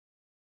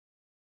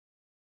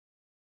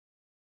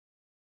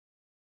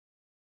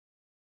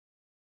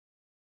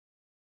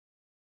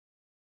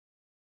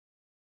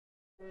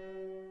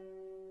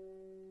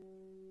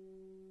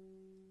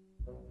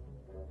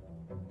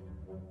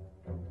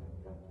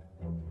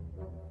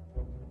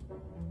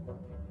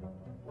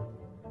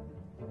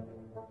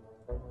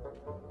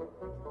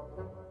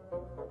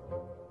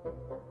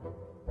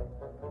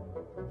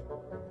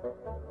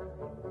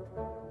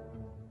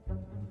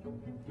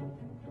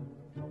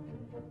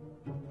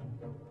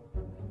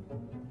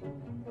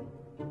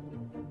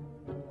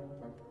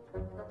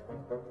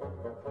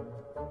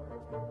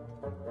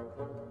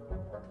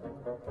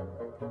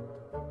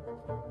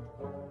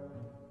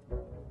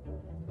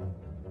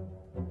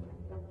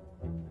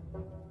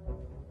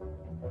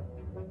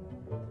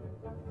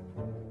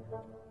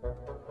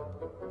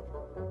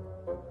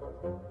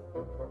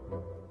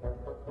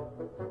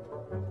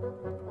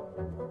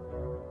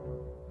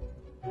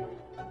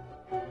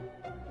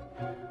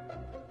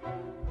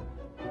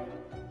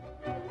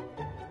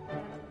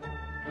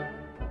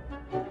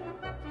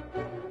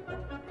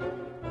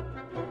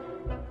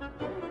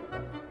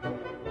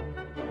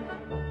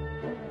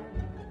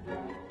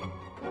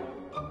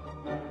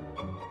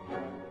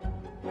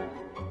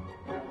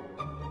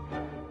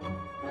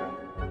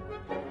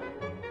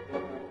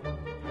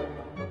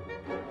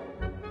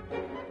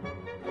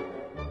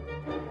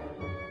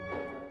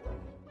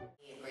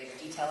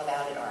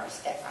About it,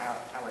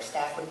 our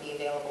staff would be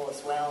available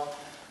as well.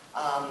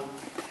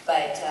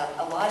 But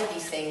a lot of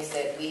these things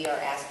that we are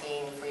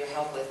asking for your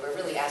help with, we're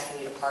really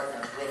asking you to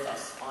partner with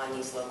us on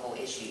these local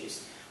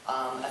issues.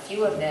 A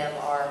few of them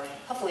are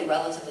hopefully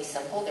relatively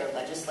simple. They're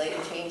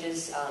legislative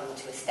changes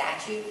to a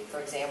statute. For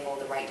example,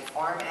 the Right to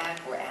Farm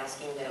Act. We're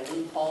asking that a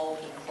loophole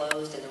be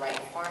closed in the Right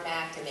to Farm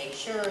Act to make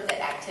sure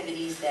that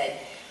activities that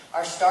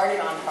are started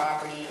on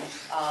property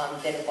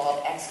that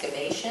involve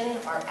excavation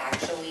are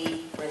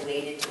actually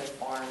related to the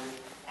farm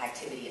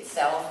activity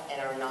itself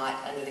and are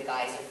not under the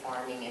guise of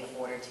farming in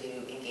order to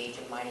engage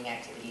in mining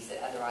activities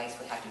that otherwise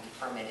would have to be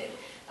permitted.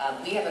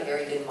 We have a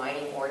very good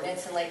mining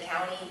ordinance in Lake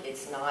County.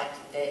 It's not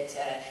that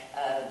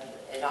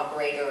an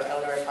operator or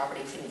owner of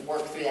property couldn't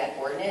work through that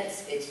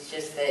ordinance. It's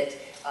just that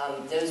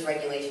those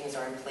regulations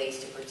are in place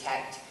to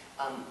protect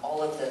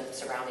all of the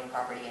surrounding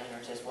property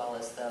owners as well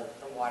as the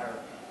water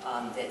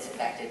that's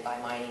affected by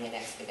mining and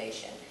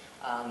excavation.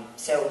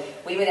 So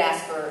we would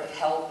ask for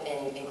help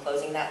in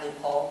closing that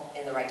loophole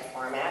in the Right to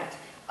Farm Act.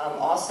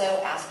 Also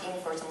asking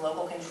for some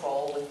local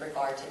control with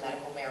regard to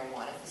medical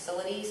marijuana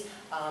facilities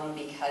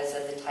because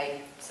of the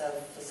types of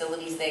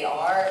facilities they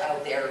are.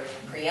 They're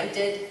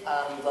preempted.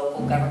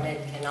 Local government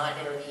cannot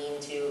intervene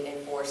to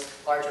enforce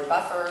larger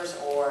buffers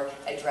or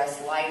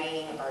address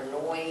lighting or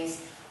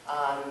noise.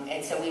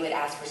 And so we would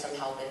ask for some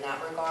help in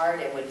that regard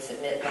and would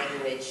submit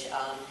language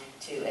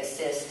to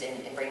assist in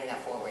bringing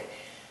that forward.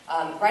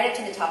 Right up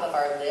to the top of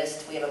our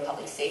list, we have a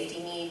public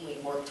safety need.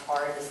 We've worked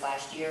hard this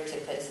last year to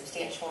put a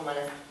substantial amount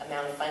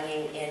of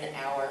funding in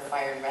our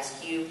fire and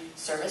rescue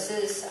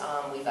services.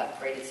 We've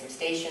upgraded some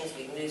stations.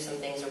 We've moved some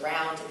things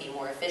around to be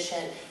more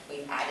efficient.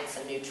 We've added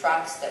some new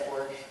trucks that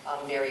were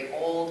very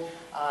old.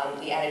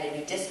 We added a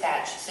new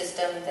dispatch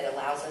system that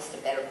allows us to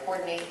better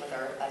coordinate with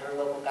our other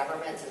local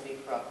governments as we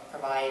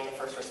provide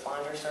first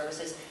responder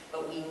services.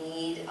 But we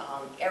need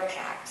air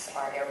packs.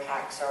 Our air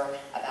packs are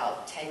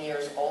about 10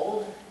 years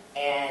old,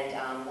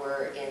 and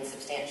we're in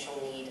substantial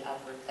need of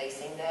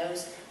replacing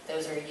those.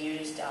 Those are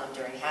used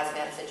during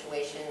hazmat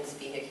situations,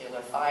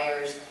 vehicular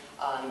fires,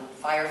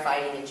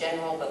 firefighting in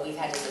general, but we've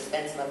had to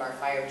suspend some of our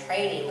fire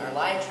training, our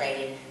live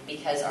training,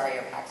 because our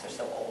air packs are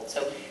so old.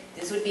 So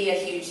this would be a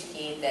huge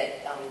need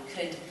that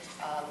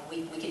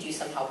we could use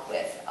some help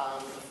with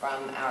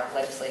from our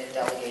legislative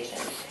delegation.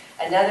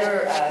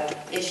 Another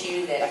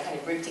issue that I kind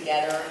of grouped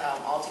together,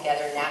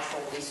 altogether,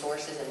 natural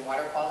resources and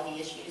water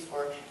quality issues.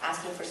 We're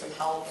asking for some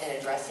help in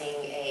addressing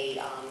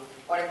a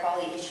water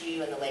quality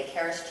issue in the Lake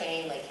Harris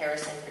chain, Lake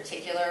Harris in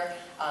particular,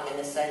 in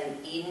the Sun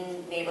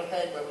Eden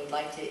neighborhood, where we'd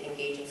like to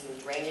engage in some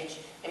drainage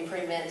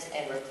improvements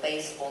and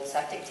replace old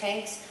septic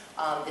tanks.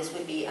 This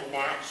would be a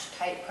match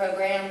type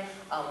program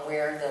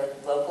where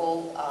the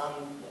local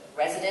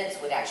residents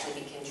would actually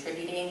be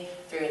contributing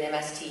through an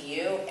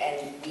MSTU,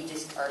 and we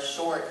just are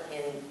short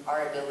in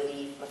our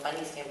ability from a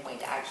funding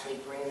standpoint to actually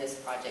bring this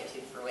project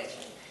to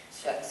fruition.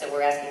 So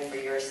we're asking for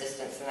your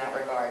assistance in that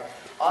regard.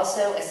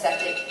 Also, a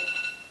septic...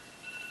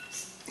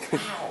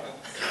 Wow.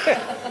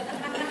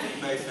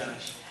 You may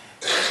finish.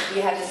 We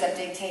have the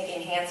septic tank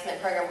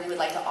enhancement program we would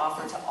like to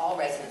offer to all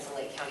residents in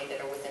Lake County that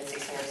are within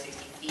 660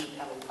 feet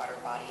of a water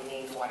body, a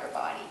named water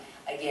body.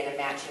 Again, a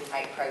matching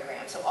type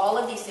program. So all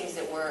of these things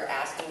that we're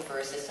asking for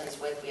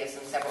assistance with, we have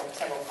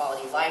several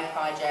quality life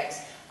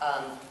projects,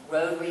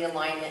 road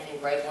realignment in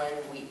Groveland.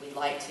 We'd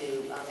like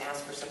to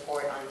ask for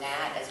support on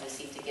that as we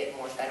seek to get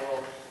more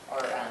federal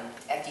or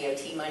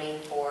FDOT money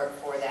for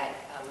that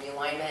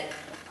realignment.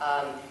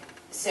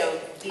 So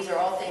these are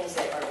all things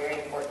that are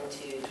very important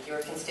to your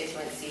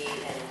constituency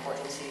and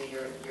important to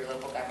your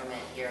local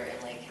government here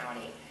in Lake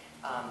County.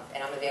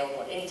 And I'm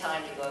available at any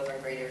time to go over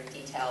in greater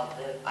detail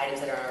the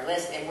items that are on our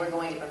list. And we're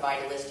going to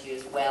provide a list to you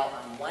as well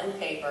on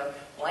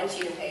one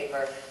sheet of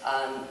paper,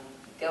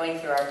 going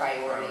through our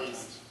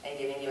priorities and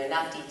giving you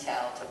enough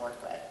detail to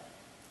work with.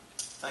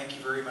 Thank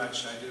you very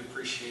much. I do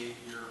appreciate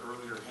your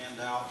earlier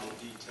handout that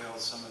detailed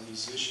some of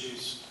these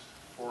issues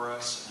for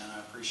us, and I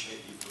appreciate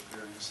you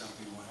preparing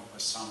something that will help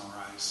us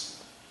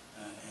summarize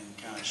and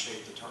kind of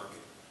shape the target.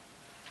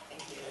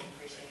 Thank you. I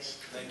appreciate it.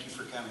 Thank you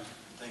for coming.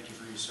 Thank you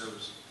for your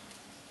service.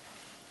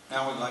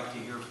 Now we'd like to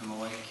hear from the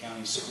Lake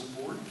County School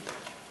Board.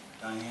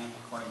 Diane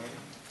Cornegay,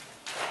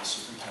 the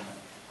superintendent.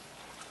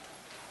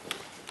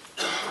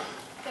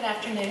 Good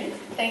afternoon.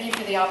 Thank you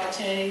for the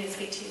opportunity to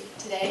speak to you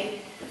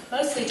today.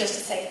 Mostly just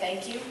to say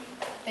thank you.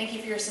 Thank you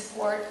for your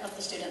support of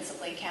the students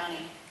of Lake County.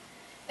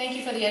 Thank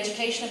you for the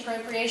education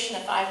appropriation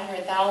of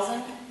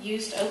 $500,000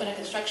 used to open a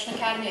construction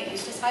academy at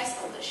Eustis High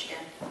School this year.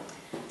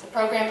 The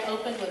program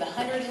opened with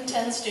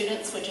 110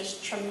 students, which is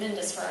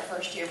tremendous for our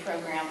first-year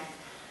program.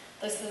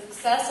 The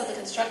success of the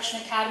construction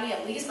academy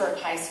at Leesburg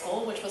High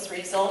School, which was the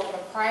result of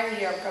a prior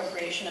year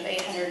appropriation of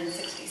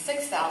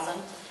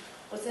 $866,000,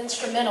 was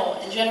instrumental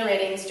in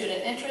generating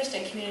student interest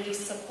and community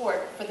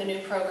support for the new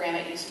program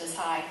at Eustis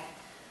High.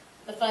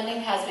 The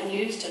funding has been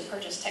used to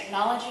purchase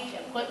technology,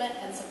 equipment,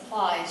 and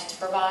supplies to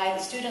provide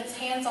the students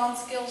hands-on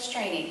skills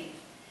training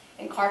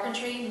in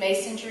carpentry,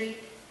 masonry,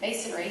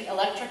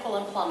 electrical,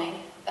 and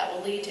plumbing that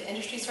will lead to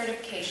industry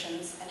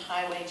certifications and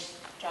high-wage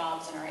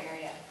jobs in our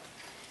area.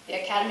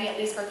 The academy at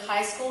Leesburg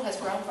High School has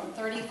grown from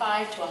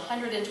 35 to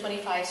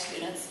 125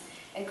 students,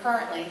 and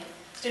currently,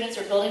 students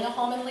are building a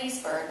home in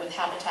Leesburg with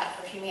Habitat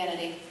for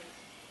Humanity.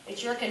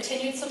 It's your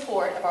continued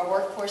support of our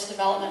workforce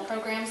development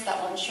programs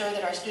that will ensure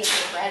that our students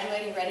are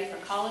graduating ready for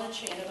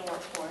college and the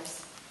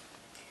workforce.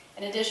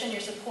 In addition, your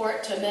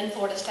support to amend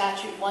Florida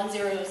Statute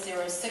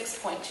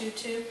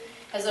 1006.22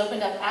 has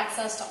opened up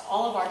access to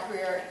all of our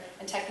career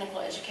and technical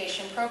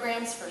education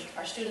programs for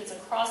our students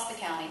across the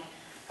county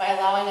by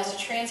allowing us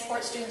to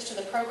transport students to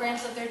the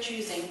programs of their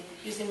choosing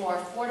using more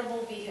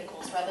affordable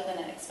vehicles rather than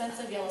an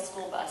expensive yellow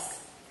school bus.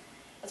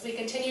 As we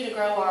continue to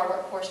grow our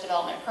workforce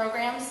development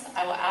programs,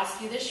 I will ask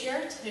you this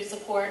year to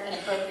support an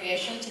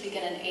appropriation to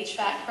begin an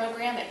HVAC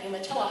program at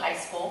Umatilla High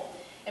School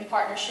in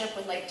partnership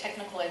with Lake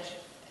Technical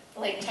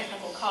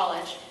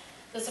College.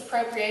 This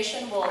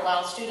appropriation will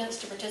allow students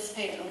to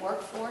participate in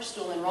workforce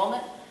dual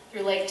enrollment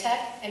through Lake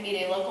Tech and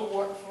meet a local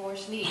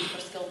workforce need for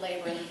skilled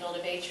labor in the field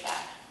of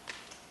HVAC.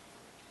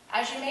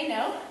 As you may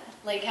know,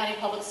 Lake County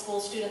Public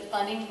Schools student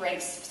funding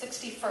ranks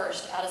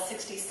 61st out of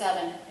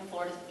 67 in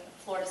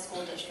Florida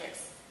school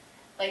districts.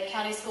 Lake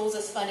County Schools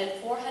is funded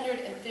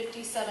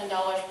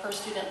 $457 per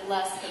student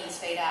less than the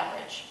state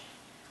average.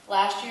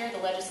 Last year, the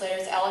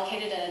legislators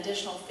allocated an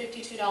additional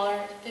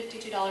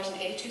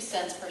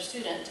 $52.82 per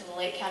student to the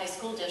Lake County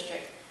School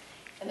District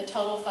in the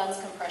total funds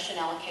compression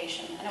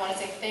allocation. And I want to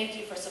say thank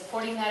you for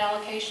supporting that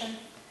allocation.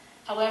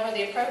 However,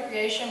 the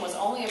appropriation was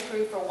only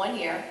approved for 1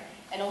 year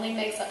and only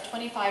makes up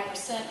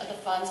 25% of the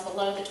funds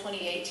below the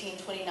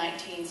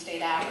 2018-2019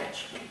 state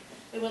average.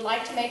 We would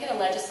like to make it a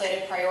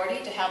legislative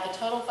priority to have the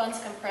total funds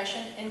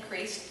compression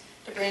increased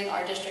to bring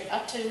our district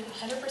up to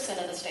 100%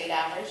 of the state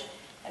average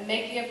and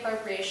make the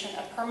appropriation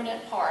a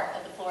permanent part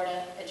of the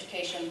Florida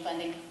education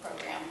funding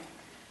program.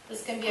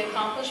 This can be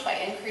accomplished by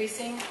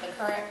increasing the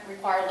current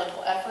required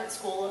local effort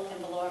school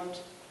and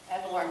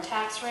ad valorem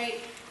tax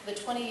rate to the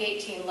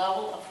 2018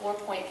 level of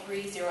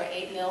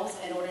 4.308 mils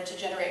in order to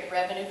generate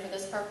revenue for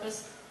this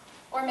purpose,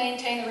 or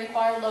maintain the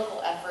required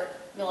local effort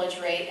millage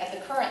rate at the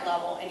current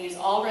level and use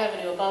all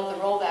revenue above the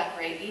rollback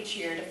rate each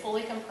year to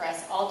fully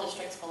compress all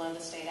districts below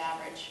the state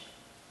average.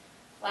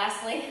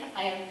 Lastly,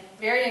 I am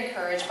very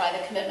encouraged by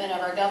the commitment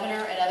of our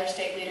governor and other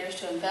state leaders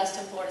to invest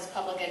in Florida's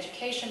public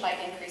education by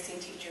increasing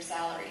teacher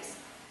salaries.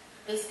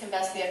 This can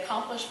best be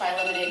accomplished by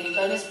eliminating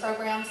bonus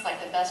programs like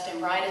the Best and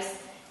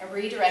Brightest and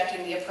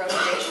redirecting the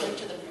appropriation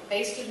to the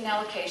base student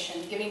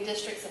allocation, giving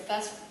districts the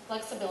best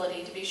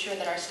flexibility to be sure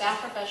that our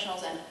staff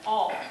professionals and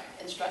all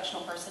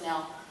instructional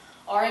personnel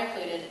are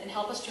included and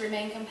help us to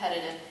remain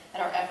competitive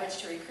in our efforts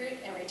to recruit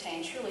and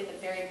retain truly the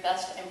very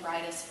best and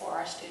brightest for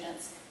our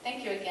students.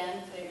 Thank you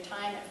again for your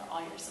time and for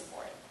all your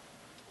support.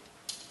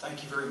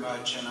 Thank you very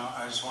much, and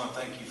I just want to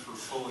thank you for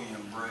fully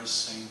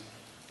embracing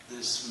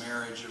this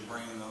marriage of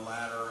bringing the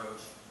ladder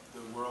of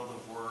the world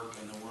of work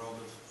and the world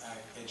of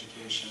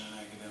education and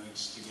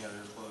academics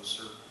together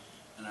closer.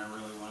 And I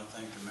really want to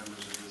thank the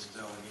members of this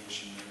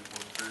delegation that have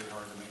worked very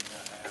hard to make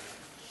that happen.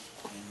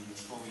 And you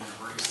fully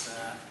embrace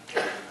that.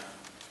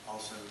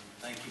 Also,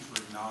 thank you for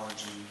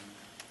acknowledging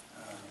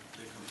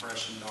the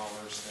compression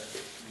dollars that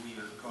we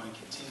are going to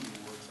continue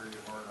to work very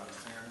hard on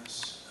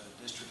fairness.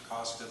 District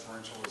cost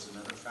differential is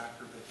another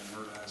factor that can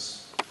hurt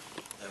us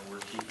that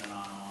we're keeping an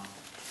eye on.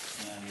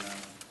 And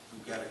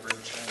we've got a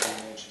great champion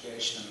in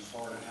education in the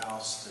Florida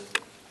House that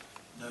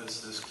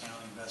knows this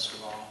county best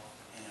of all.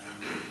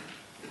 And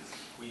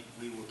we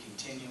will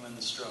continue in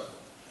the struggle.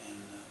 And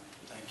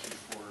thank you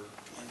for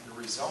the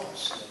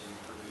results that you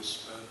produce,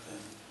 both in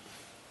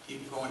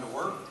people going to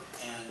work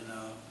and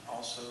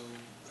also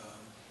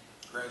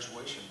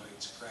graduation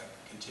rates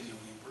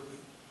continually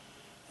improving.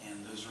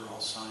 And those are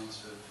all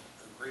signs of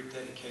great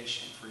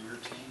dedication for your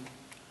team.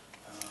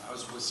 I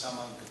was with some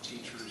of the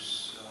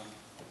teachers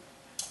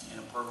in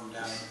a program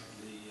down at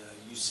the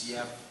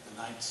UCF, the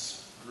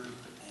Knights group,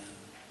 and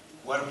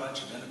what a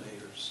bunch of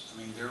innovators. I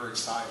mean, they're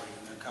excited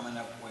and they're coming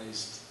up with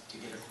ways to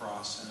get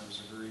across, and it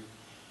was a very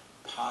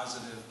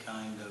positive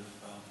kind of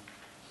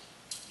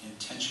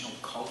intentional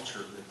culture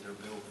that they're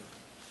building.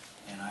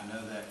 And I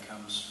know that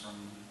comes from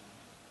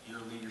your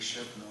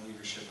leadership and the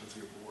leadership of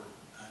your board.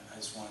 I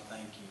just want to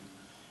thank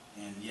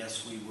you. And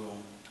yes, we will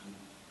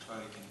try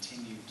to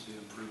continue to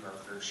improve our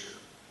fair share.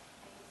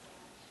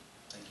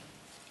 Thank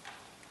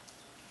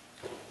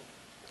you.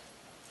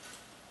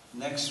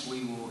 Next,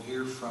 we will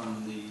hear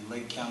from the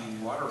Lake County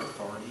Water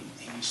Authority,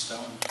 Amy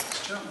Stone,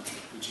 as chairman.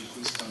 Would you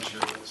please come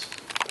share with us?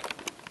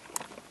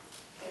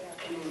 Good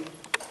afternoon.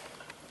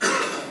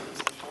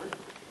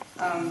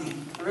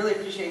 I really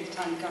appreciate the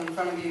time to come in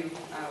front of you.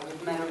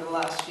 We've met over the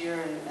last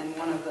year, and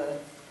one of the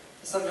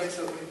subjects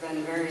that we've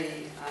been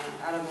very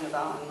adamant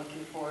about and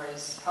looking for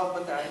is help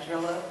with the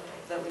hydrilla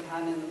that we've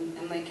had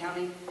in Lake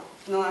County.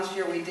 In the last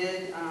year, we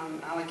did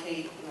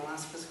allocate, in the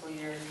last fiscal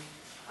year,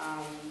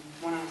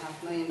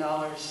 $1.5 million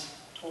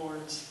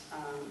towards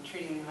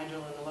treating the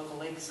hydrilla in the local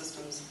lake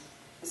systems.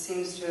 It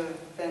seems to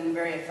have been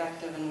very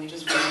effective, and we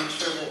just want to make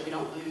sure that we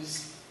don't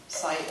lose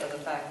sight of the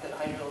fact that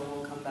hydrilla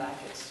will come back.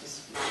 It's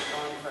just not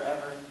gone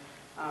forever.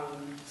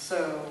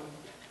 So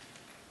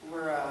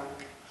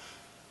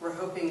we're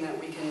hoping that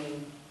we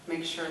can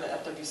make sure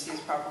that FWC is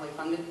properly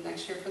funded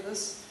next year for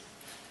this.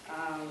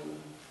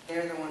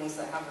 They're the ones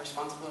that have the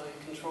responsibility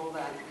to control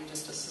that. We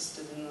just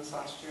assisted in this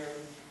last year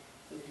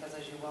because,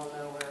 as you well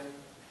know,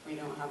 we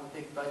don't have a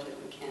big budget.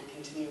 We can't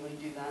continually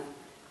do that.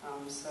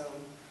 So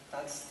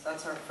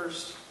that's our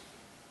first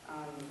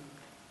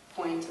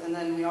point. And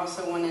then we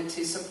also wanted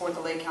to support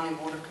the Lake County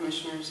Board of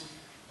Commissioners.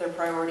 Their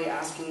priority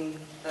asking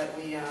that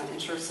we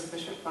ensure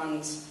sufficient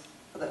funds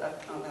for the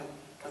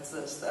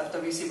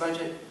FWC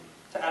budget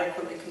to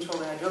adequately control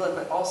the hydrilla,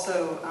 but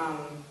also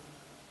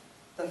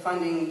the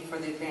funding for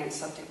the advanced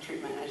septic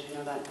treatment. As you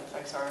know, that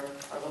affects our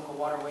local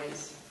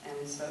waterways,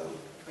 and so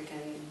if we can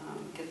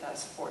get that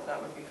support,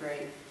 that would be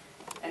great.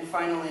 And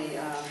finally,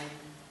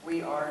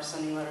 we are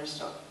sending letters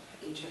to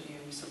each of you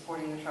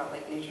supporting the Trout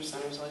Lake Nature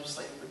Center's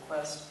legislative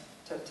request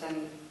to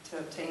obtain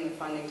the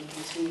funding to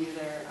continue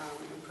their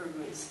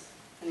improvements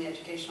in the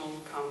educational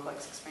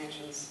complex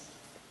expansions.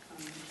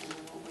 And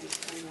I won't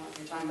waste any more of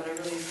your time, but I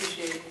really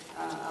appreciate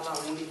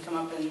allowing me to come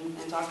up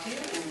and talk to you,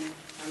 and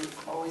I'm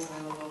always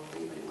available if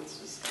anybody wants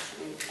to discuss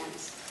any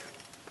points.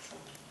 So,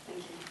 thank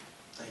you.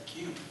 Thank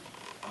you.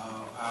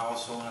 I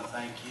also want to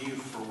thank you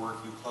for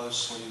working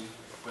closely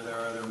with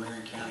our other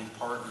Marion County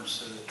partners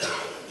so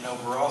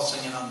that, we're all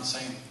singing on the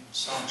same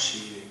song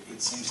sheet.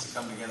 It seems to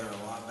come together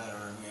a lot better,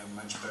 and we have a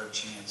much better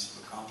chance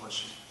of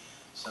accomplishing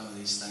some of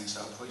these things.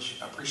 So I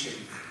appreciate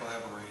you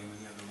collaborating with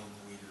the other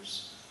local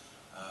leaders,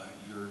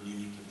 your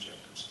unique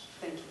objectives.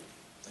 Thank you.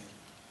 Thank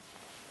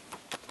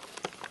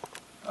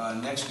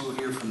you. Next, we'll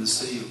hear from the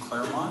City of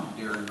Claremont.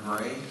 Darren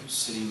Gray,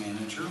 City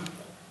Manager,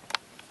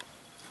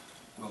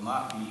 will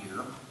not be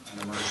here. An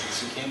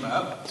emergency came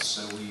up,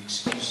 so we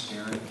excused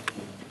Darren and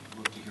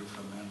look to hear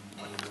from him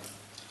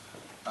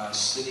later.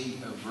 City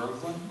of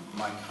Groveland,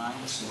 Mike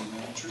Hine, City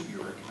Manager,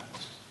 you're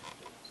recognized.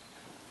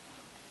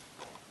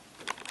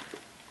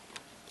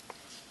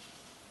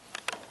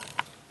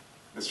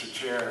 Mr.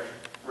 Chair,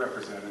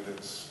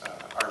 representatives,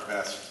 our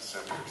best,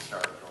 Senator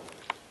Stargel,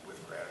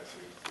 with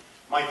gratitude.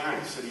 Mike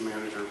Hine, City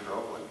Manager of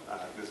Groveland.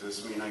 Does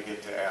this mean I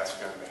get to ask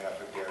on behalf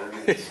of Darren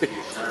and the City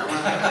of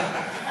Claremont?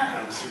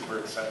 I'm super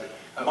excited.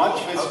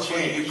 Much has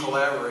changed. You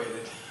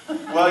collaborated.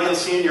 Well, you'll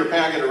see in your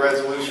packet a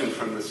resolution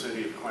from the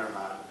City of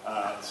Claremont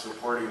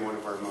supporting one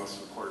of our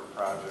most important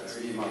projects,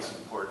 the most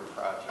important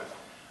project.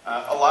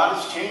 A lot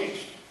has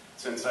changed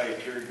since I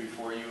appeared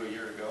before you a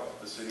year ago,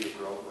 the City of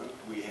Groveland.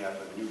 We have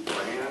a new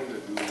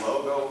brand, a new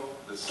logo,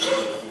 the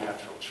City of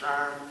Natural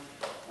Charm.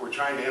 We're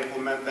trying to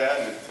implement that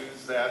and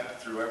infuse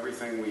that through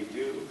everything we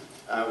do.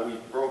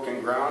 We've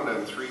broken ground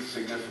on 3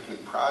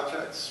 significant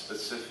projects,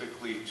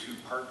 specifically 2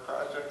 park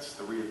projects,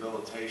 the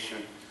rehabilitation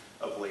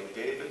of Lake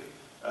David,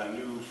 a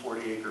new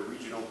 40-acre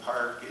regional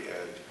park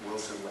at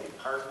Wilson Lake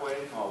Parkway,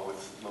 all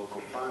with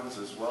local funds,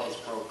 as well as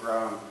broke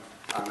ground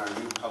on our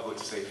new public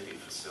safety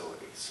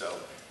facility. So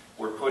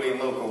we're putting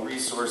local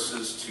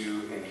resources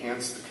to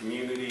enhance the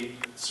community,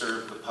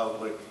 serve the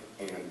public,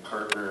 and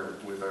partner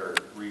with our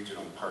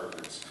regional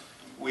partners.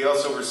 We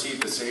also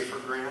received a SAFER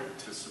grant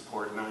to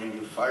support 9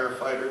 new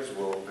firefighters.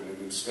 We'll open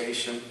a new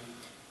station.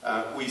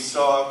 We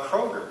saw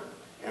Kroger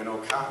and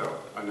Ocado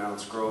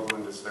announce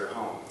Groveland as their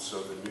home,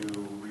 so the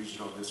new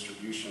regional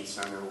distribution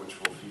center, which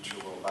will feature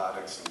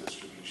robotics and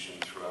distribution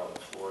throughout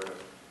Florida,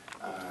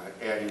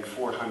 adding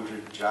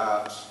 400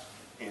 jobs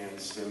and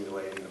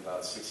stimulating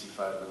about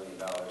 $65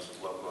 million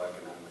of local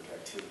economic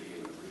activity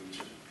in the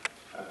region.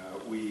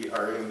 We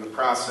are in the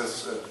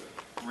process of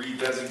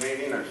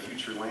redesignating our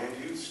future land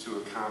use to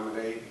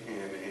accommodate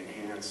and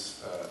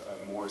enhance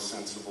a more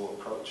sensible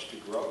approach to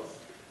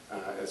growth,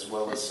 as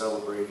well as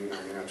celebrating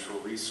our natural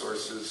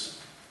resources.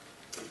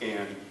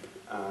 And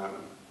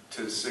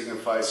to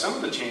signify some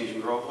of the change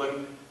in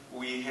Groveland,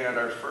 we had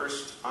our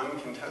first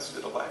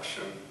uncontested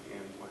election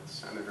in what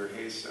Senator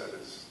Hayes said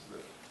is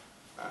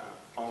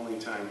only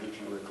time he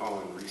can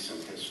recall in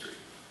recent history.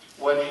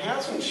 What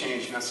hasn't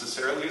changed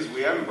necessarily is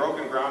we haven't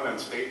broken ground on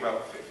State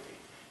Route 50.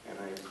 And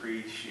I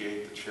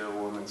appreciate the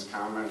chairwoman's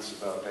comments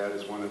about that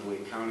as one of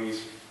Lake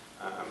County's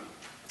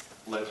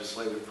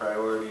legislative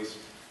priorities.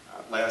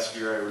 Last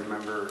year, I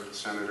remember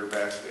Senator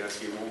Baxley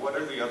asking, well, what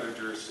are the other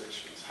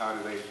jurisdictions? How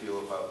do they feel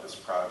about this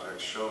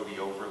project? Show the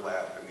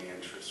overlap and the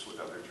interests with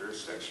other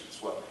jurisdictions.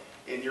 Well,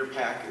 in your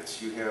packets,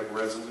 you have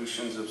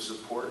resolutions of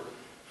support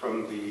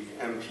from the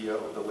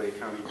MPO, the Lake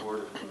County Board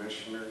of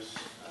Commissioners,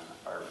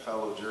 our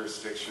fellow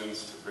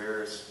jurisdictions,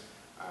 Tavares,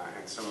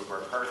 and some of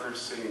our partners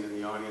sitting in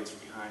the audience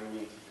behind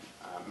me,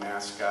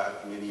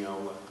 Mascot,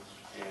 Mineola,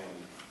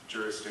 and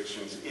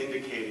jurisdictions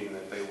indicating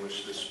that they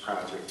wish this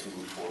project to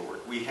move forward.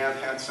 We have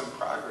had some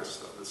progress,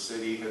 though. The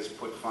city has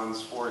put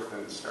funds forth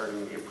and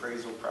starting the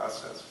appraisal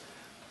process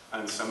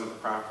on some of the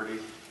property,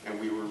 and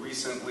we were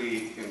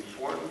recently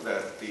informed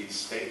that the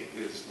state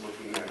is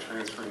looking at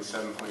transferring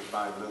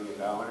 $7.5 million in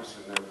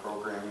their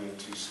programming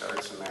to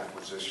start some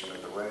acquisition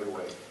of the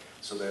right-of-way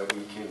so that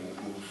we can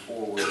move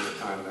forward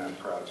on that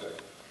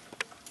project.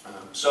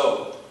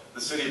 So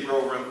the city of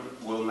Groveland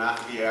will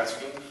not be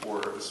asking for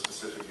a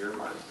specific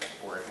earmark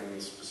or any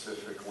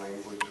specific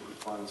language or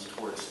funds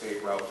towards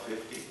State Route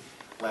 50.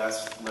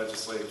 Last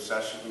legislative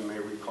session, you may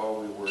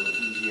recall, we were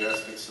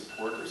enthusiastic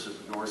supporters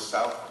of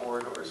north-south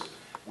corridors.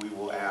 We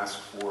will ask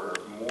for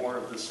more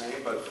of the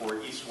same, but for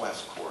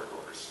east-west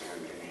corridors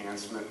and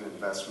enhancement and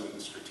investment in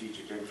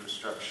strategic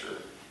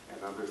infrastructure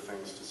and other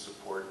things to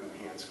support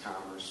enhanced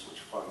commerce,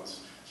 which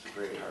funds the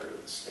great heart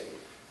of the state.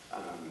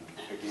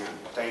 Again,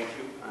 thank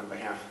you on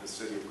behalf of the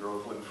City of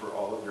Groveland for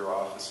all of your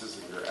offices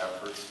and your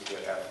efforts to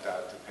get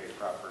FDOT to pay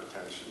proper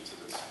attention to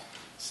this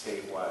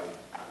statewide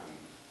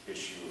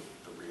issue of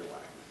the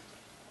realignment.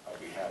 I'll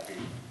be happy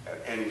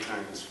at any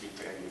time to speak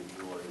to any of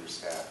you or your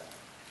staff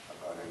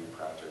about any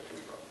project in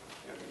Groveland.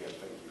 And again,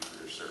 thank you for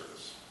your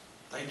service.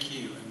 Thank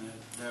you, and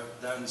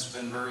that's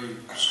been very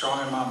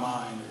strong in my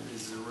mind. It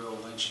is a real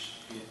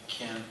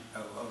linchpin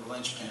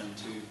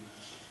to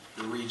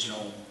the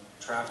regional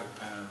traffic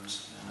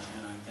patterns,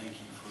 and I thank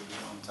you for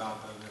being on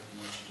top of it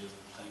and what you do.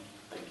 Thank you.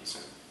 Thank you,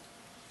 Senator.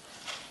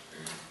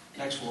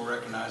 Next, we'll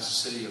recognize the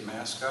City of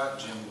Mascot,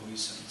 Jim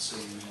Gleason,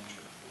 City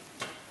Manager.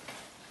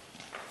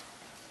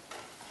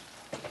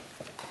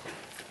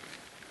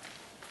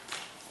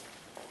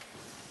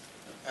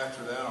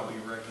 After that, I'll be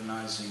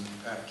recognizing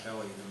Pat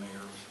Kelly, the Mayor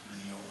of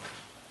Mineola.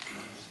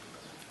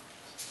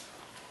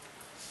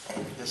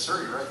 Yes,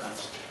 sir, you're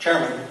recognized.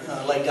 Chairman,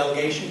 Lake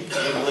Delegation,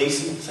 Jim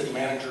Gleason, City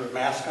Manager of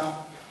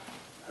Mascot.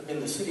 I've been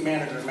the City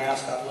Manager of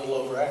Mascot a little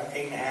over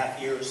 8.5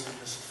 years.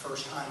 This is the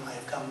first time I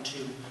have come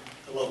to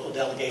the local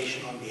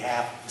delegation on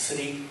behalf of the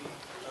city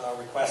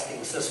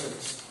requesting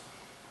assistance.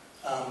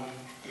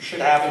 You should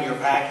have in your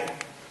packet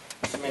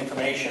some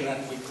information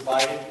that we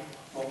provided.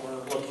 What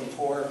we're looking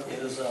for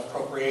is an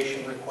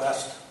appropriation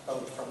request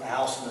both from the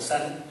House and the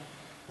Senate.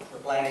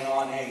 We're planning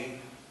on a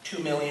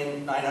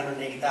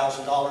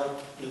 $2,980,000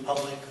 new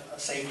public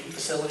safety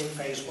facility,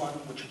 phase 1,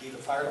 which would be the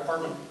fire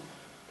department.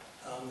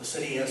 The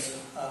city has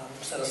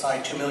set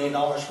aside $2 million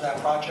for that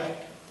project.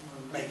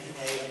 We're making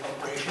an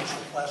appropriations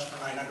request for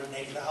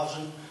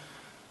 $980,000,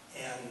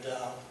 and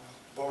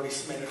we've already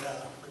submitted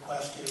a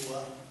request to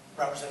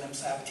Representative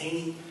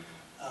Sabatini.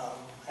 I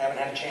haven't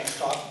had a chance to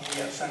talk to you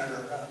yet,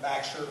 Senator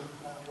Baxter.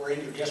 We're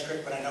in your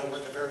district, but I know we're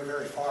at the very,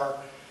 very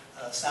far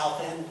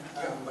south end.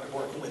 But I'm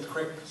working with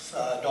Chris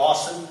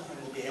Dawson,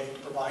 and we'll be able to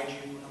provide you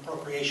an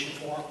appropriation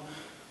form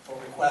for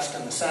request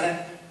in the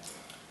Senate.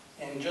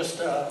 And just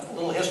a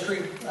little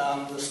history,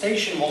 the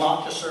station will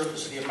not just serve the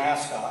city of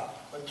Mascot,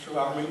 but through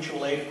our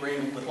mutual aid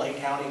agreement with Lake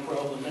County,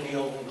 Groveland,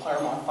 Mineola, and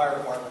Claremont fire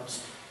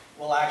departments,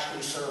 we'll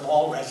actually serve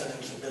all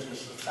residents and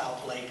businesses of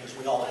South Lake as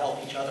we all help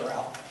each other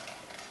out.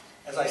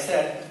 As I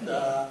said,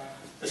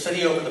 the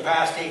city over the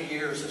past 8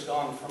 years has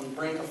gone from the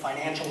brink of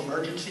financial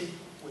emergency,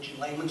 which in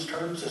layman's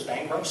terms is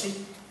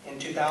bankruptcy, in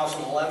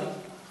 2011,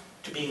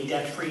 to being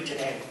debt-free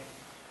today.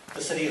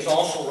 The city has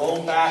also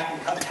rolled back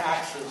and cut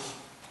taxes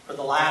for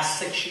the last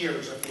 6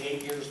 years of the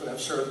 8 years that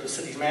I've served as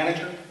city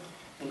manager,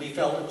 and we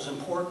felt it was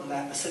important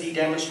that the city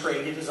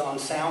demonstrate it is on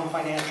sound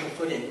financial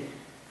footing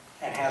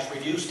and has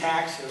reduced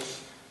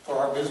taxes for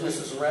our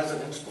businesses and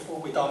residents before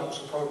we thought it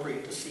was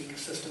appropriate to seek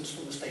assistance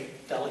from the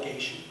state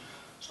delegation.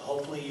 So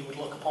hopefully you would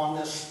look upon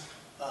this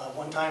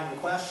one-time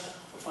request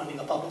for funding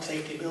a public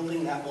safety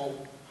building that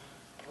will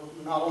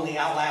not only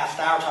outlast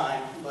our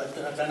time, but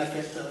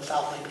benefit the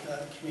South Lake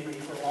community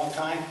for a long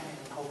time,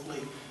 and hopefully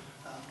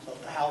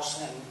both the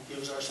House and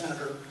you as our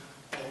senator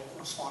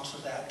will sponsor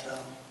that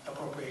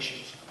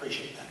appropriations.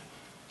 Appreciate that.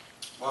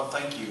 Well,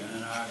 thank you,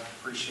 and I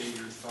appreciate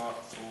your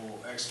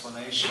thoughtful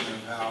explanation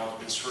of how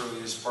this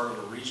really is part of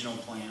a regional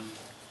plan.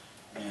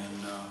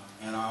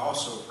 And I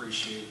also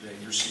appreciate that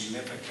you're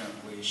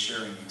significantly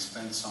sharing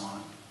expense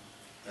on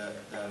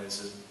it. That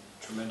is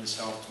a tremendous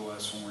help to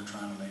us when we're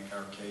trying to make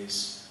our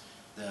case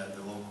that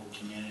the local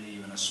community,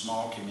 even a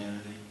small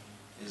community,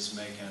 is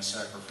making a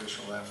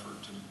sacrificial effort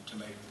to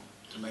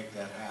make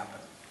that happen.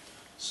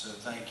 So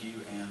thank you,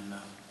 and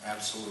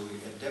absolutely.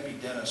 And Debbie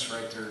Dennis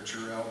right there at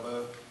your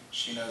elbow,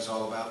 she knows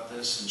all about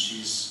this, and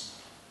she's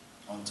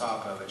on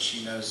top of it.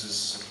 She knows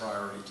this is a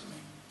priority to me.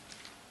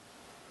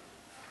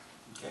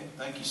 Okay,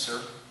 thank you,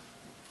 sir.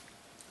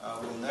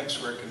 We'll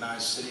next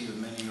recognize City of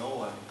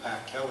Mineola,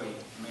 Pat Kelly,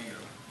 Mayor.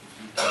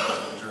 If you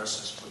can address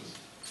us, please.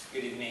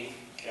 Good evening,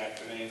 good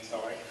afternoon,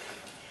 sorry.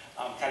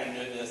 I'm kind of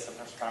new to this, the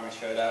first time I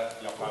showed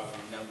up. Y'all probably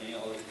know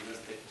Mineola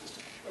existed, just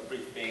a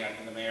brief being. I've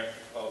been the mayor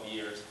for 12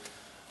 years.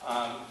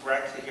 We're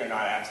actually here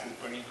not asking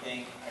for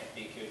anything. I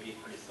think it would be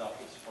pretty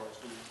selfish for us.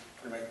 We've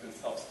pretty much been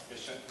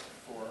self-sufficient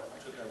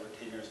I took over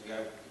 10 years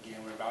ago. Again,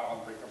 we're about on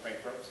the brink of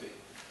bankruptcy.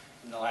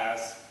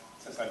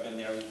 Since I've been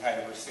there, we've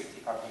had over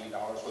 $65 million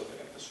worth of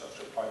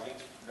infrastructure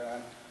projects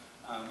done.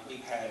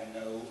 We've had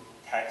no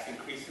tax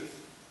increases.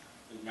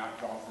 We've not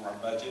drawn from our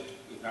budget.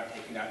 We've not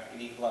taken out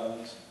any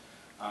loans.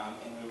 And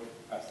we were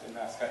best in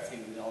mascot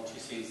seeing the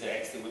LGCs that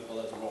actually went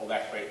below the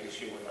rollback rate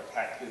this year with our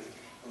taxes,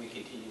 and we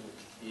continue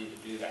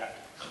to do that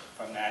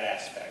from that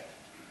aspect.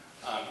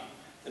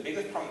 The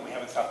biggest problem we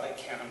have in South Lake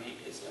County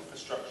is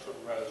infrastructure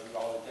roads. We've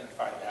all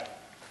identified that.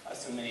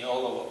 In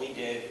Mineola, what we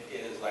did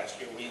is last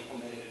year we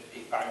implemented a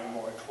 5-year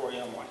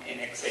moratorium on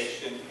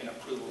annexation and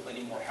approval of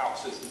any more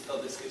houses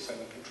until this gets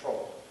under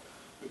control.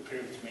 We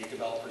pretty much made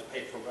developers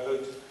pay for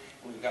roads,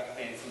 and we've got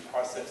plans in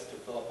process to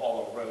fill up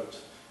all our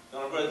roads. The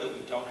only road that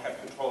we don't have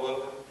control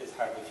over is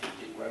Highway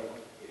 50 road.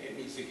 It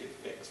needs to get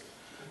fixed.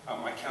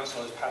 My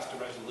council has passed a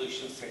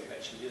resolution saying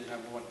that should be the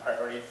 #1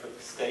 priority for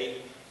the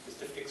state is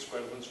to fix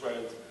Groveland's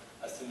roads.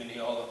 Us in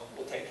Mineola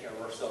will take care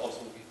of ourselves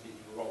and we continue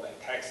to roll back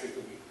taxes,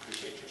 and we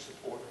appreciate your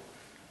support.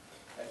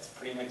 That's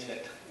pretty much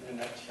it in a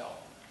nutshell.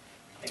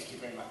 Thank you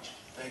very much.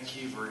 Thank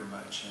you very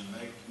much, and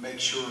make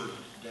sure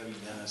Debbie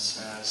Dennis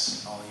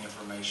has all the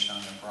information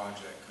on the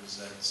project, because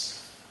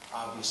that's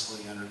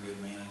obviously under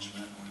good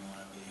management. We want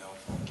to be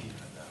helpful in keeping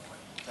it that way.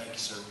 Thank you,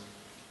 sir.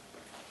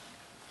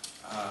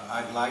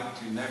 I'd like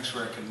to next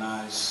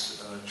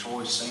recognize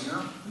Troy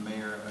Singer, the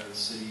mayor of the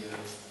city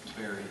of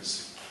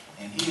Tiberias.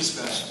 And he is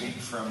going to speak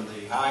from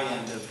the high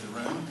end of the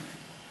room.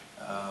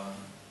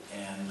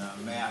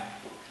 Matt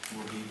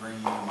will be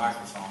bringing you a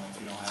microphone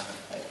if you don't have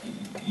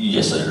it.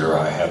 Yes, Senator,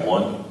 I have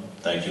one.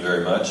 Thank you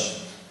very much.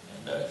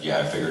 And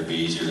I figured it'd be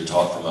easier to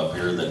talk from up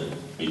here than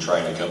me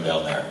trying to come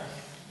down there.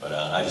 But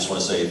I just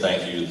want to say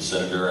thank you to the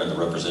Senator and the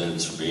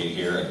representatives for being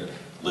here and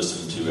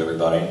listening to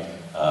everybody.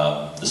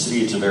 The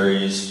City of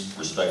Tiberias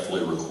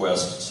respectfully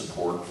requests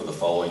support for the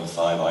following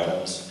 5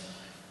 items.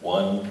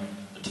 1,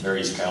 the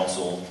Tiberias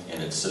Council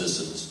and its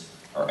citizens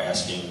are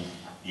asking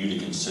you to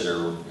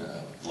consider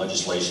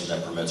legislation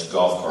that permits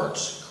golf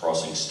carts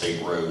crossing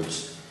state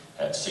roads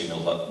at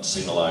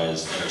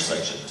signalized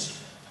intersections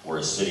where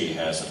a city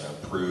has an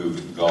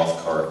approved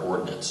golf cart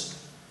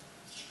ordinance.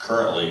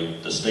 Currently,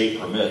 the state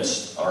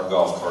permits our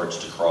golf carts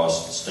to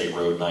cross State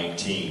Road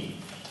 19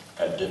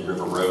 at Dead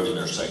River Road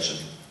intersection,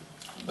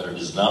 but it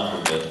does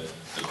not permit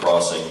the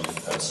crossing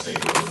at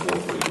State Road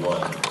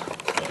 441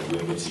 at the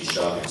Wingansea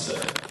Shopping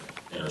Center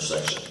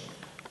intersection.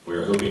 We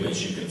are hoping that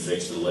you can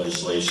fix the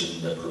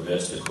legislation that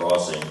permits the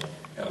crossing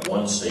at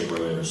one State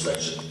Road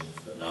intersection,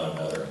 but not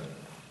another.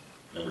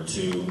 Number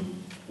 2,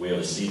 we have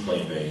a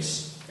seaplane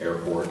base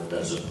airport that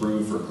is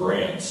approved for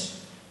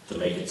grants to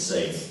make it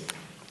safe.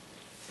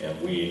 And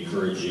we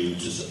encourage you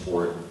to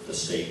support the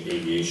state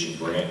aviation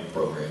grant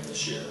program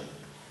this year.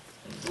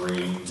 And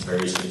 3,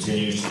 Tiberias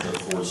continues to move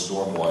forward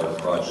stormwater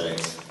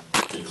projects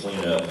to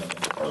clean up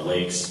our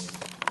lakes,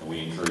 and we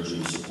encourage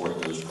you to support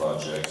those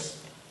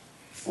projects.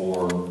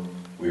 4,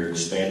 we are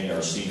expanding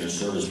our senior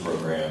service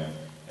program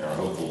and are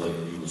hopeful that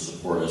you will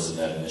support us in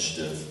that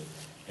initiative.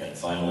 And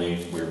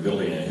finally, we are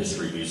building a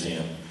history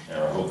museum and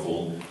are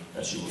hopeful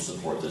that you will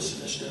support this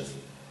initiative.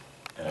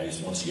 And I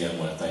just once again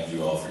want to thank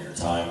you all for your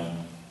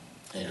time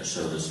and your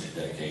service and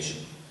your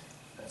dedication.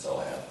 That's all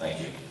I have. Thank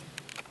you.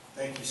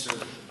 Thank you, sir.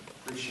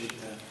 Appreciate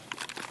that.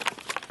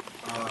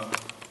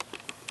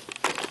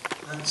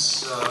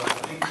 That's, I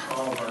think,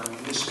 all of our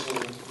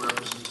municipal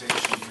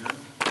representation here.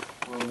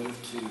 We'll move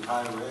to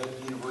higher ed,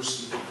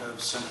 University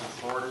of Central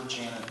Florida,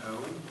 Janet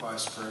Owen,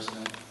 Vice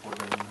President for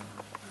Government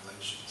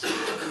Relations.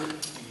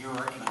 You're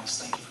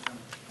recognized. Thank you for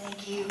coming.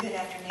 Thank you. Good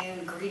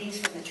afternoon. Greetings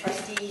from the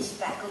trustees,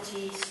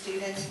 faculty,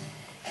 students,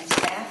 and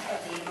staff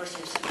of the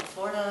University of Central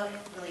Florida.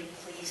 Really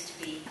pleased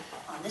to be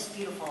on this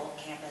beautiful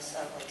campus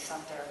of Lake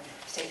Sumter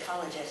State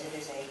College, as it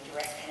is a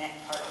direct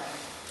connect partner,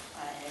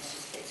 and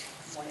it's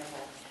wonderful.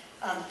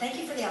 Thank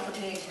you for the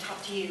opportunity to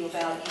talk to you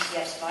about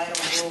UCF's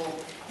vital role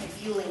in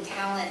fueling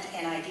talent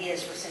and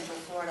ideas for Central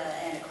Florida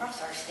and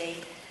across our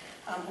state.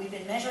 We've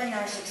been measuring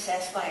our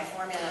success by a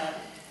formula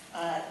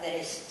that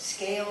is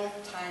scale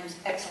times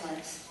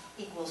excellence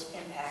equals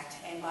impact,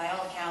 and by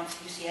all accounts,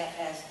 UCF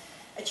has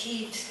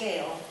achieved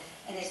scale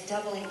and is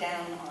doubling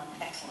down on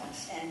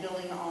excellence and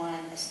building on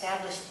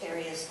established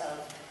areas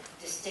of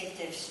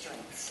distinctive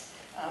strengths,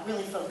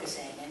 really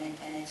focusing, and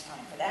it's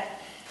time for that.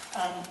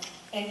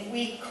 And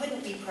we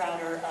couldn't be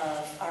prouder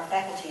of our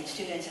faculty and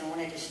students, and I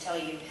want to just tell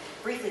you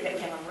briefly that we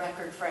have a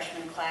record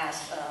freshman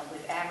class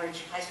with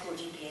average high school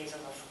GPAs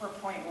of a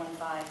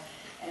 4.15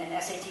 and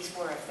an SAT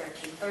score of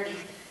 1330.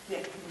 We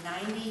have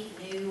 90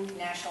 new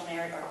National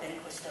Merit or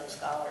Benequisto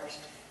scholars.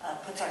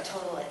 Puts our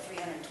total at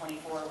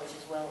 324, which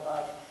is well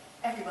above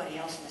everybody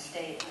else in the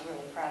state. We're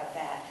really proud of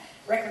that.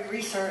 Record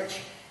research,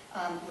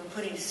 we're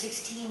putting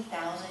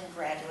 16,000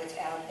 graduates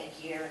out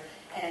a year.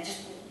 And I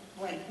just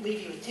want to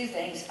leave you with two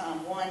things.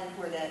 One,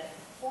 we're the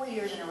 4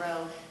 years in a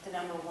row the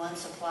 #1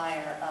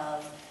 supplier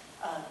of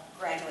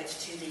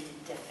graduates to the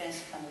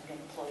defense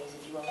employees,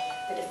 if you will,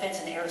 the defense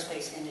and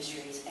aerospace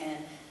industries.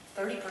 And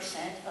 30%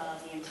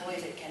 of the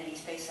employees at Kennedy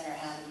Space Center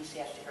have a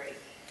UCF degree.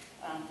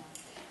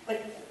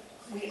 But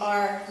we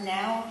are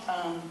now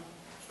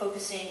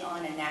focusing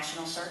on a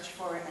national search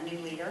for a new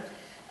leader.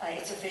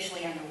 It's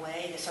officially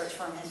underway. The search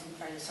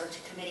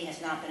committee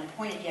has not been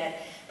appointed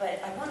yet,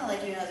 but I want to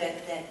let you know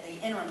that the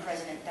interim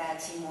president,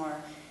 Thad Seymour,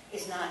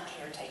 is not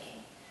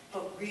caretaking,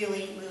 but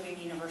really moving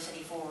the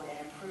university forward and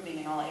improving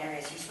in all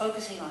areas. He's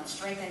focusing on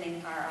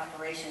strengthening our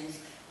operations,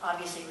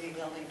 obviously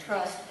rebuilding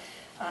trust,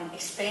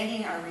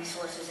 expanding our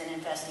resources and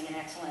investing in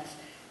excellence.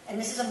 And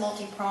this is a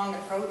multi-pronged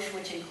approach,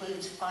 which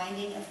includes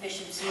finding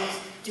efficiencies,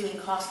 doing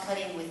cost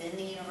cutting within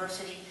the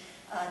university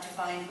to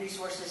find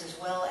resources, as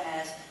well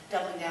as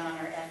doubling down on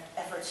our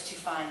efforts to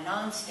find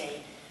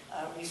non-state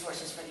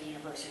resources for the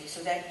university.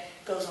 So that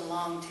goes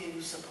along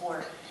to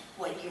support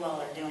what you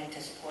all are doing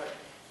to support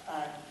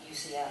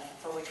UCF,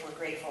 for which we're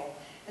grateful.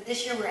 But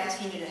this year we're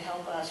asking you to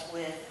help us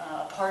with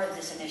a part of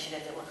this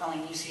initiative that we're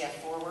calling UCF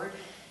Forward.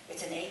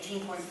 It's an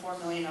 $18.4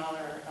 million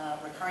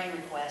recurring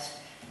request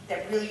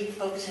that really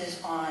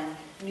focuses on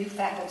new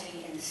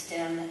faculty in the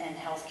STEM and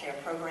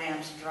healthcare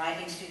programs,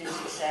 driving student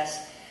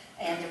success,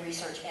 and the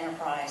research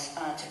enterprise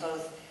to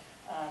both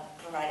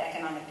provide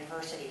economic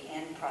diversity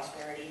and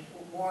prosperity,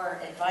 more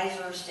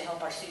advisors to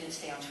help our students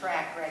stay on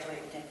track, graduate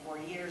within 4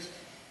 years,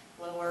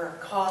 lower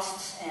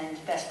costs,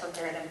 and best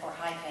prepare them for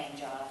high-paying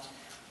jobs,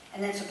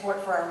 and then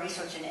support for our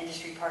research and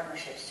industry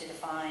partnerships to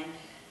define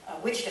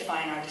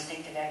our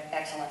distinctive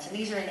excellence. And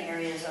these are in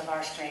areas of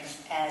our strengths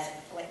as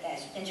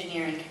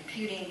engineering,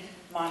 computing,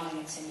 modeling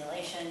and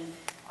simulation,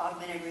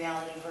 augmented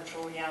reality,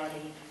 virtual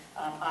reality,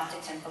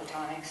 optics and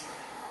photonics,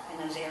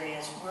 in those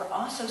areas. We're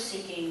also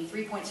seeking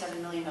 $3.7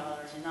 million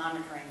in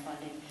non-recurring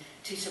funding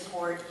to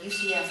support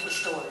UCF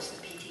Restores,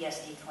 the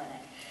PTSD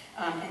clinic.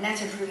 And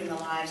that's improving the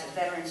lives of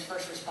veterans,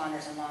 first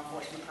responders, and law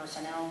enforcement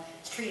personnel.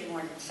 It's treating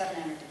more than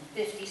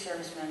 750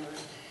 service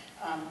members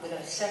with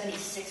a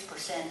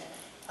 76%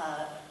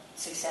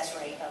 success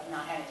rate of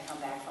not having to come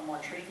back for more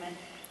treatment.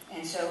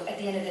 And so at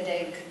the end of the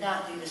day, we could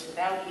not do this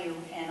without you.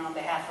 And on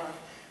behalf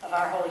of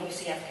our whole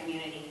UCF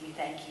community, we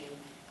thank you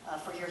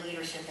for your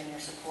leadership and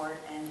your support.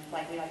 And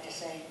like we like to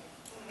say,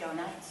 go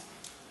Knights.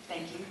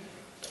 Thank you.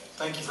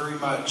 Thank you very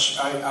much.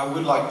 I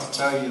would like to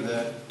tell you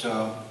that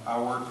I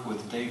worked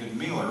with David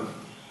Mueller,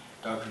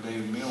 Dr.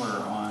 David Mueller,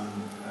 on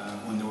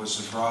when there was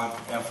a broad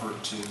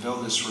effort to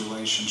build this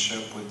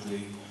relationship with the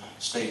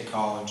state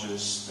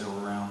colleges that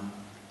were around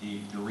the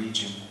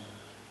region.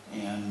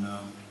 And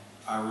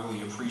I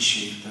really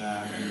appreciate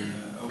that in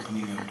the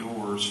opening of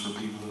doors for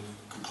people to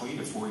complete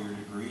a 4-year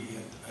degree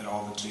at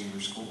all the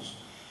 2-year schools,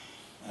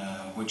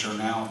 which are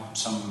now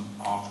some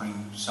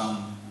offering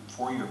some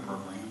 4-year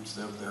programs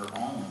of their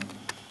own.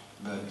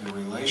 But the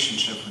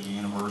relationship with the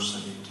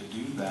university to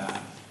do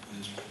that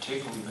is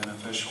particularly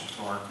beneficial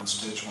to our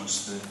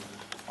constituents that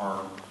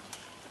are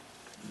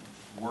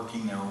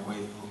working their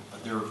way,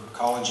 they're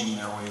colleging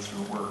their way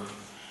through work.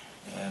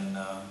 And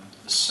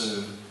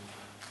so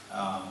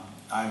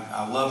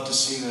I love to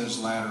see those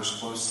ladders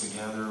close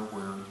together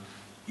where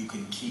you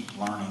can keep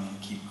learning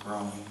and keep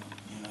growing.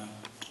 You know,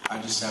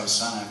 I just have a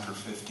son after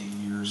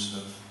 15 years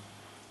of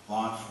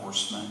law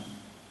enforcement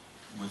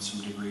with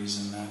some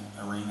degrees in that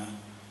arena.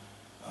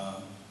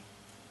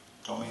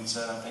 Told me and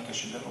said, I think I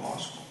should go to law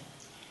school.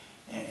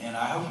 And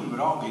I hope we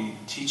would all be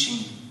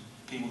teaching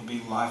people to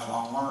be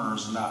lifelong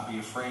learners and not be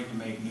afraid to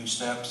make new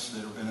steps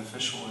that are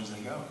beneficial as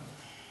they go.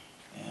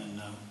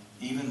 And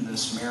even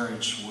this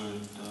marriage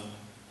with,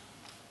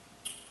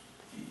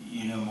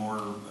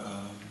 more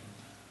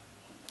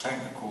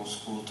technical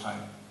school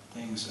type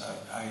things,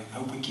 I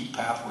hope we keep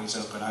pathways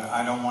open.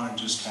 I don't want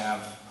to just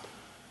have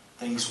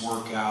things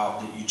work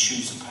out that you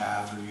choose a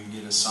path or you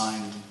get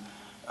assigned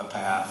a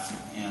path,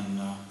 and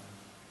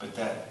but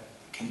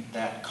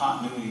that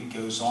continuity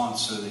goes on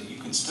so that you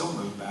can still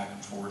move back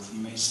and forth.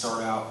 You may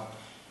start out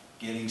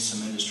getting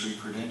some industry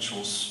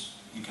credentials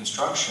in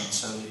construction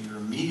so that you're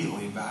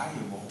immediately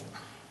valuable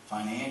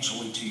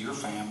financially to your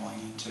family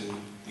and to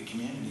the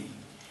community,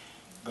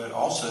 but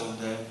also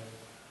that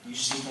you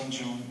see things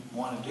you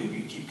want to do.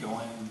 You keep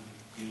going and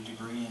get a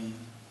degree in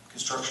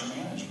construction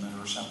management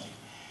or something.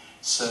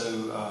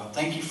 So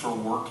thank you for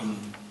working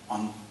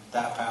on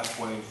that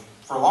pathway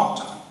for a long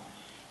time.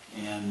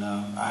 And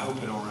I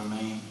hope it'll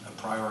remain a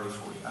priority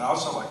for you. I'd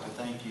also like to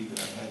thank you that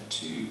I had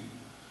 2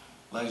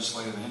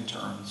 legislative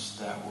interns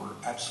that were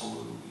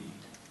absolutely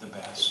the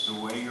best. The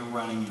way you're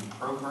running your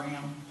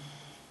program,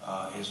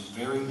 is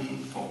very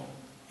meaningful,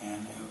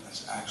 and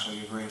it's actually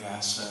a great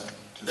asset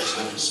to the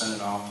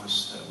Senate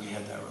office that we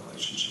had that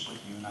relationship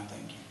with you, and I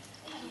thank you.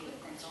 Thank you.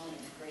 That's only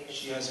great.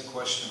 She has a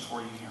question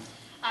for you here.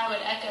 I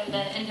would echo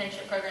the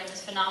internship program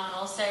is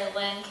phenomenal. Sarah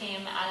Lynn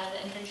came out of the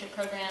internship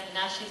program, and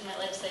now she's my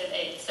legislative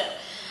aide. So,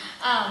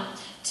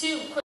 two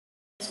quick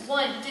questions.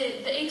 One,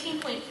 did the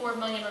 $18.4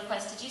 million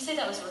request, did you say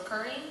that was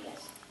recurring?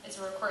 Yes. It's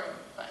a recurring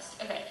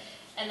request. Okay.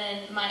 And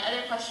then my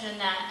other question in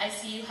that, I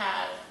see you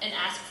have an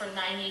ask for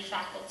 90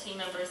 faculty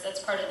members.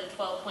 That's part of the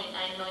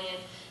 $12.9 million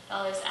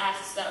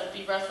asked. So that would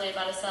be roughly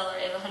about a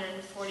salary of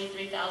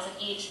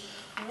 $143,000 each.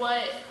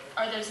 What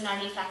are those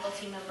 90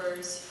 faculty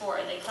members for?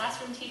 Are they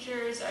classroom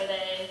teachers? Are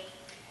they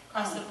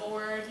across the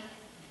board?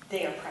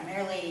 They are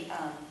primarily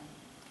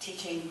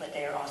teaching, but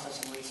there are also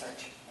some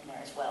research in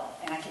there as well.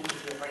 And I can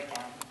give you a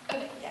breakdown.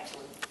 Okay. Yeah,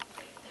 absolutely.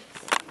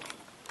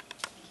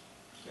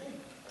 Okay,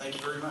 thank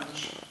you very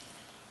much.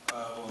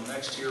 We'll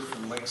next hear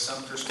from Lake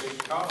Sumter State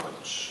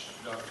College,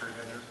 Dr.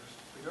 Heather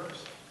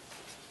Legars.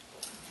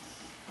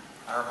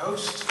 Our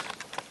host.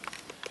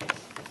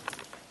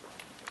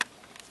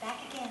 Back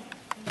again.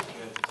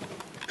 Good.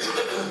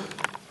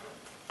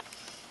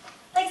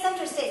 Lake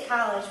Sumter State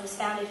College was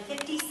founded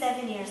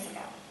 57 years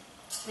ago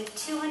with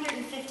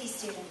 250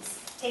 students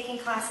taking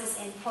classes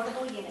in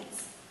portable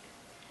units.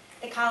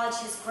 The college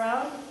has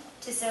grown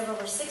to serve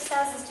over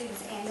 6,000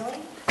 students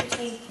annually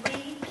between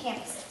 3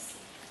 campuses.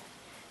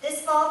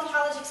 This fall, the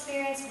college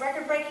experienced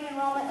record-breaking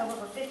enrollment of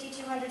over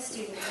 5,200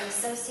 students in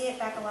associate,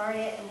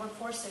 baccalaureate, and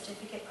workforce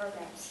certificate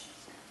programs.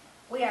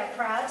 We are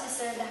proud to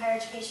serve the higher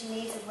education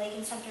needs of Lake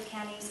and Sumter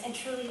counties and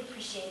truly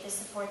appreciate the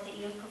support that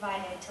you have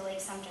provided to Lake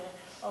Sumter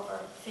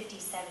over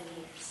 57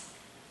 years.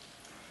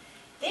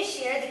 This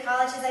year, the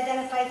college has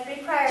identified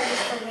 3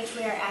 priorities for which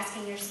we are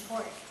asking your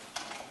support.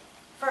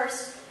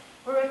 First,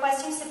 we're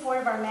requesting support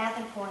of our Math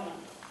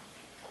Emporium.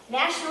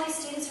 Nationally,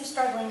 students are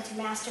struggling to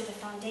master the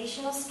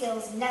foundational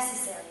skills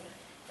necessary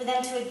for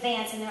them to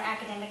advance in their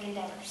academic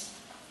endeavors.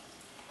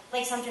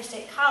 Lake Sumter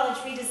State College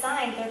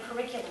redesigned their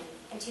curriculum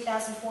in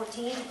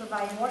 2014 to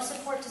provide more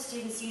support to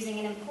students using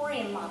an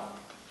Emporium model,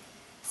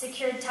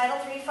 secured Title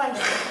III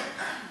funding,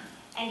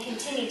 and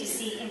continue to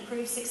see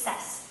improved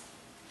success.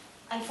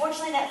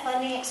 Unfortunately, that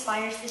funding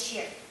expires this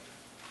year,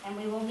 and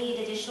we will need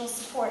additional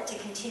support to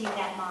continue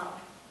that model.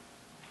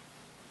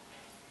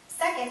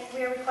 Second,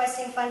 we are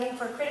requesting funding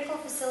for critical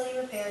facility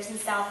repairs in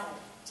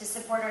Southwood to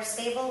support our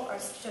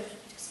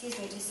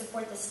to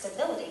support the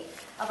stability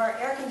of our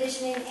air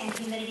conditioning and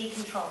humidity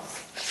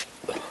controls.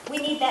 We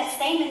need that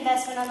same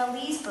investment on the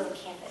Leesburg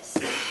campus,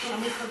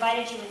 and we've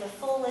provided you with a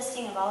full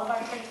listing of all of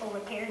our critical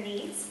repair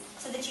needs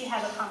so that you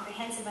have a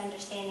comprehensive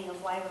understanding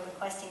of why we're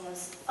requesting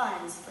those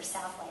funds for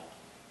South Lake.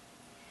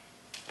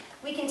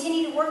 We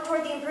continue to work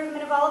toward the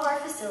improvement of all of our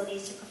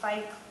facilities to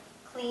provide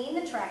clean,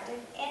 attractive,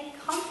 and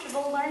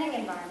comfortable learning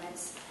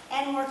environments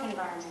and work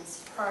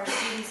environments for our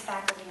students,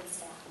 faculty, and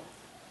staff.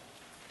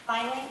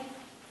 Finally,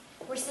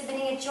 we're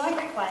submitting a joint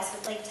request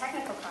with Lake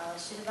Technical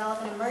College to develop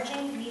an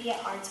emerging media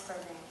arts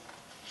program.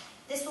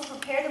 This will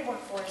prepare the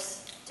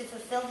workforce to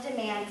fulfill the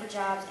demand for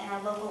jobs in our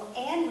local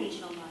and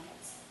regional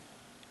markets.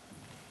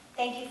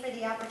 Thank you for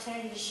the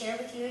opportunity to share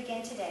with you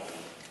again today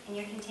and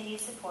your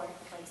continued support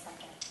of Lake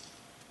Sumter.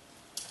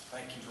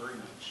 Thank you very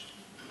much.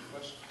 Any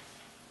questions?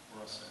 We're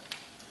all set.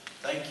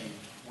 Thank you.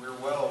 We're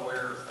well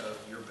aware of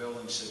your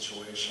building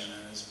situation,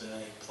 and it's been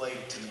a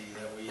plague to me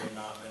that we have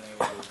not been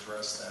able to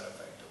address that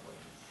effectively.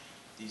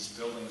 These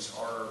buildings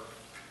are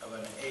of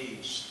an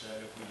age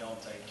that if we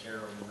don't take care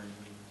of them, we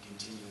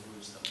continue to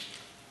lose them.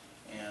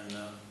 And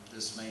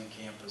this main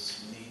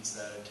campus needs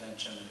that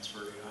attention. It's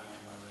very high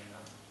on my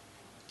radar.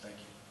 Thank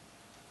you.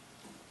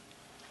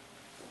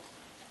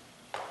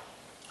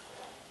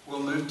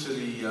 We'll move to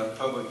the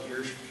public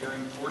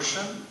hearing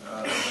portion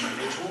of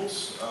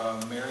individuals.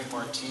 Mary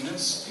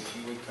Martinez, if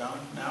you would come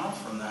now,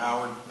 from the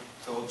Howard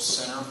Phillips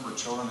Center for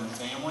Children and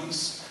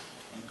Families,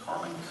 and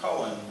Carmen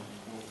Cullen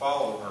will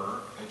follow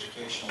her,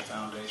 Educational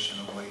Foundation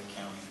of Lake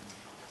County.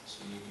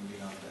 So you can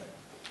be on deck.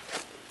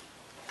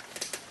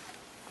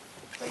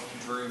 Thank you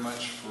very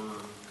much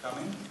for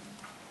coming,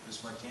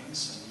 Ms.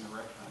 Martinez, and you're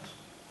recognized.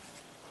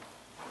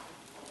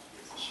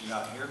 Is she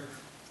not here?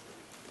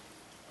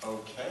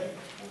 Okay,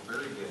 well,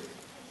 very good.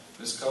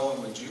 Ms.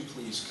 Cullen, would you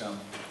please come,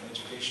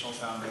 Educational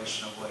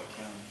Foundation of Lake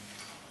County,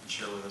 and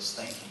share with us.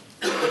 Thank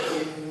you.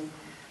 Thank you,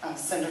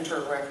 Senator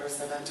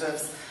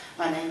Representatives.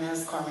 My name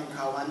is Carmen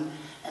Cullen,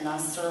 and I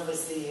serve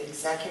as the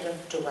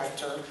Executive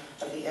Director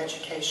of the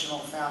Educational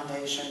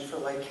Foundation for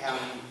Lake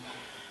County.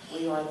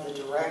 We are the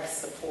direct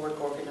support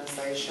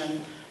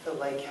organization for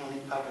Lake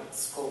County Public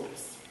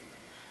Schools.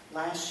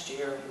 Last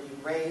year, we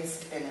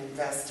raised and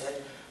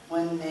invested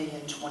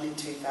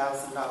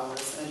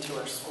 $1,022,000 into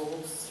our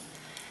schools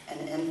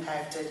and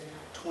impacted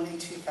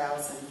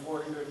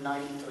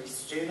 22,493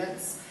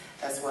 students,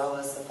 as well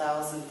as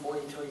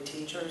 1,043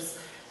 teachers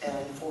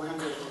and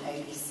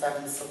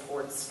 487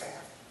 support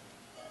staff.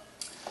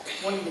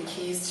 One of the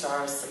keys to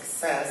our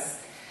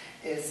success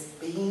is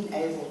being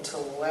able to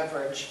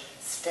leverage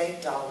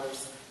state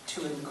dollars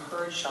to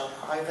encourage our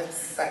private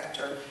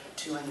sector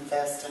to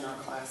invest in our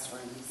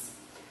classrooms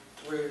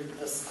through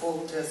the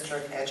School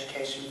District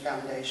Education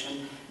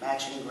Foundation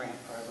Matching Grant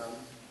Program.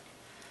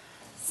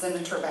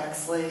 Senator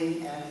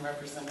Baxley and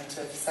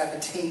Representative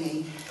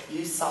Sabatini,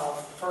 you saw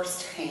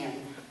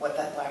firsthand what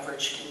that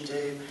leverage can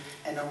do.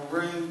 In a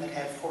room that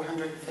had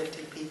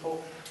 450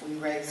 people, we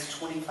raised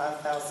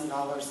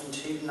 $25,000 in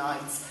 2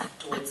 nights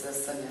towards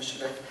this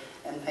initiative.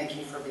 And thank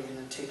you for being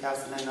the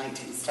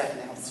 2019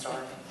 Stepping Out Star.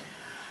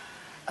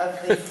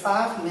 Of the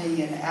 $5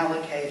 million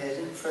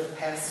allocated for the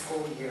past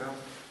school year,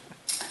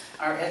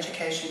 our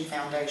Education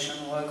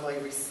Foundation locally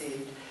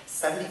received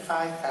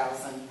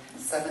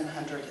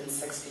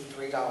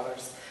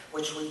 $75,763,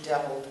 which we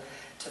doubled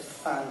to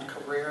fund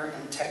career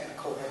and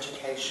technical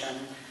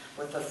education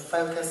with a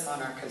focus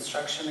on our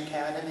construction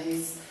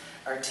academies,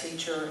 our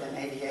teacher and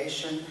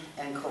aviation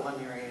and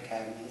culinary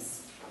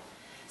academies.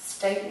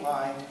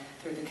 Statewide,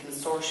 through the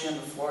Consortium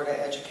of Florida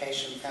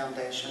Education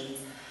Foundations,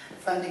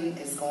 funding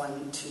is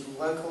going to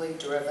locally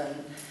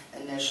driven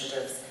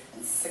initiatives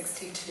in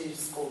 62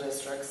 school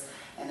districts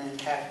and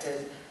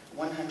impacted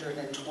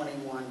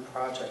 121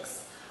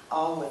 projects,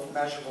 all with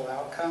measurable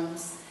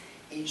outcomes,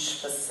 each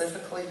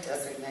specifically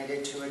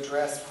designated to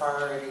address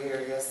priority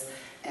areas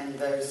in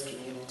those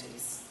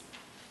communities.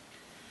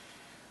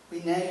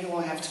 We know you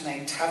will have to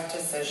make tough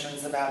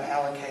decisions about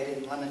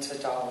allocating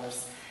limited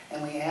dollars,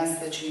 and we ask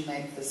that you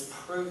make this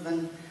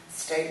proven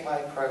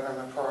statewide program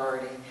a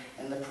priority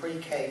in the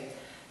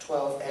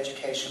pre-K-12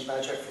 education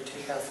budget for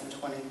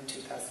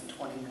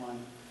 2020-2021.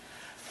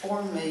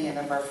 $4 million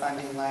of our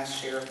funding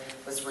last year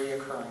was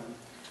reoccurring.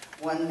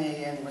 $1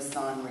 million was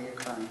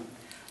non-reoccurring.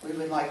 We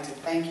would like to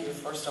thank you,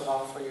 first of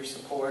all, for your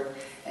support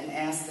and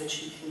ask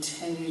that you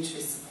continue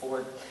to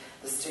support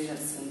the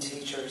students and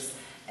teachers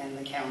in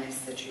the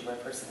counties that you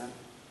represent.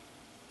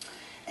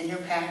 In your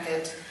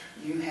packet,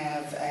 you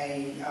have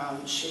a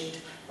sheet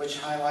which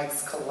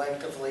highlights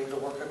collectively the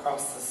work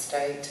across the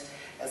state,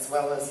 as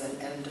well as an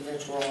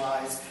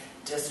individualized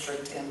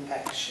district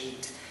impact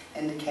sheet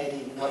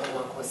indicating what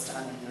work was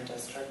done in your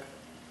district.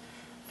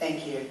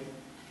 Thank you.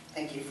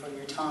 Thank you for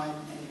your time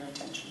and your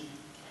attention.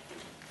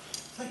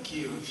 Thank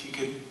you. If you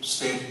could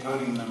stay at the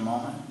podium in a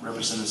moment.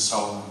 Representative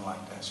Solomon would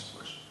like to ask a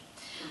question.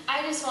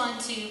 I just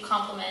want to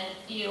compliment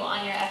you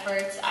on your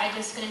efforts. I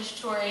just finished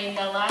touring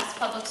the last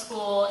public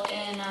school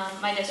in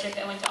my district.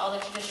 I went to all the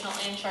traditional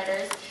and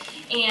charters.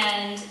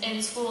 And in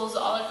schools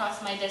all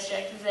across my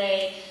district,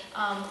 they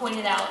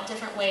pointed out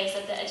different ways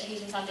that the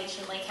Education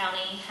Foundation Lake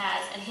County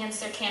has enhanced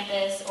their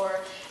campus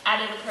or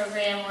added a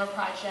program or a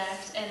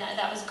project, and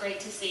that was great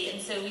to see.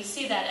 And so we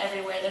see that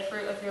everywhere, the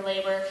fruit of your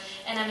labor.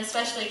 And I'm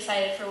especially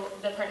excited for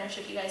the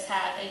partnership you guys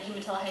have at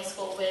Umatilla High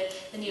School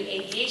with the new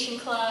aviation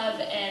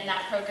club and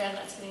that program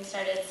that's getting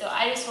started. So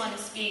I just want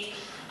to speak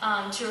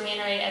to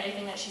reiterate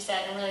everything that she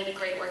said and really the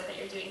great work that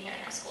you're doing here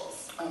in our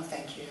schools. Oh,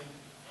 thank you.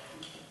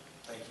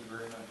 Thank you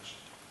very much.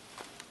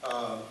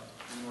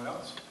 Anyone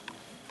else?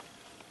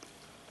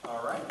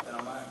 All right, then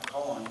I might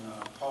call on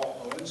Paul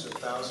Owens of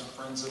 1,000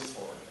 Friends of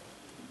Florida.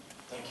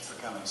 Thank you for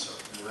coming, sir.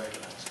 You're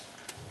recognized.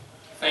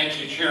 Thank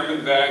you,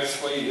 Chairman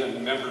Baxley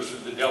and members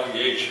of the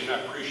delegation.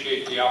 I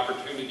appreciate the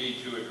opportunity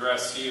to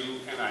address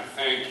you, and I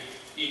thank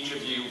each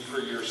of you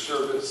for your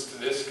service to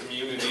this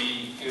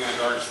community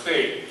and our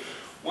state.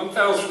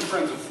 1,000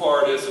 Friends of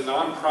Florida is a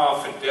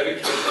nonprofit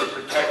dedicated to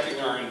protecting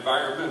our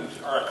environment,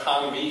 our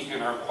economy,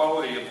 and our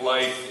quality of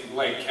life in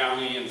Lake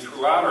County and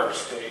throughout our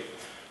state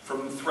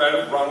from the threat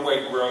of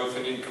runway growth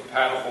and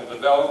incompatible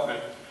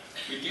development.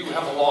 We do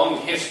have a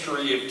long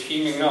history of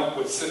teaming up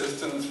with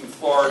citizens in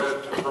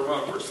Florida to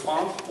promote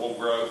responsible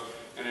growth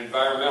and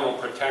environmental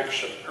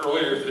protection.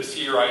 Earlier this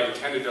year, I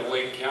attended a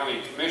Lake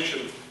County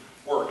Commission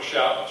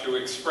workshop to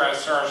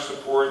express our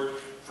support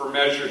for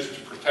measures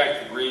to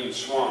protect the green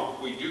swamp.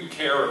 We do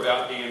care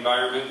about the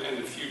environment and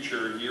the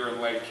future here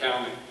in Lake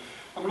County.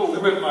 I'm going to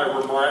limit my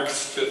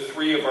remarks to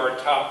 3 of our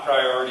top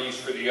priorities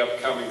for the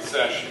upcoming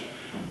session.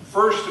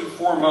 First and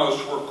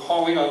foremost, we're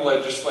calling on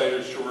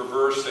legislators to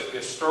reverse a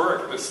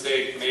historic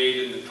mistake made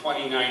in the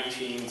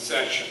 2019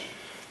 session.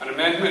 An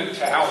amendment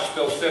to House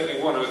Bill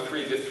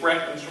 7103 that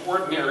threatens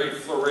ordinary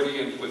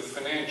Floridians with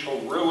financial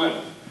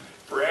ruin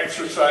for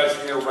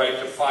exercising their right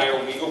to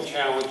file legal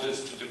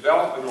challenges to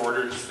development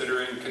orders that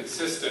are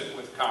inconsistent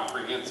with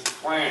comprehensive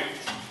plans.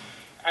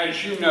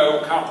 As you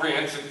know,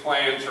 comprehensive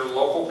plans are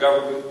local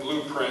government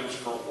blueprints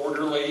for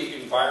orderly,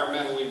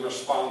 environmentally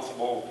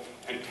responsible,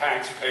 and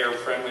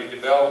taxpayer-friendly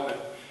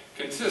development.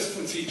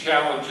 Consistency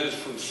challenges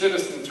from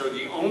citizens are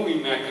the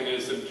only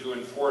mechanism to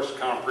enforce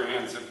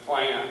comprehensive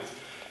plans.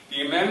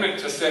 The amendment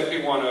to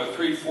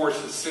 7103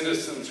 forces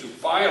citizens who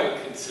file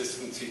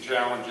consistency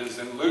challenges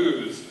and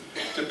lose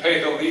to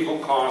pay the legal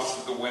costs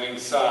of the winning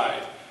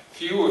side.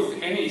 Few,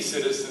 if any,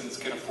 citizens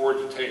can afford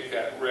to take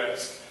that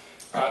risk.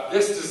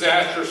 This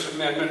disastrous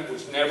amendment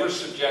was never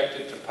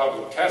subjected to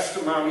public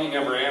testimony,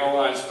 never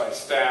analyzed by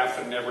staff,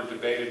 and never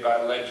debated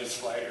by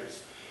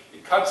legislators.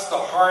 It cuts the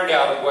heart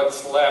out of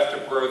what's left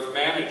of growth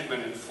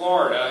management in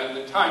Florida, and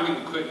the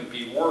timing couldn't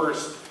be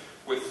worse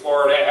with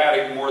Florida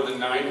adding more than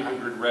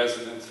 900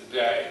 residents a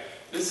day.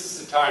 This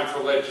is the time for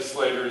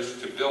legislators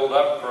to build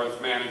up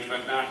growth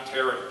management, not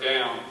tear it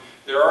down.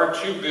 There are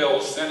two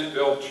bills, Senate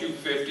Bill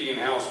 250 and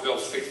House Bill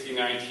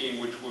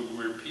 6019, which would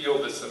repeal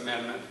this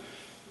amendment,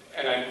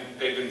 and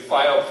they've been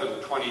filed for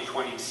the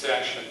 2020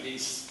 session.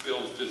 These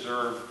bills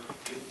deserve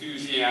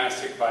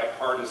enthusiastic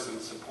bipartisan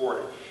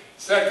support.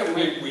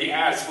 Secondly, we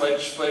ask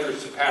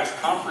legislators to pass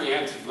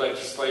comprehensive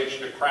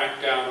legislation to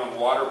crack down on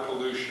water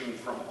pollution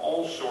from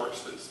all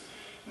sources.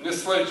 And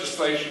this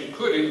legislation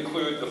could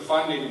include the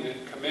funding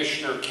that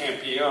Commissioner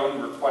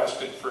Campione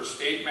requested for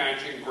state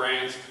matching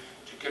grants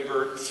to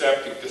convert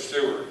septic to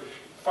sewer.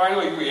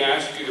 Finally, we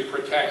ask you to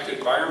protect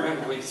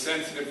environmentally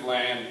sensitive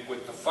land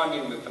with the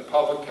funding that the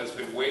public has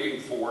been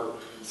waiting for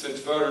since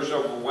voters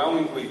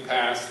overwhelmingly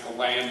passed the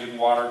Land and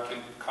Water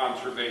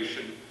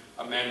Conservation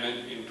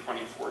Amendment in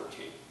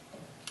 2014.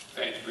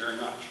 Thank you very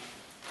much.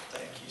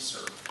 Thank you,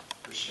 sir.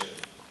 Appreciate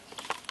it.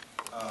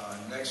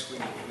 Next we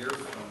will hear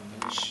from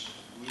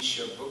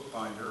Weisha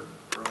Bookbinder,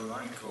 Early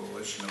Learning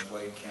Coalition of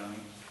Lake County,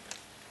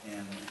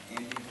 and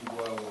Andy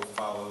Dubois will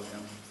follow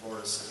him,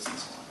 Florida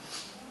Citizens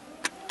Alliance.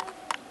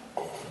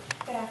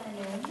 Good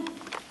afternoon,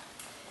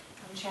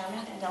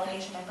 Chairman and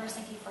delegation members.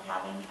 Thank you for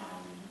having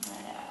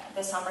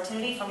this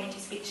opportunity for me to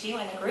speak to you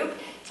and the group.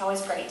 It's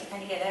always great to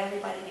kind of get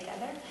everybody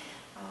together.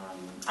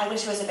 I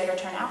wish it was a bigger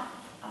turnout.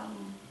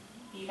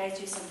 You guys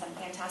do some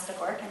fantastic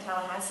work in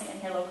Tallahassee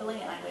and here locally,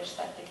 and I wish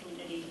that the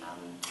community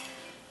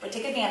would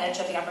take advantage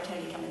of the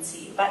opportunity to come and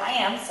see you. But I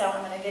am, so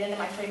I'm going to get into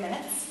my 3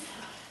 minutes.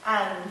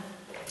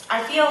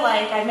 I feel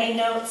like I made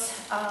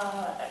notes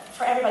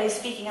for everybody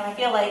speaking, and I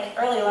feel like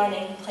early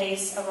learning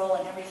plays a role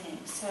in everything.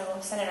 So,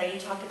 Senator, you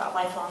talked about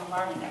lifelong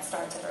learning that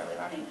starts at early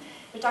learning.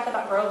 We talked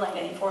about Groveland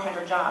getting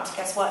 400 jobs.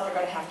 Guess what? They're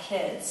going to have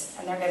kids,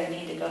 and they're going to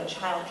need to go to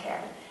child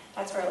care.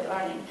 That's early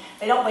learning.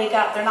 They don't wake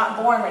up. They're not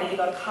born ready to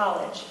go to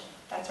college.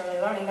 That's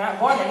early learning. They're not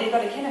born ready to go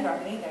to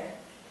kindergarten either.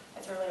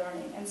 That's early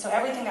learning. And so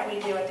everything that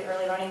we do at the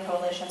Early Learning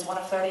Coalitions, one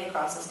of 30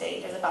 across the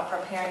state, is about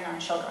preparing our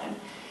children,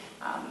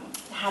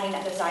 having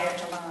that desire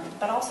to learn,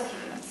 but also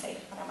keeping them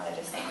safe. And I want to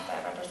just thank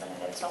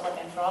Representative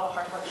Sullivan for all the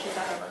hard work she's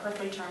done over her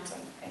 3 terms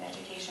in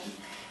education,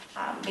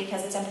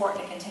 because it's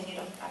important to continue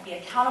to be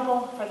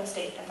accountable for the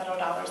state and federal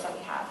dollars that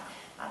we have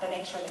to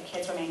make sure that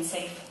kids remain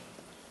safe.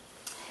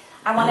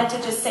 I wanted to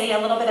just say a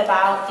little bit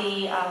about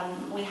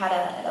we had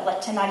a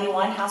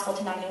 1091, House Bill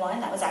 1091,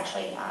 that was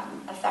actually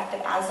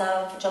effective as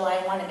of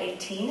July 1 of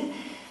 18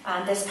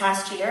 this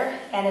past year,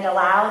 and it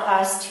allowed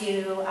us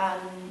to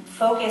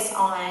focus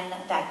on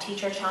that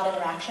teacher-child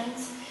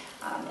interactions.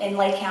 In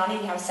Lake County,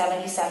 we have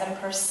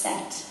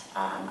 77%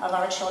 of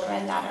our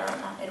children that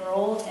are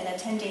enrolled in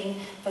attending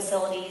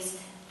facilities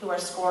who are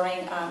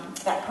scoring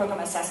that program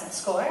assessment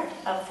score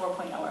of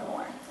 4.0 or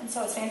more. And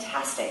so it's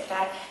fantastic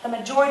that the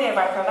majority of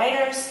our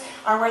providers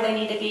are where they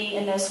need to be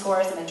in those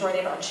scores. The majority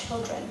of our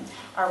children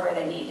are where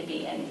they need to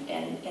be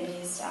in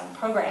these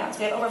programs.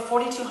 We have over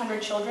 4,200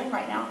 children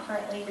right now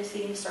currently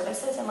receiving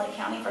services in Lake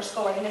County for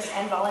school readiness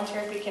and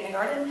voluntary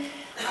pre-kindergarten.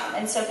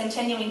 And so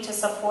continuing to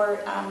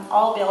support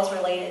all bills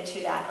related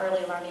to that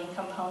early learning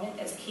component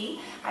is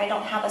key. I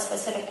don't have a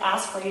specific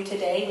ask for you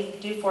today. We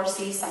do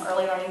foresee some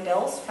early learning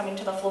bills coming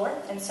to the floor.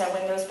 And so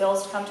when those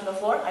bills come to the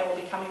floor, I will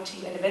be coming to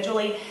you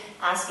individually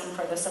asking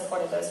for the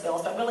support of those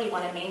bills, but really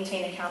want to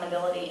maintain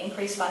accountability,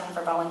 increase funding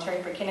for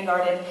voluntary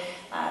pre-kindergarten,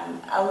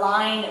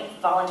 align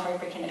voluntary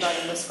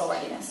pre-kindergarten with school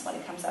readiness when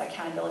it comes to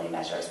accountability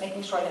measures,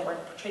 making sure that we're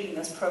treating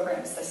those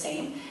programs the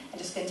same, and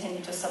just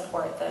continue to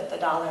support the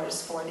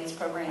dollars for these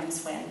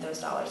programs when those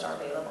dollars are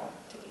available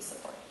to be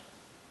supported.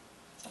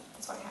 So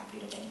that's what I have for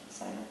you today,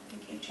 Senator.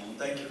 Thank you, Chairman.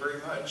 Thank you very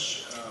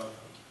much.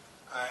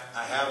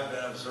 I have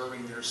been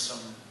observing there's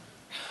some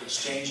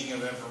exchanging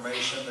of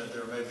information, that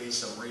there may be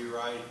some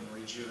rewrite and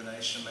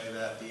rejuvenation. May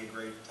that be a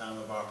great time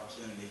of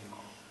opportunity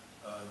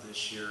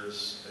this year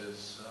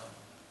as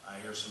I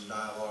hear some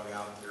dialogue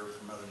out there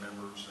from other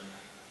members, and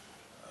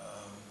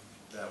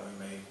that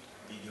we may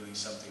be doing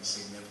something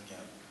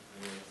significant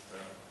with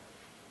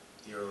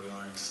the early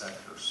learning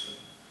sector. So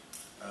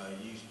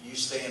you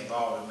stay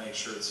involved and make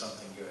sure it's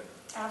something good.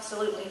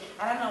 Absolutely.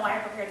 I don't know why I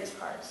prepared these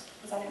cards,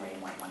 because I didn't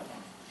read one of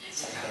them.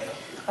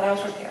 But I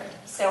was prepared.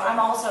 So I'm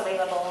also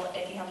available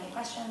if you have any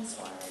questions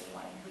or you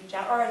want to reach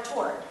out, or a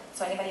tour.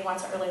 So anybody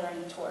wants an early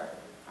learning tour,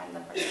 I'm the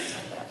person who's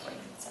going to get up for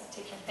you. So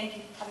take care. Thank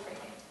you. Have a great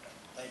day.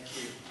 Thank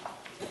you.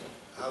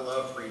 I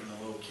love reading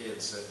the little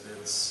kids.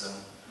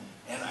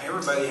 And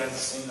everybody hasn't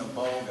seen the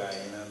ball guy,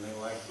 you know, and they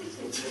like these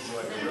little kids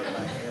like to rip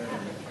my head.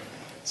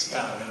 It's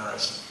kind of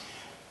interesting.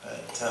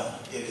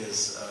 But it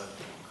is,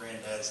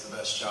 Granddad's the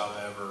best job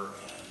ever,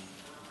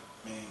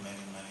 and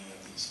many of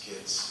these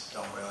kids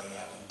don't really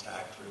have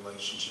intact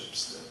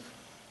relationships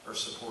that are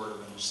supportive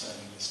and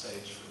setting the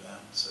stage for them.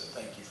 So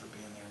thank you for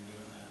being there and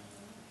doing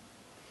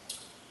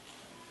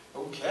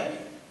that. Okay,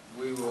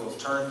 we will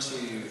turn to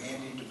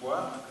Andy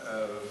Dubois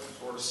of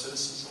Florida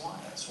Citizens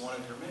Alliance, one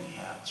of your many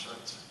hats,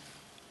 right, sir?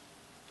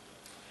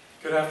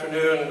 Good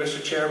afternoon,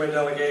 Mr. Chairman,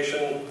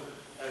 delegation.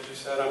 As you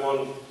said,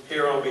 I'm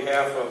here on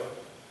behalf of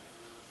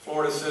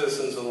Florida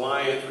Citizens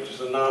Alliance, which is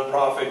a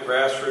nonprofit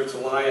grassroots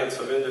alliance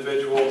of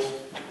individuals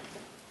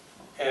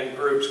and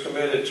groups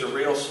committed to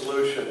real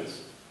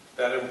solutions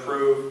that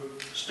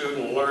improve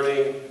student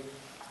learning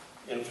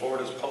in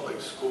Florida's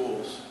public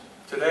schools.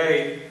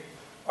 Today,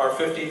 our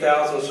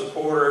 50,000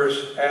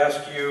 supporters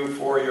ask you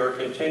for your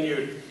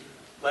continued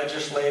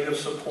legislative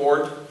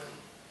support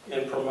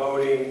in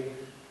promoting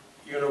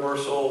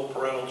universal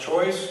parental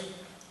choice,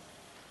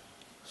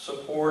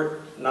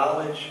 support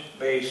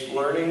knowledge-based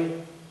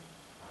learning,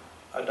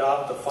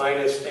 adopt the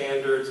finest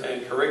standards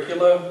and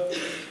curricula,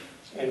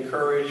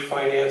 encourage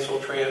financial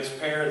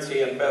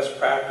transparency and best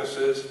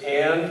practices,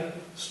 and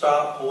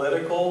stop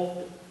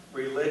political,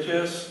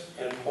 religious,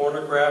 and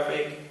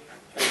pornographic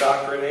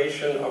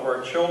indoctrination of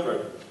our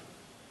children.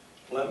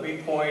 Let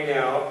me point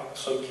out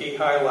some key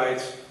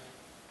highlights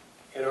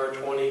in our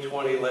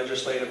 2020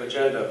 legislative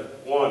agenda.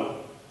 1,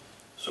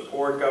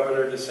 support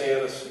Governor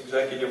DeSantis'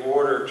 executive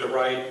order to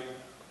write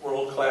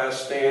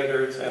world-class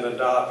standards and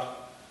adopt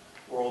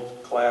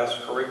world-class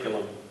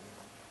curriculum.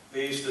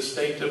 These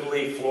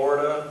distinctively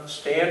Florida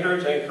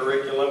standards and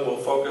curriculum will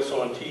focus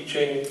on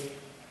teaching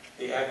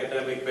the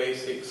academic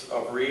basics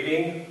of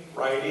reading,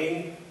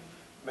 writing,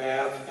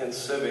 math, and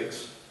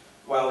civics,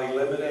 while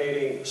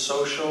eliminating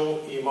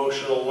social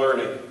emotional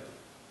learning.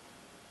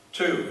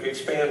 2,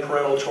 expand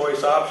parental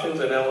choice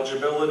options and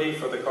eligibility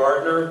for the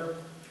Gardner,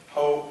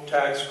 Hope,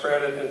 Tax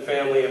Credit, and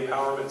Family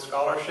Empowerment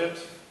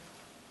Scholarships.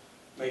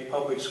 Make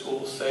public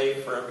schools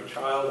safe for every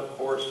child, of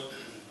course.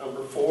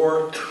 Number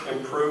 4,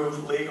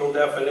 improve legal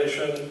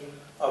definition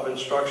of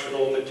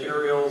instructional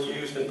materials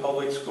used in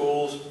public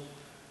schools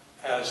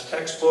as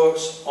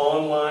textbooks,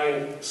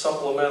 online,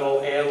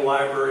 supplemental, and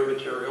library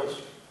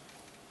materials.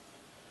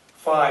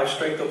 5,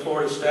 strengthen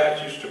Florida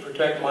statutes to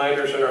protect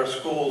minors in our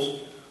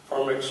schools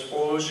from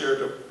exposure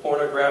to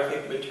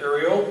pornographic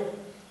material.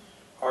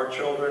 Our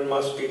children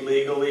must be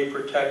legally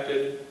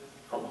protected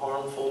from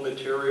harmful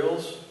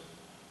materials.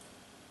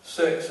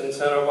 6,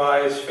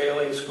 incentivize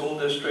failing school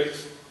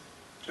districts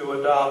to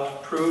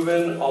adopt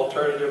proven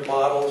alternative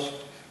models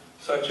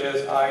such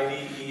as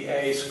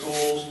IDEA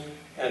schools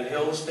and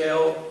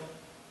Hillsdale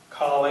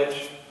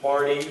College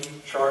Barney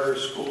Charter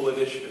School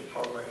Initiative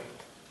program.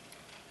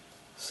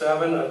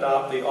 7,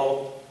 adopt the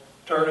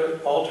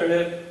alternate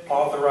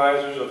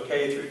authorizers of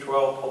K through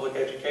 12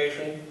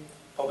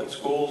 public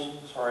schools.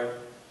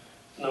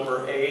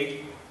 Number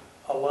 8,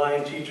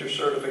 align teacher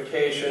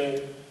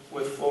certification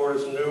with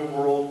Florida's new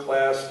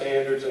world-class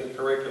standards and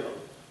curriculum.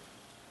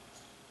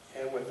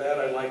 And with that,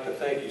 I'd like to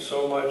thank you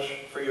so much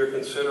for your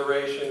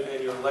consideration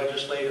and your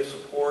legislative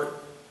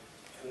support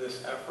in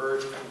this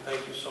effort, and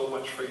thank you so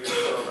much for your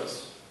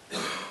service to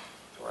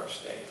our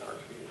state and our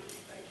community.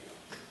 Thank you.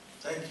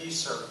 Thank you,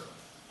 sir.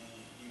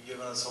 You've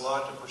given us a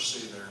lot to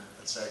pursue there.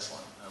 That's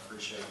excellent. I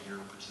appreciate your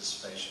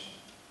participation.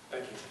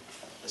 Thank you.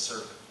 Yes,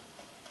 sir.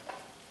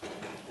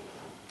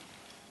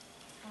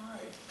 All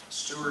right.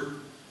 Stuart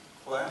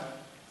Clatt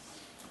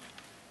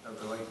of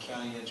the Lake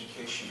County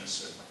Education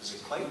Assistant. Is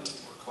it Clayton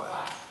or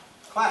Clatt?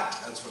 Clatt,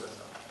 that's what I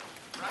thought.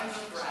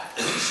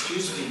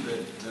 Excuse me, but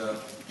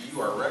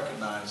you are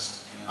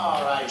recognized. And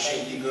all right, appreciate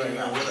thank you you being very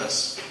here much. with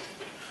us.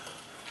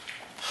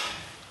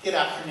 Good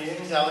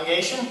afternoon,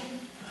 delegation.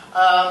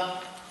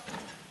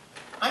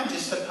 I'm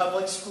just a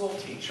public school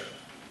teacher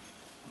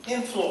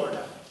in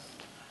Florida,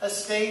 a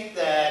state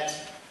that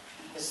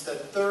is the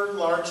 3rd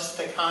largest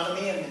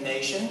economy in the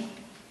nation,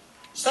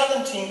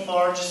 17th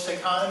largest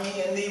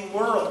economy in the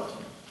world.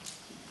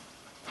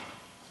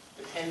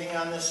 Depending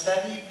on the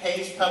study,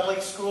 pays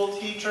public school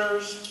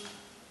teachers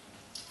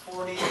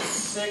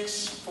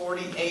 46th,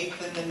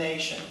 48th in the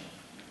nation.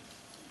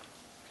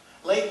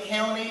 Lake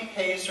County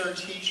pays her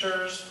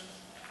teachers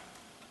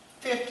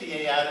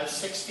 50 out of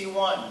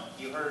 61.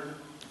 You heard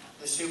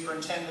the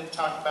superintendent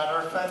talk about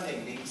our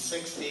funding being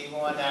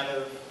 61 out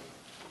of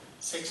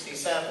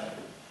 67.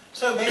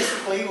 So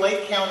basically,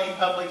 Lake County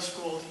public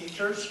school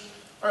teachers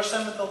are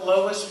some of the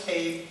lowest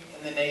paid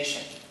in the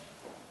nation.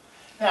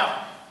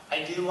 Now,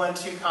 I do want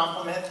to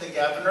compliment the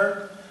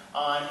governor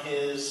on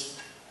his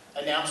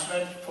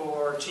announcement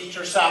for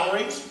teacher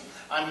salaries.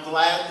 I'm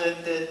glad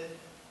that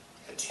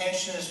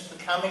attention is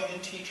becoming to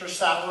teacher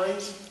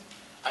salaries.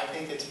 I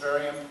think it's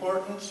very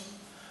important.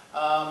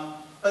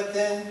 But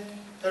then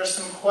there's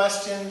some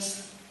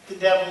questions, the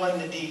devil in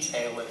the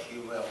detail, if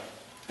you will.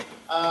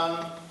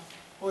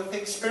 With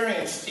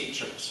experienced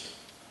teachers,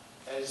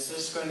 is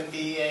this going to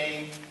be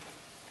a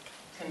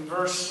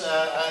converse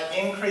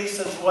increase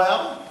as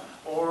well,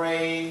 or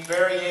a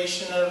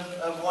variation of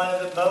one of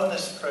the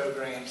bonus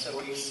programs that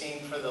we've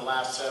seen for the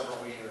last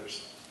several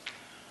years?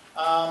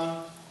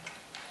 Are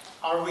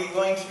we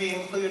going to be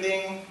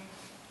including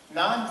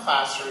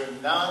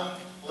non-classroom,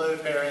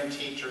 non-load-bearing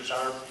teachers,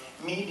 our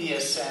media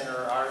center,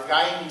 our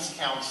guidance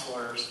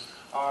counselors,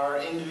 our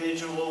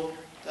individual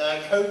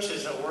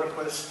coaches that work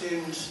with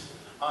students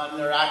on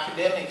their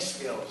academic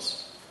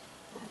skills?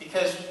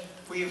 Because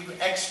we've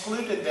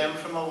excluded them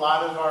from a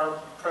lot of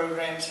our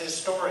programs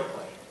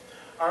historically.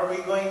 Are we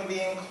going to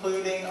be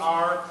including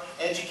our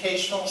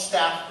educational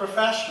staff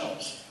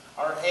professionals,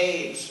 our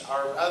aides,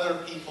 our other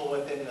people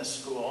within the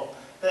school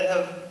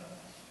that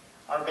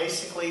are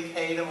basically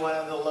paid at one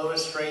of the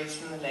lowest rates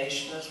in the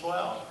nation as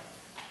well.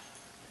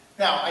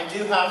 Now, I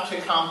do have to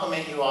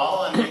compliment you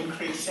all on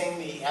increasing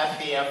the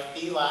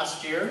FEFP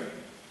last year.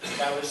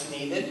 That was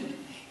needed.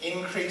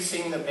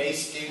 Increasing the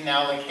base student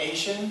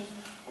allocation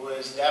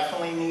was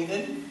definitely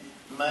needed.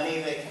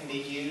 Money that can be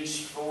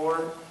used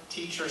for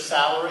teacher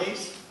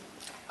salaries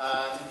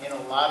in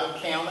a lot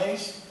of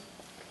counties.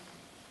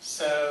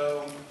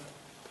 So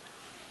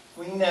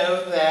we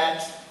know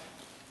that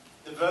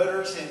the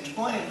voters in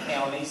 20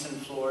 counties in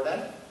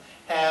Florida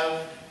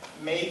have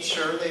made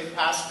sure they've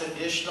passed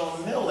additional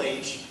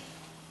millage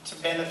to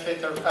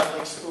benefit their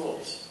public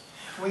schools.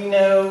 We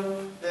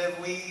know that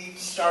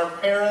our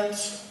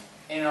parents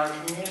in our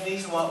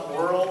communities want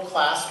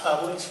world-class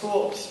public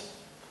schools.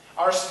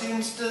 Our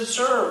students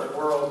deserve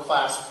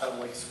world-class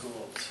public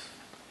schools.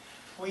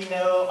 We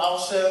know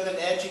also that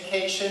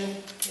education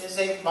is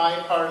a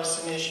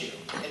bipartisan issue.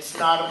 It's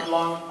not a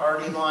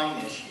party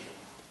line issue.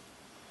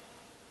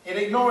 It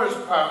ignores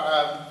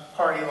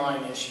party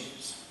line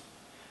issues.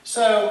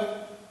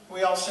 So,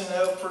 we also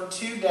know for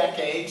 2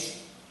 decades,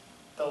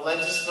 the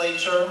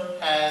legislature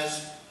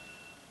has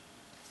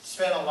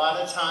spent a lot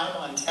of time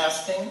on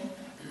testing,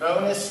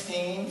 bonus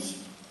schemes,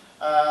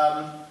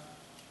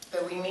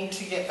 that we need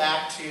to get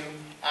back to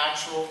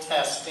actual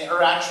testing,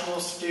 or actual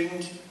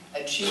student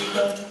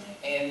achievement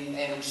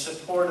and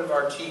support of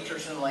our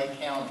teachers in Lake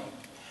County.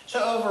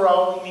 So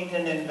overall, we need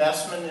an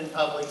investment in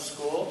public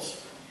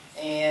schools,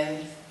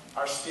 and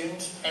our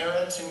students,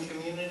 parents, and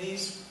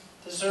communities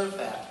deserve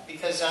that,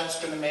 because that's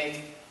going to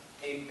make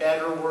a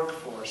better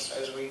workforce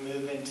as we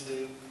move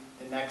into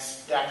the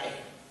next decade.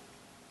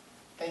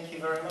 Thank you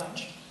very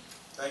much.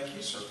 Thank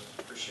you, sir.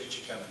 Appreciate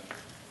you coming.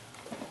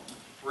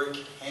 Rick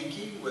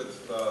Hankey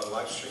with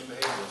Livestream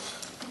Behavioral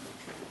Center.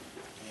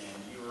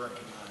 And you are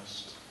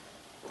recognized.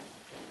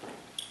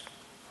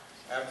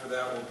 After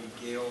that will be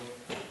Gail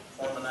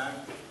Formanak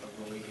of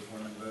the League of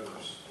Women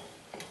Voters.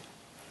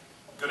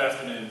 Good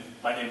afternoon.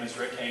 My name is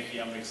Rick Hankey.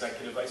 I'm the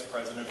Executive Vice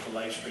President for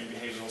Livestream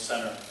Behavioral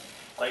Center.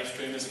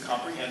 Livestream is a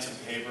comprehensive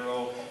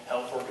behavioral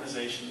health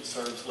organization that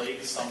serves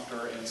Lake,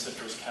 Sumter, and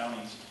Citrus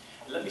counties.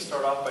 And let me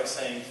start off by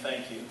saying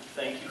thank you.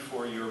 Thank you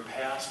for your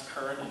past,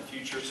 current, and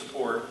future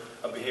support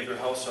of behavioral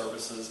health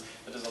services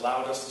that has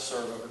allowed us to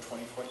serve over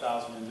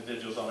 24,000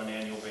 individuals on an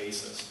annual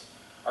basis.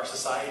 Our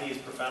society is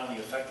profoundly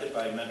affected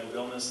by mental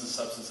illness and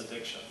substance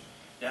addiction.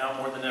 Now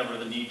more than ever,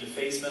 the need to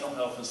face mental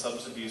health and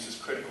substance abuse is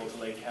critical to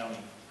Lake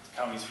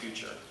County's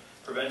future.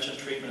 Prevention,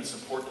 treatment, and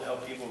support to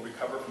help people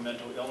recover from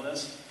mental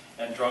illness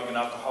and drug and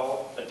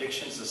alcohol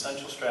addiction is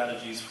essential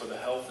strategies for the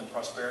health and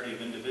prosperity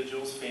of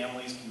individuals,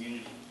 families,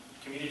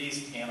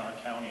 communities, and our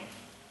county.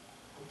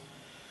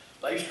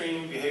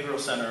 Livestream Behavioral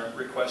Center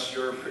requests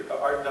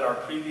that our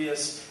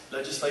previous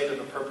legislative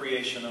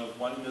appropriation of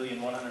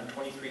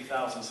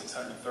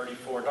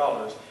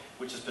 $1,123,634,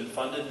 which has been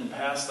funded in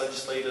past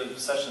legislative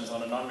sessions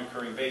on a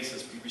non-recurring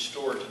basis, be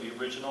restored to the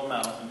original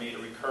amount and made a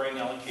recurring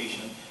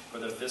allocation for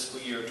the fiscal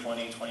year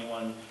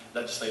 2021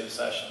 legislative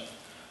session.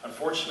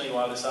 Unfortunately,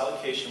 while this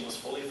allocation was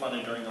fully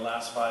funded during the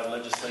last 5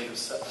 legislative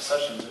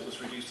sessions, it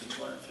was reduced to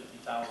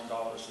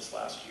 $250,000 this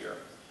last year.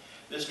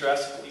 This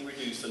drastically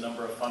reduced the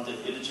number of funded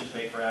Indigent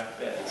Baker Act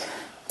beds.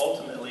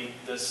 Ultimately,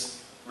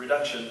 this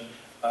reduction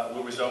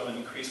will result in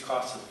increased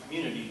costs to the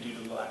community due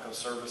to the lack of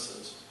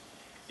services.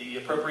 The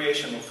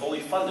appropriation, when fully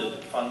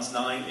funded, funds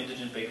 9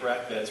 Indigent Baker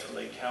Act beds for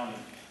Lake County.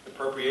 The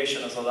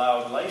appropriation has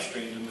allowed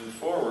Livestream to move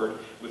forward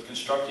with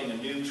constructing a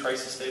new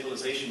crisis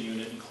stabilization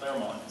unit in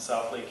Claremont in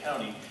South Lake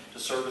County to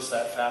service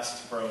that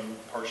fastest growing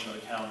portion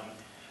of the county.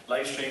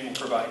 Livestream will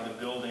provide the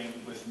building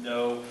with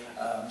no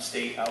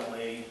state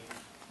outlay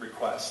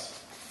request.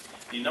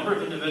 The number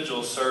of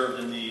individuals served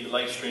in the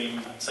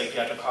Livestream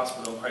Psychiatric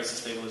Hospital and Crisis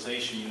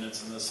Stabilization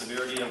Units and the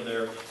severity of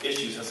their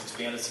issues has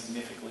expanded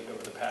significantly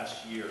over the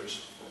past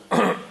years.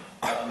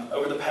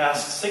 Over the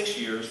past 6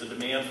 years, the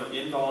demand for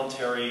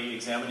involuntary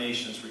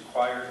examinations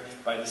required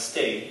by the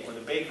state, or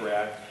the Baker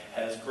Act,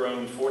 has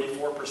grown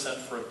 44%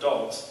 for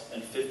adults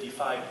and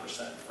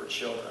 55% for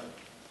children.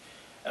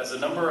 As the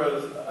number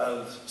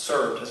of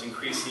served has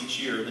increased each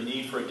year, the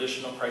need for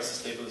additional crisis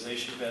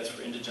stabilization beds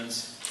for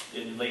indigents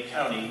in Lake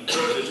County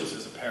individuals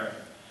is apparent.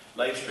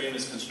 Livestream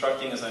is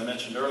constructing, as I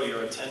mentioned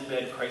earlier, a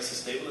 10-bed crisis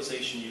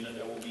stabilization unit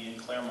that will be in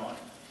Claremont.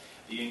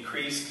 The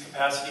increased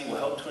capacity will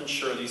help to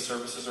ensure these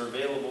services are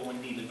available when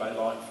needed by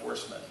law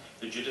enforcement,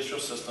 the judicial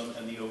system,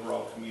 and the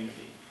overall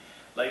community.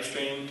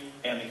 Livestream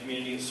and the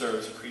community it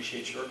serves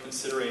appreciate your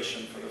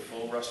consideration for the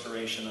full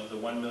restoration of the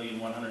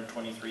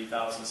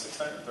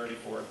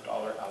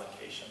 $1,123,634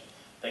 allocation.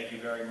 Thank you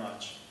very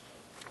much.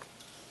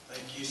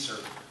 Thank you, sir.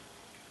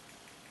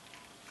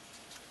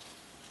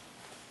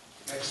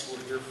 Next,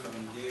 we'll hear from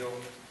Gail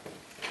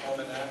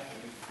Formanak,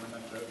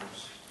 Women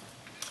Voters.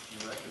 You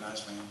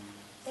recognize me.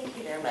 Thank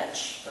you very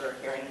much for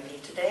hearing me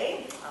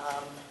today.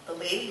 The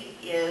League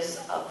is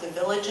of the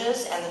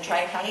villages and the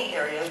Tri-County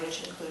area,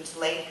 which includes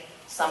Lake,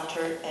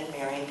 Sumter, and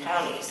Marion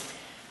counties.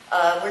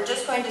 We're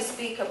just going to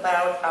speak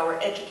about our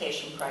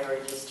education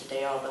priorities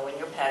today, although in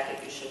your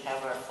packet you should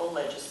have our full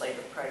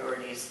legislative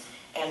priorities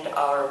and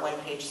our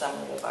one-page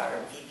summary of our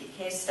VP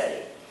case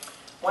study.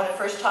 I want to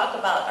first talk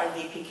about our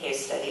VP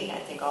case study. I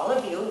think all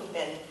of you have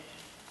been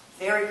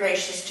very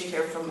gracious to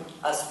hear from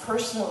us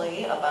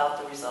personally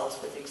about the results,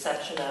 with the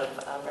exception of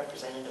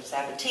Representative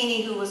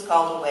Sabatini, who was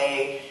called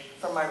away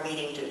from our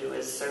meeting due to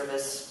his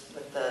service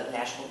with the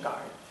National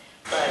Guard.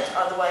 But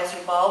otherwise,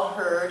 you've all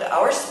heard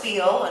our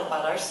spiel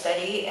about our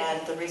study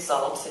and the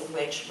results, in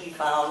which we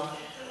found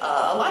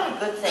a lot of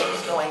good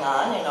things going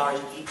on in our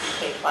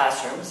VPK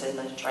classrooms in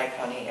the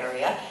Tri-County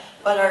area.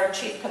 But our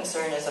chief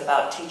concern is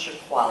about teacher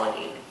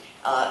quality,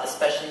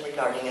 especially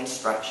regarding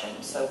instruction.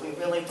 So we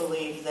really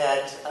believe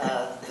that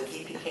the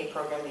VPK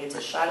program needs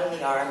a shot in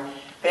the arm,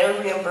 better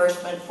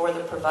reimbursement for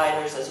the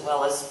providers, as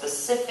well as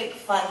specific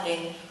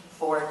funding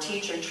for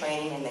teacher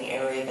training in the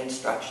area of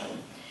instruction.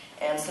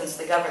 And since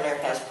the governor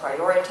has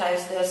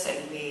prioritized this,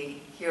 and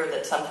we hear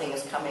that something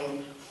is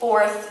coming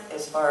forth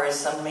as far as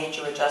some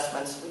major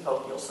adjustments, we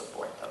hope you'll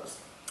support those.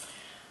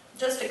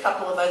 Just a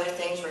couple of other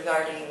things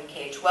regarding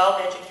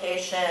K-12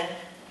 education.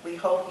 We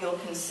hope you'll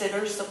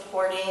consider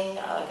supporting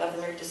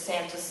Governor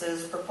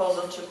DeSantis's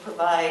proposal to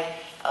provide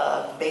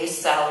a base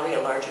salary,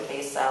 a larger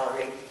base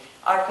salary.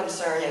 Our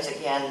concern is,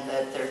 again,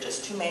 that there are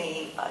just too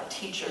many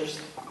teachers,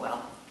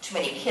 well, too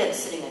many kids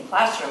sitting in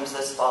classrooms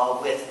this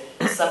fall with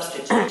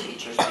substitute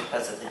teachers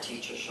because of the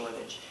teacher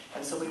shortage.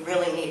 And so we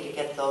really need to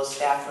get those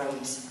staff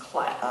rooms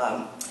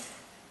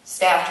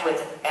staffed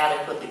with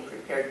adequately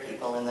prepared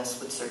people, and this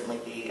would certainly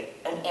be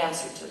an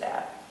answer to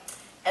that.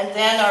 And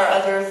then our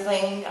other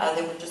thing that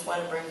we just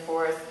want to bring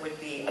forth would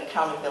be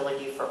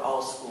accountability for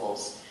all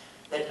schools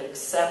that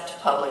accept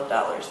public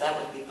dollars. That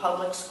would be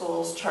public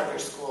schools, charter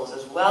schools,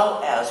 as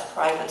well as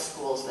private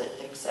schools that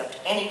accept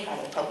any kind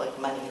of public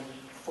money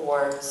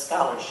for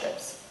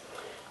scholarships.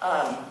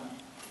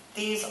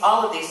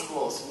 All of these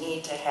schools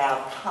need to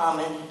have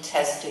common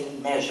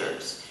testing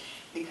measures,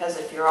 because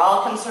if you're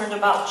all concerned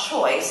about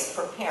choice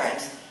for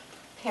parents,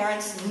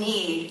 parents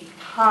need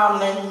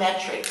common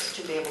metrics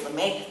to be able to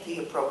make the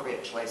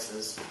appropriate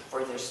choices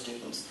for their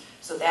students.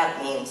 So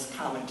that means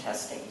common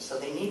testing. So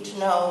they need to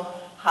know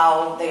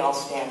how they all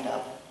stand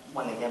up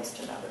one against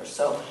another.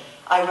 So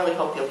I really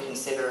hope you'll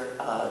consider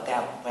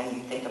that when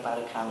you think about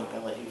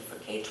accountability for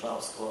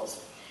K-12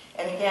 schools.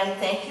 And again,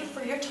 thank you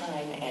for your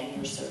time and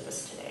your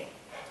service today.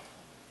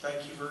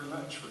 Thank you very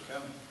much for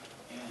coming,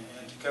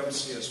 and to come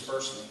see us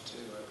personally, too.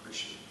 I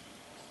appreciate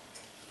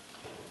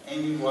it.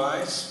 Amy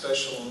Wise,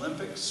 Special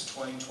Olympics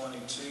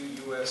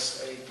 2022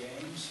 USA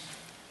Games.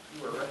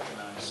 You are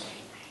recognized.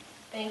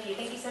 Thank you.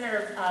 Thank you,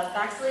 Senator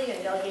Baxley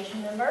and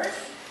delegation members.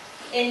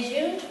 In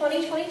June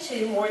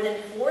 2022, more than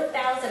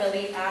 4,000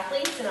 elite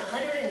athletes and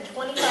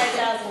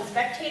 125,000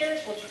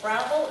 spectators will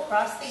travel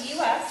across the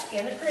U.S.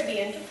 and the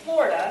Caribbean to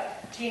Florida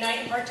to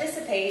unite and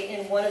participate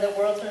in one of the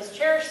world's most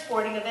cherished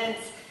sporting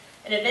events,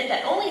 an event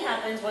that only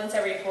happens once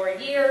every 4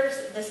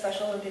 years, the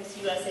Special Olympics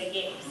USA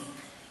Games.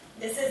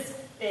 This is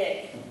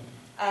big.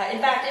 In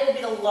fact, it will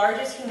be the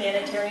largest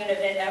humanitarian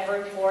event ever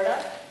in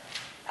Florida.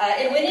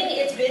 In winning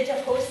its bid to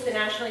host the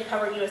nationally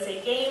covered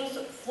USA Games,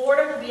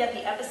 Florida will be at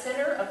the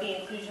epicenter of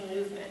the inclusion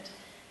movement.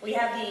 We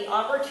have the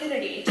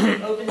opportunity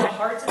to open the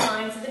hearts and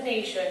minds of the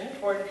nation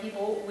toward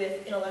people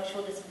with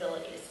intellectual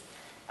disabilities.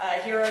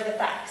 Here are the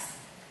facts.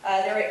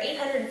 There are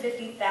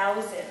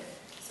 850,000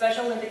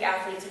 Special Olympic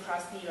athletes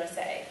across the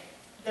USA.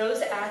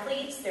 Those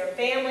athletes, their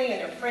family and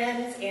their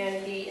friends,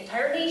 and the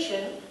entire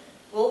nation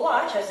will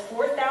watch as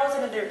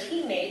 4,000 of their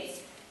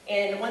teammates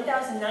and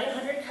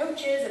 1,900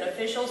 coaches and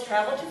officials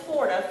travel to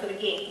Florida for the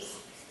Games.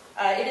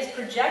 It is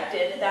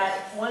projected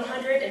that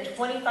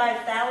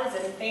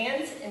 125,000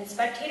 fans and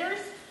spectators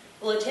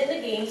will attend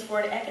the Games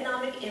for an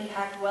economic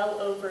impact well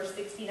over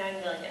 $69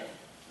 million.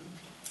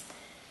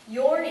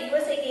 Your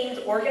USA Games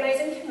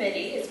organizing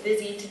committee is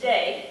busy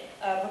today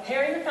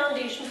preparing the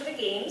foundation for the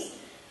Games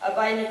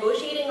by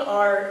negotiating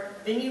our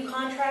venue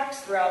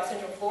contracts throughout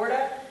Central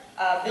Florida,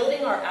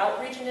 building our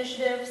outreach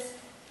initiatives,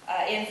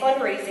 and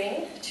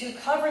fundraising to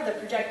cover the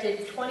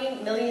projected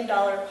 $20 million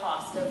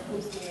cost of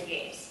hosting the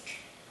Games.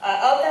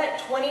 Of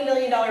that $20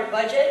 million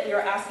budget, we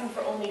are asking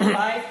for only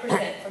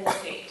 5% from the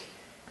state.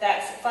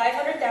 That's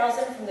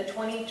 $500,000 from the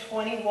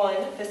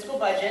 2021 fiscal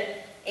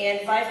budget and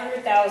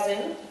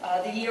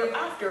 $500,000 the year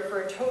after,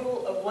 for a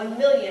total of $1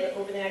 million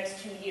over the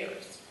next 2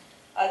 years.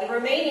 The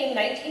remaining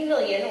 $19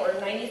 million, or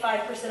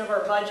 95% of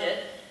our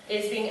budget,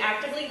 is being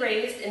actively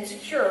raised and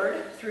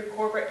secured through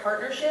corporate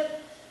partnership,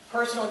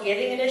 personal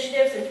giving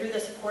initiatives, and through the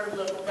support of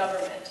local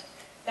government.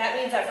 That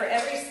means that for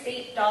every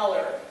state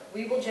dollar,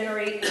 we will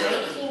generate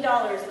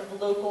 $19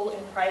 of local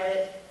and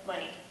private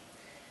money.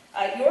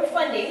 Your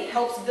funding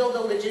helps build a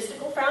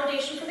logistical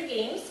foundation for the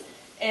Games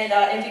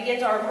and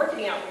begins our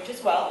marketing outreach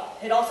as well.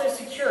 It also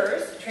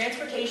secures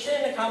transportation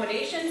and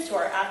accommodations to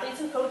our athletes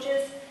and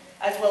coaches,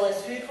 as well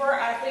as food for our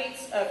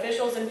athletes,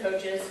 officials, and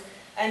coaches.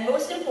 And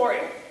most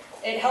important,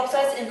 it helps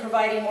us in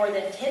providing more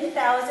than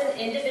 10,000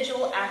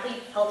 individual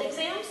athlete health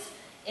exams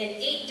in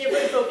 8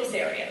 different focus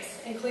areas,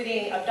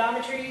 including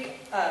optometry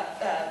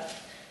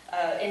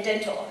and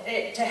dental,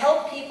 to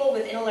help people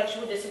with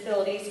intellectual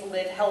disabilities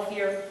live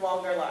healthier,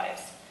 longer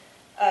lives.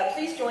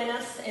 Please join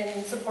us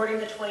in supporting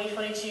the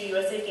 2022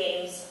 USA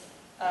Games,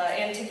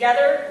 and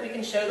together we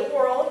can show the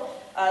world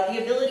the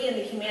ability and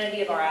the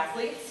humanity of our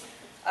athletes.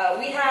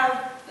 We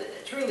have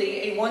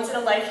truly a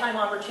once-in-a-lifetime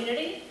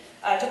opportunity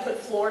to put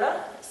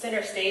Florida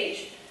center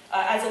stage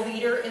as a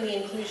leader in the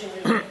inclusion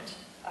movement.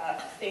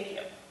 Thank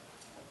you.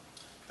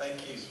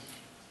 Thank you.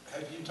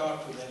 Have you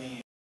talked with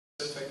any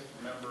specific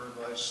member of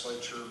the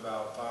legislature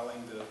about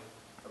filing the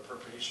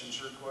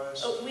appropriations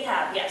request? Oh, we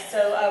have, yes.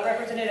 So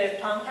Representative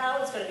Tom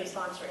Powell is going to be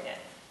sponsoring it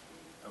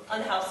on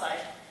the House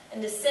side.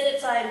 And the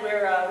Senate side,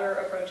 we're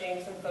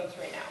approaching some folks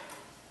right now.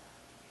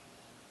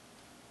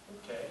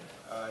 Okay.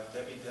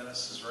 Debbie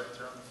Dennis is right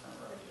there on the front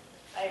row.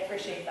 I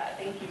appreciate that.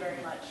 Thank you very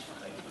much.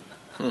 Thank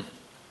you.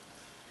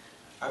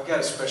 I've got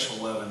a special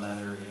love in that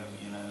area.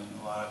 You know,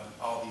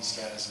 all these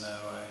guys know.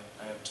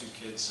 I have 2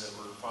 kids that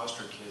were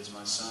foster kids.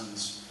 My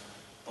son's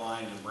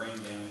blind and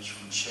brain damaged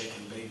from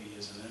shaken baby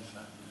as an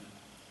infant. And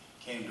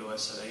came to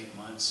us at 8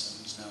 months,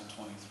 and he's now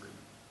 23.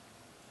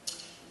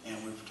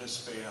 And we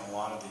participate in a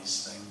lot of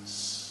these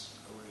things.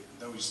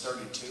 Though he's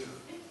 32,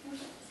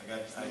 I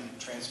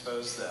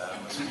transposed that. I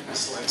must be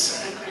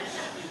dyslexic.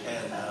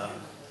 And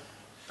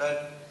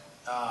but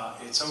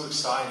it's so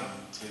exciting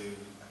to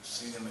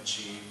see them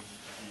achieve,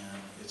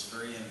 and it's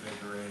very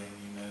invigorating.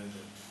 You know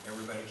that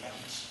everybody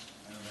counts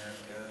in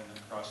America and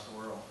across the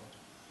world,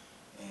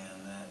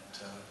 and that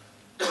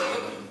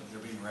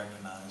they're being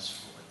recognized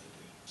for what they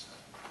do. So,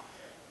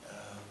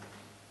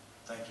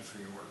 thank you for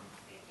your work.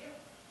 Thank you.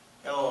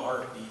 Got a little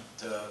heartbeat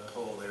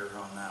pull there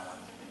on that one.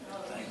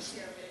 Thanks.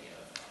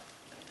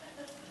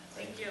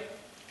 Thank you.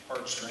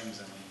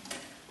 Heartstrings, I mean.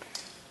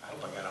 I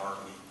hope I got a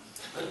heartbeat.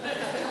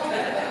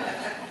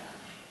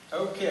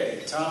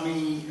 Okay,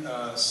 Tommy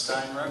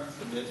Steinruck,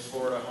 the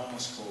Mid-Florida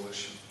Homeless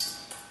Coalition.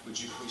 Would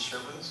you please share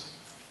with us?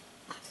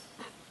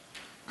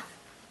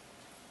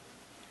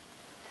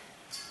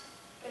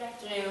 Good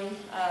afternoon.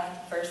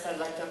 First, I'd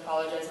like to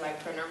apologize. My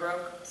printer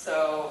broke,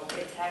 so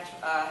the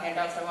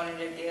handouts I wanted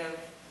to give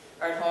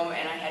are at home,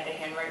 and I had to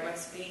handwrite my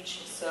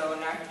speech, so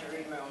now I have to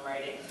read my own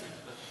writing,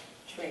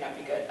 which may not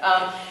be good.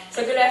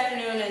 So good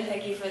afternoon, and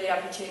thank you for the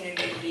opportunity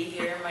to be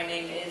here. My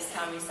name is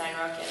Tommy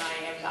Steinruck, and I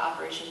am the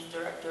Operations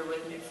Director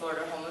with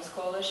Mid-Florida Homeless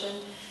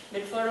Coalition.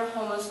 Mid-Florida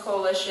Homeless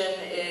Coalition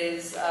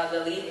is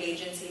the lead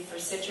agency for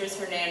Citrus,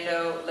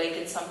 Hernando, Lake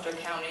and Sumter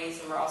counties,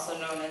 and we're also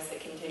known as the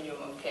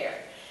Continuum of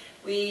Care.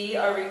 We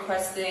are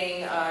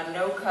requesting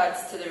no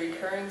cuts to the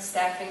recurring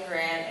staffing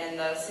grant and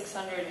the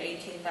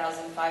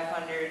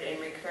 $618,500 in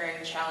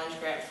recurring challenge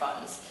grant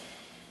funds.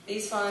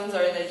 These funds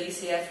are in the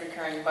DCF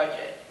recurring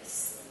budget.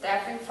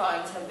 Staffing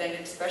funds have been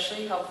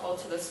especially helpful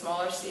to the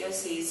smaller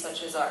COCs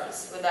such as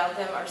ours. Without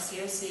them, our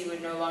COC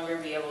would no longer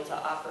be able to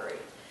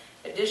operate.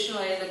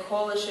 Additionally, the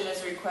coalition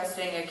is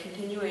requesting a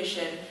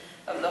continuation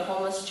of the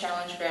Homeless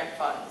Challenge Grant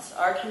funds.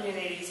 Our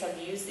communities have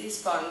used these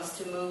funds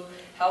to move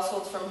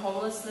households from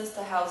homelessness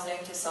to housing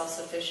to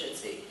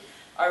self-sufficiency.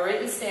 Our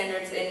written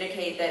standards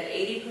indicate that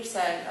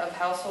 80% of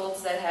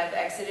households that have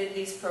exited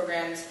these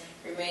programs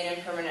remain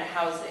in permanent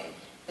housing.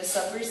 The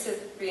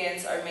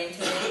subrecipients are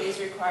maintaining these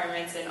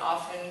requirements and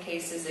often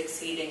cases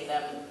exceeding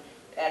them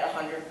at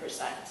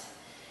 100%.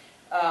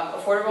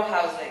 Affordable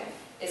housing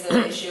is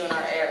an issue in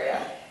our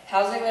area.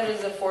 Housing that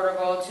is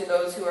affordable to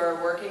those who are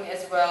working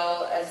as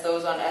well as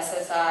those on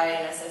SSI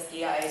and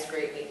SSDI is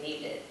greatly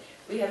needed.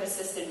 We have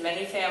assisted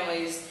many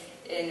families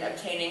in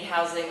obtaining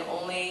housing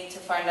only to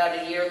find out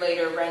a year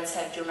later rents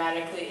have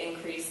dramatically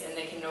increased and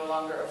they can no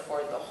longer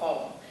afford the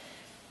home,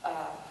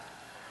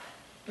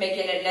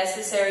 making it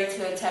necessary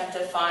to attempt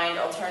to find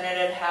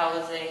alternative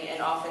housing,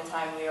 and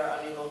oftentimes we are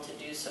unable to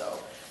do so.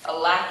 A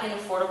lack in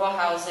affordable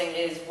housing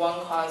is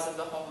one cause of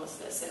the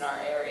homelessness in our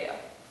area.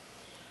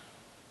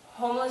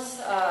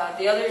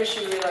 The other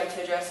issue we'd like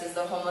to address is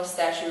the homeless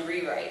statute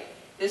rewrite.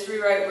 This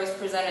rewrite was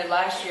presented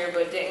last year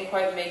but didn't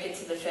quite make it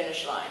to the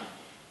finish line.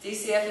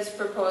 DCF is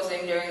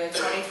proposing during the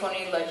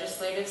 2020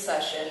 legislative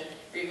session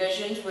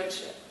revisions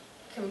which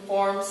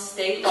conform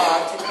state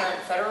law to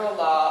current federal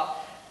law,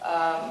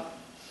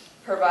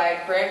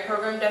 provide grant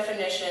program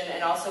definition,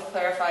 and also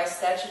clarify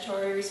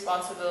statutory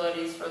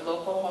responsibilities for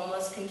local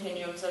homeless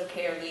continuums of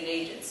care lead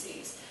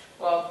agencies,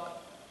 while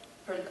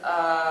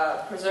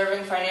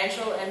preserving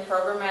financial and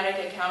programmatic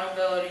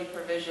accountability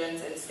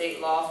provisions in state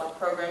law for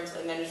programs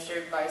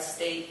administered by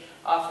State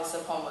Office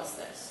of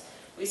Homelessness.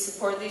 We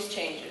support these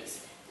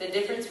changes. The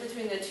difference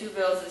between the two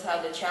bills is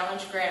how the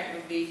challenge grant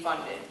would be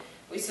funded.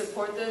 We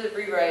support the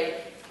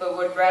rewrite, but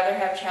would rather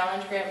have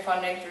challenge grant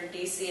funding through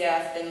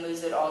DCF than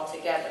lose it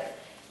altogether.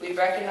 We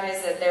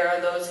recognize that there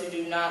are those who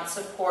do not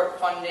support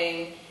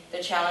funding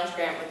the challenge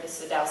grant with the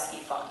Sadowski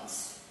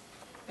funds.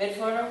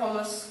 Mid-Florida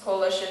Homeless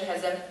Coalition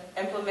has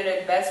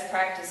implemented best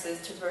practices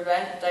to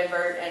prevent,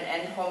 divert, and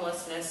end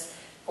homelessness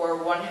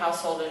for one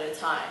household at a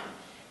time.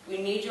 We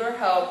need your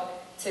help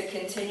to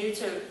continue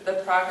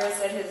the progress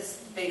that is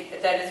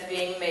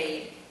being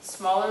made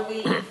Smaller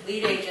lead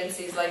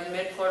agencies like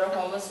Mid-Florida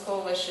Homeless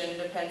Coalition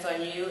depends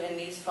on you and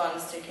these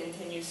funds to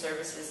continue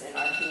services in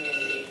our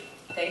community.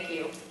 Thank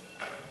you.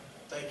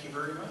 Thank you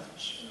very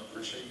much. I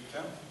appreciate you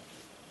coming.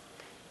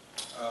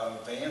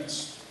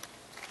 Vance,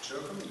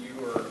 Jochim,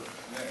 you are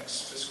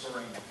next. Fiscal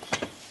Rangers.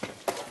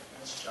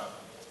 Vance Jochim.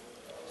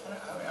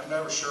 I'm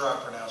never sure I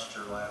pronounced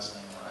your last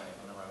name right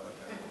whenever I look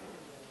at it.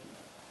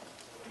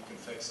 You can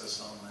fix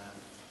us on that.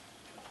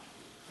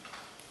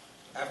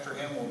 After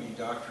him will be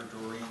Dr.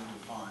 Doreen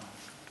DuPont,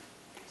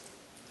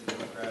 the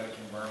Democratic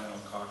Environmental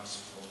Caucus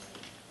of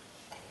Fulton.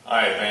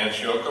 Hi, Vance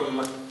Jochim.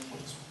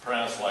 It's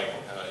pronounced like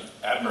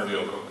Admiral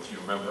Jochim, if you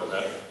remember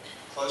that.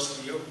 Close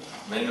to you.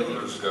 Many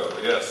years ago,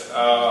 yes.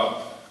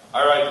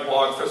 I write the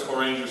blog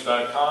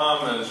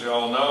fiscalrangers.com. As you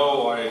all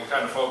know, I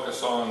kind of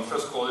focus on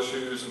fiscal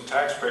issues and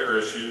taxpayer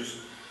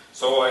issues.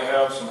 So I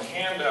have some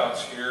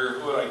handouts here.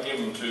 Who would I give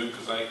them to?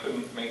 Because I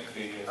couldn't make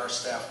the... Our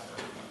staff.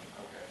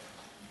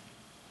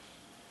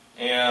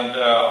 Okay. And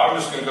I'm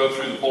just going to go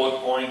through the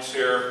bullet points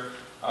here.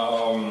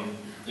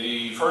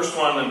 The first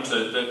one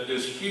that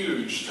is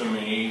huge to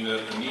me,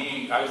 that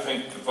I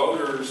think the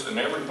voters and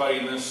everybody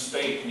in this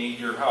state need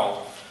your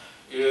help,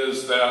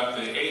 is that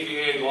the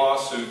ADA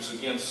lawsuits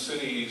against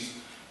cities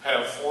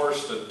have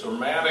forced a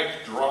dramatic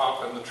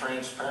drop in the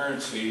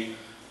transparency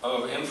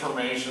of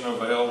information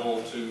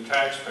available to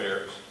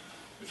taxpayers.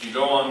 If you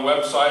go on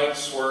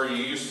websites where you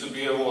used to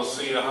be able to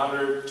see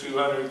 100,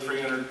 200,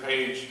 300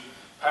 page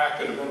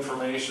packet of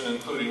information,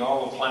 including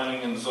all the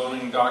planning and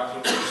zoning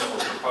documents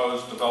for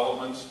proposed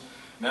developments,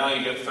 now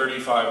you get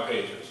 35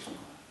 pages.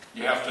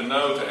 You have to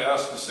know to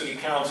ask the city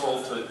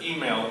council to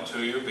email it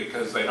to you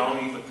because they're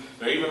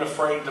even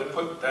afraid to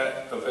put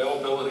that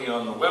availability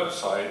on the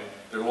website.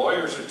 Their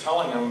lawyers are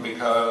telling them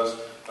because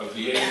of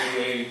the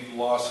ADA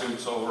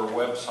lawsuits over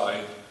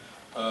website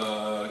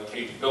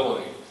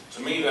capability.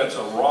 To me, that's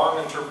a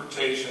wrong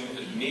interpretation.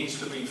 It needs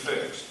to be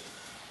fixed.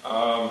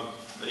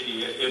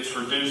 It's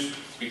reduced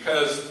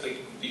because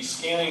the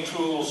scanning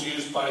tools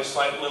used by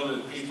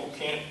sight-limited people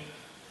can't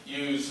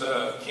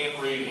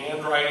read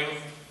handwriting.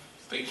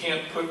 They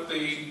can't put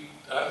the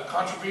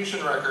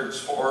contribution records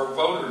for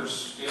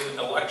voters in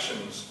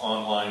elections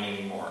online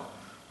anymore.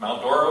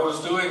 Mount Dora was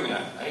doing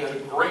that. They had a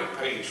great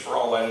page for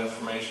all that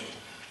information.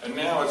 And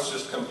now it's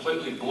just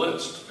completely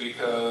blitzed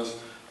because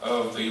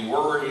of the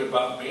worry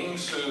about being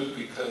sued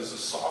because the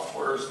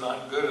software is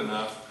not good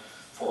enough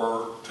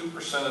for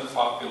 2% of the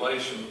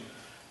population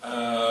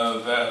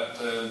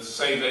that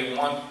say they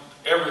want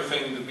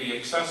everything to be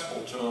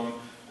accessible to them.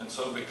 And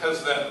so because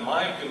of that, in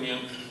my opinion,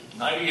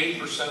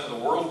 98% of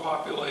the world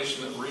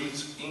population that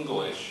reads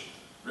English,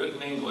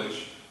 written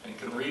English, and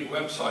can read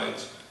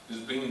websites is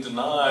being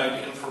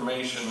denied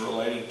information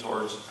related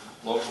towards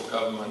local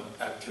government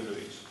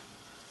activities.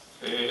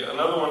 Okay,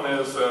 another one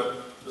is that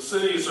the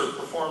cities are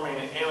performing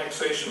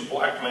annexation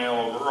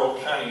blackmail of rural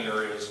county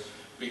areas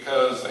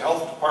because the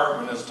health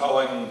department is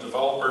telling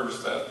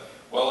developers that,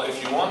 well,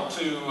 if you want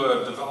to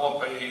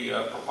develop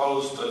a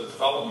proposed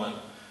development,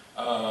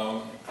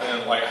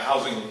 and like a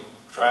housing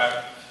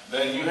tract,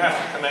 then you have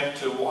to connect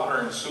to water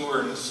and sewer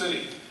in the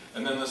city.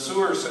 And then the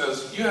sewer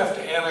says, you have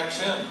to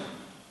annex in.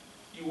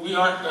 We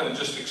aren't going to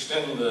just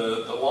extend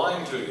the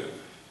line to you.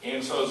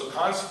 And so as a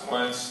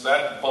consequence,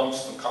 that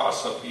bumps the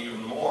costs up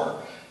even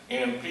more.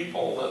 And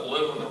people that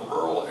live in the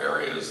rural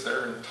areas,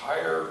 their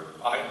entire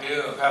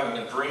idea of having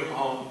a dream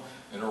home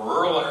in a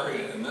rural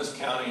area in this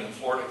county and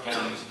Florida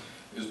counties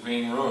is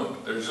being ruined.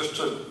 There's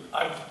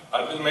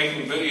I've been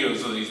making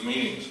videos of these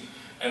meetings,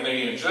 and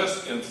they are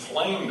just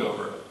inflamed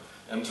over it.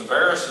 And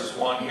Tavares is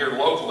one here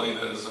locally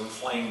that has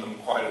inflamed them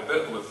quite a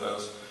bit with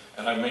this,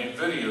 and I made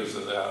videos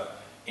of that.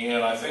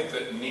 And I think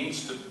that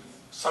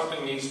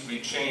something needs to be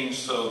changed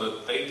so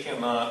that they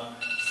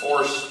cannot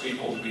force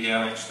people to be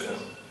annexed in.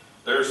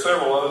 There are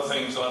several other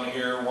things on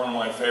here. One of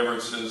my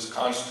favorites is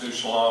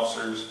constitutional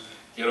officers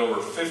get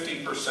over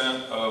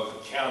 50% of the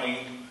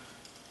county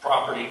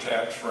property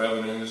tax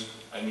revenues,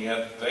 and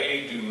yet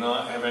they do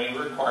not have any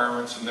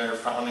requirements in their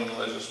founding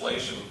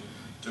legislation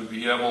to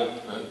be able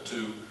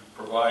to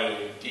provide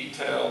a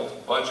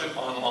detailed budget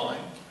online.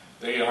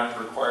 They aren't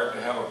required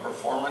to have a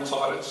performance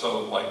audit,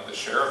 so like the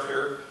sheriff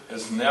here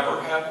has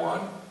never had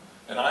one,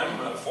 and I'm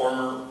a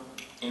former,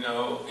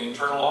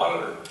 internal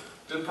auditor,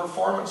 did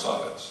performance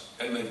audits,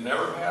 and they've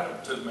never had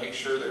them to make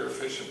sure they're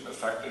efficient,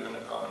 effective, and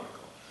economical.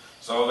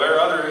 So there are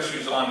other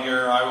issues on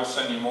here. I will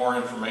send you more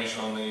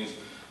information on these,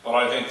 but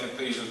I think that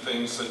these are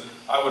things that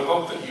I would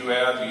hope that you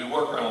add. You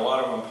work on a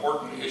lot of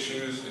important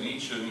issues in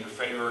each of your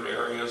favorite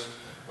areas,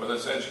 whether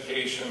it's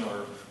education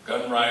or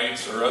gun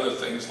rights or other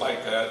things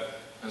like that,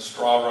 and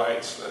straw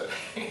rights.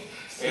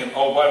 And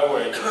oh, by the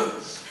way,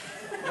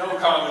 no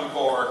Common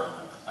Core.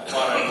 I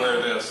thought I'd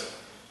wear this,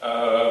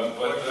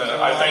 but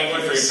I thank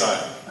you for your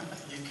time.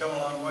 You've come a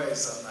long way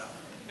somehow.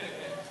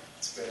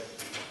 It's good.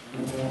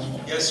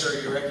 Yes,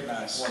 sir. You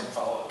recognize. One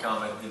follow-up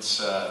comment.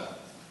 It's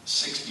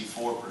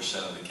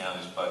 64% of the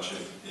county's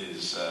budget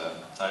is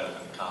tied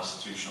up in the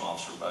constitutional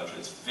officer budget.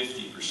 It's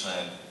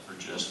 50% for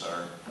just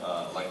our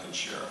elected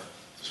sheriff.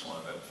 Just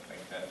wanted to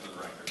make that for the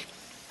record.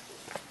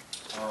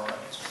 All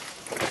right.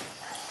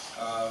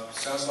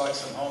 Sounds like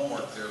some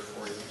homework there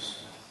for you.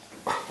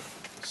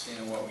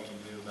 Seeing what we can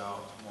do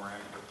about more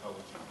accurate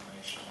public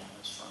information on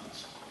those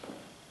funds.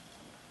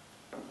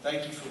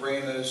 Thank you for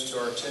bringing those to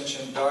our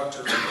attention.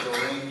 Dr.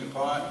 Doreen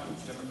DuPont,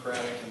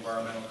 Democratic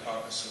Environmental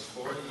Caucus of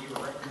Florida, you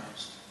are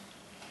recognized.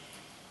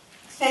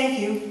 Thank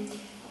you.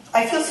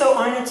 I feel so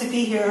honored to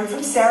be here. I'm from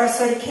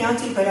Sarasota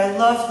County, but I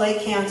love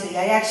Lake County.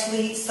 I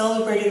actually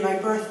celebrated my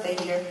birthday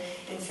here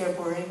in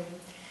February.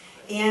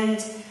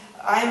 And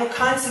I'm a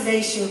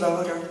conservation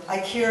voter. I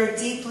care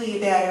deeply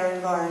about our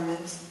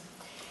environment.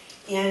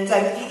 And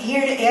I'm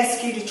here to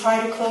ask you to try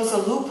to close a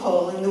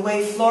loophole in the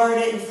way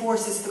Florida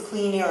enforces the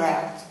Clean Air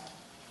Act.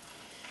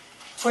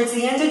 Towards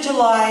the end of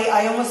July,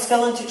 I almost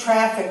fell into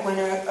traffic when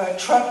a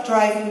truck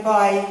driving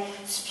by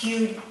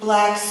spewed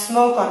black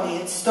smoke on me.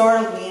 It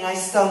startled me and I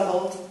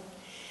stumbled.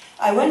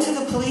 I went to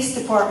the police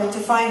department to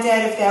find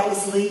out if that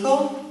was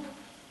legal,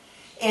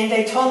 and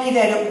they told me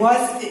that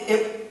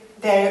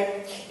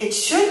it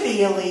should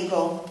be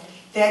illegal,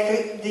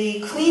 that the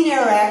Clean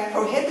Air Act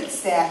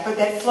prohibits that, but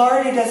that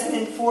Florida doesn't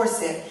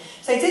enforce it.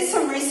 So I did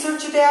some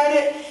research about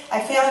it. I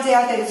found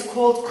out that it's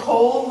called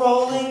coal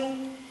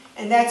rolling,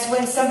 and that's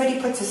when somebody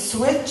puts a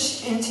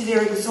switch into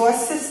their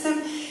exhaust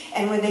system,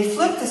 and when they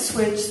flip the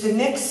switch, the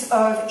mix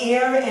of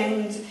air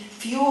and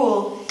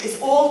fuel is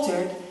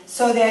altered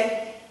so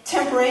that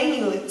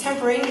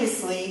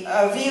temporaneously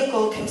a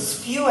vehicle can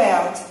spew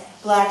out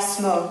black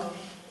smoke.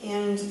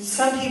 And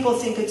some people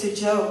think it's a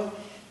joke,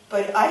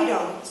 but I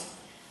don't.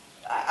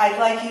 I'd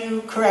like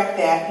you to correct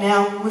that.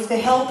 Now, with the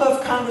help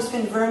of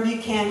Congressman Vern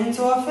Buchanan's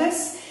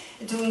office,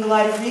 doing a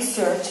lot of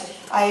research,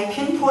 I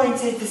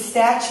pinpointed the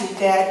statute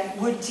that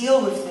would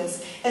deal with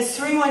this as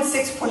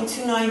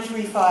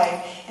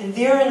 316.2935, and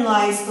therein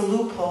lies the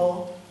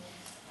loophole.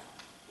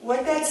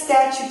 What that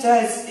statute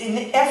does in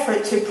the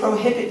effort to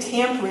prohibit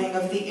tampering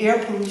of the air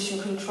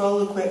pollution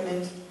control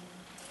equipment,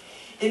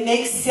 it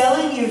makes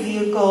selling your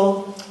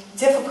vehicle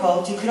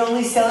difficult. You can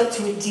only sell it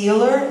to a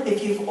dealer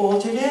if you've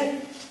altered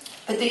it.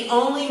 But the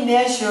only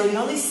measure, the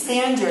only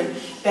standard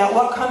about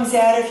what comes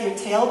out of your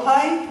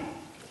tailpipe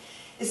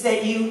is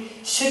that you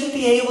shouldn't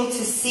be able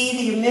to see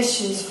the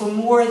emissions for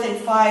more than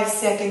 5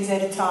 seconds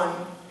at a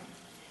time.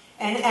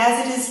 And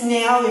as it is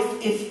now,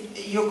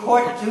 if you're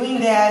caught doing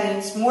that and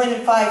it's more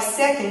than 5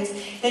 seconds,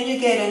 then you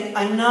get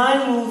a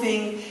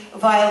non-moving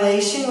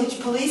violation, which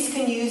police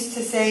can use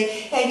to say,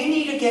 hey, you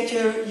need to get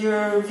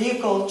your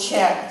vehicle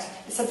checked.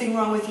 There's something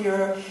wrong with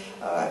your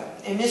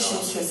emission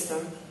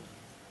system.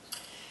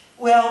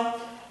 Well,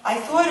 I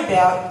thought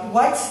about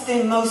what's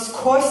the most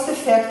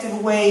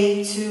cost-effective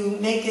way to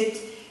make it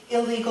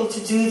illegal to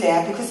do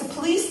that, because the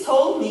police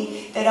told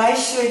me that I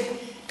should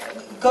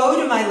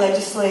go to my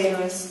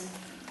legislators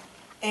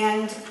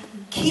and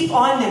keep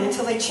on them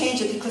until they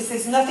change it, because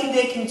there's nothing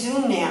they can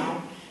do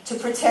now to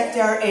protect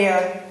our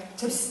air,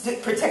 to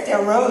protect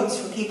our roads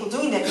from people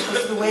doing that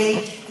because of the way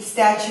the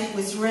statute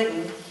was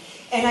written.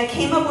 And I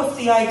came up with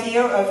the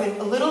idea of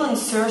a little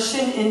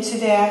insertion into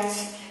that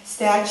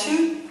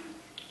statute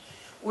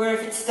where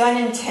if it's done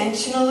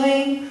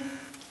intentionally,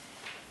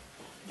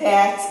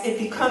 that it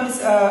becomes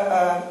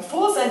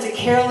falls under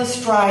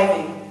careless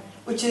driving,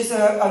 which is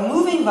a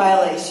moving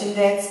violation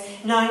that's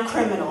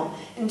non-criminal.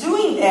 In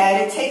doing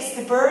that, it takes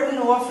the burden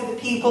off of the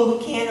people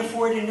who can't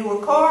afford a newer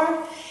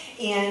car,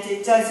 and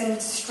it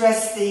doesn't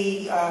stress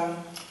the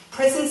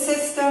prison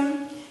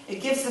system.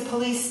 It gives the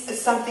police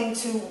something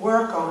to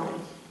work on.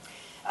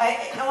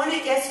 I want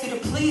to ask you to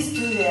please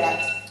do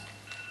that.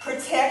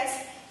 Protect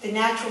the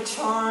natural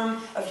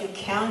charm of your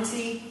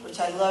county, which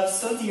I love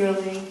so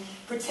dearly.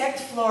 Protect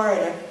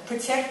Florida.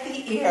 Protect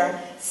the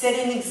air. Set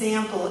an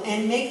example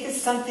and make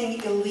this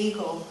something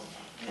illegal.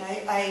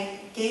 I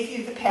gave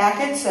you the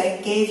packets.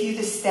 I gave you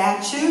the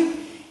statute,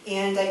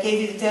 and I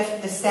gave you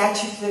the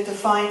statute that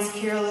defines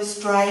careless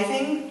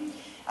driving.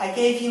 I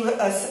gave you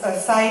a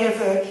site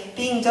of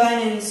being done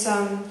in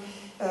some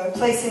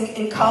place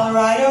in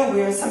Colorado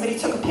where somebody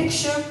took a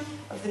picture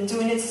of them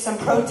doing it to some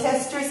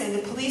protesters, and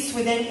the police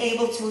were then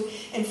able to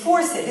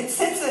enforce it. It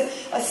sets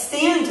a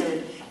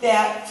standard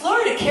that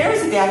Florida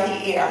cares about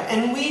the air,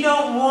 and we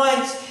don't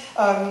want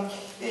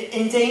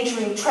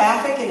endangering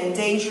traffic and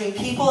endangering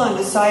people on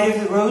the side of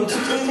the road to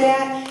do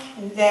that.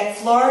 That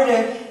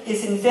Florida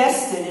is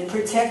invested in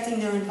protecting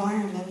their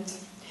environment.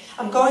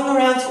 I'm going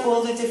around to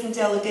all the different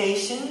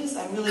delegations.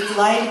 I'm really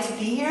delighted to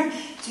be here.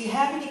 Do you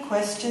have any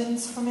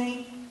questions for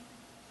me?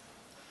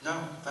 No,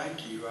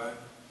 thank you. I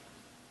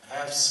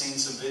have seen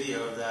some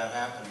video of that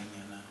happening,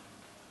 and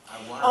I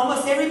wondered.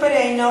 Almost everybody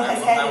I know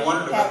has had it. I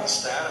wondered about the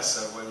status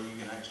of whether you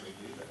can actually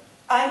do that.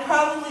 I'm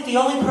probably the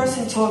only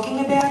person talking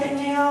about it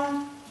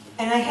now,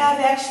 and I have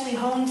actually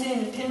honed in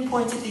and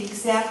pinpointed the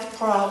exact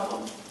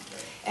problem.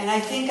 And I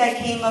think I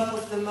came up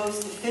with the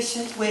most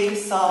efficient way to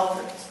solve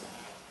it.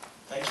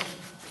 Thank you.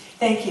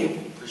 Thank you.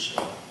 Appreciate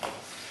it.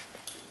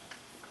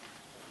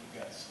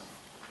 You guys.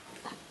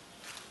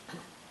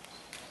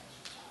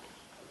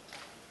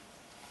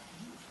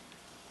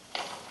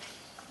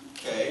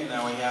 Okay,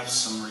 now we have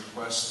some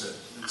requests that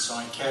It's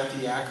on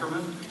Kathy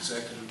Ackerman,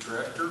 Executive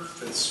Director,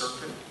 5th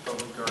Circuit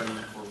Public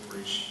Guardian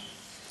Corporation.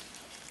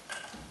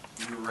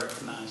 You are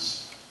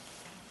recognized.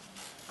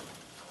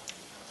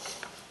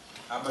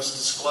 I must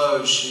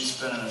disclose she's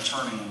been an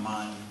attorney of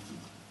mine,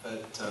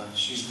 but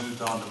she's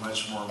moved on to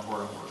much more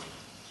important work.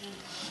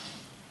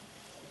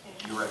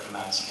 You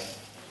recognize, Kathy.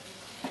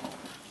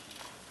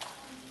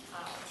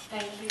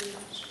 Thank you,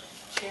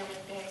 Chairman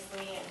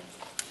Baxley and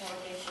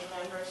delegation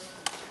members.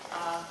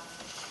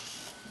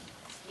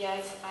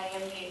 Yes, I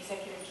am the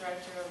Executive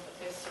Director of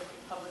the 5th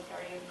Circuit Public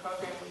Guardian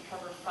Program. We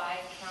cover 5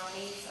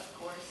 counties, of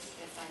course,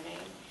 that's our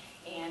name,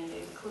 and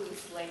it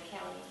includes Lake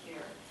County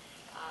here.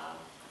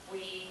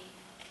 We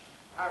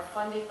are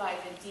funded by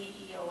the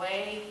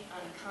DEOA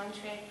on a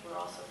contract. We're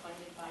also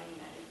funded by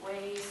United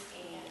Ways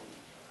and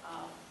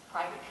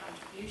private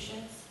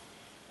contributions.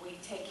 We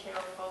take care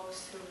of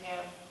folks who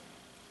have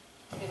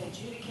been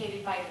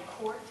adjudicated by the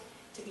court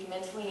to be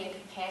mentally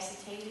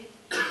incapacitated.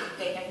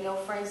 They have no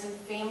friends and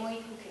family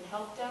who can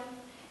help them,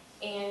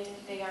 and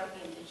they are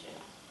indigent.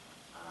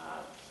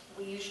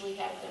 We usually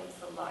have them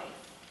for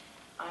life.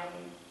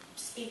 I'm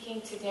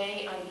speaking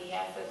today on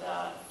behalf of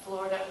the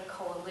Florida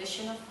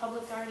Coalition of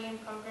Public Guardian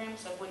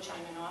Programs, of which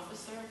I'm an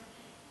officer,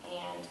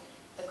 and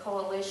the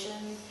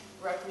coalition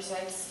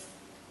represents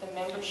the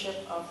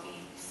membership of the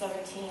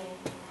 17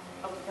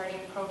 public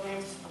guardian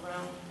programs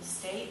around the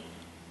state.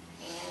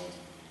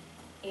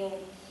 And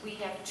we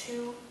have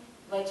 2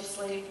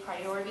 legislative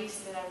priorities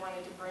that I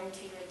wanted to bring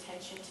to your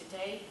attention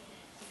today.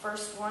 The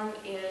first one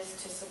is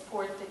to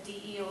support the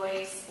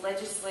DEOA's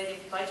legislative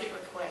budget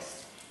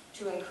request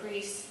to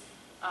increase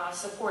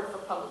support for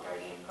public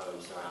guardian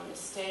programs around the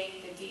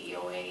state. The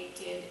DEOA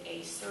did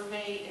a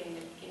survey in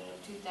the beginning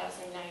of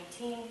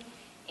 2019,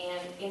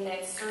 and in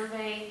that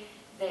survey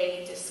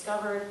they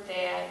discovered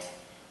that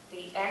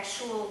the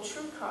actual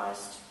true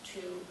cost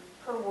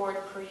per ward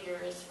per year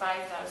is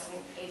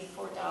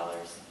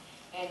 $5,084,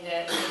 and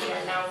that we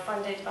are now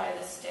funded by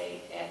the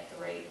state at the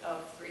rate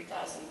of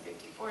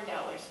 $3,054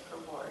 per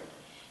ward.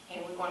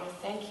 And we want to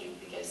thank you,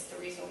 because the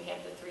reason we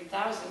have the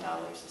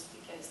 $3,000 is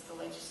because the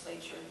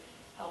legislature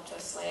helped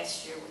us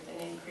last year with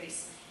an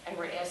increase, and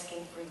we're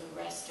asking for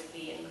the rest of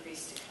the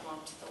increase to come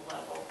up to the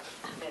level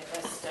that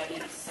the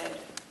study said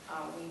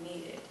we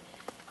needed.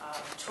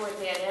 Toward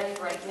that end,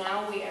 right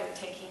now we are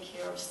taking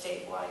care of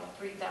statewide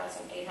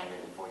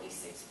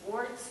 3,846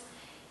 wards,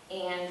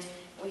 and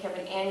we have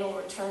an annual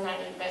return on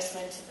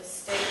investment to the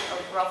state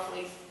of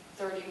roughly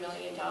 $30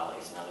 million. In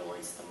other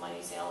words, the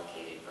monies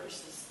allocated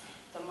versus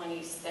the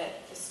monies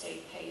that the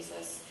state pays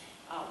us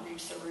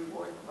reaps a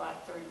reward of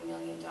about $30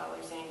 million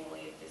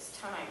annually at this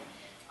time.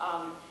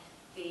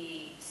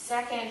 The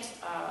second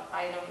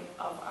item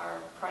of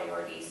our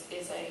priorities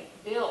is a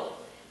bill.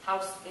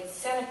 It's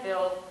Senate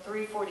Bill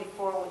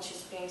 344, which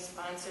is being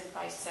sponsored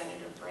by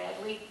Senator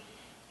Bradley,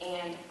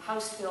 and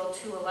House Bill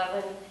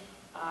 211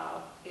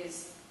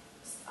 is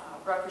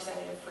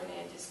Representative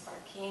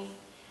Fernandez-Barquin.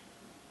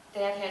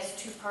 That has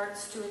 2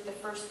 parts to it. The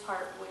first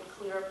part would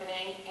clear up an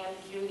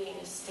ambiguity in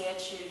a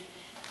statute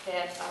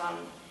that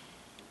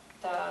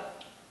the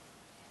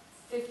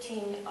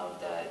 15 of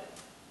the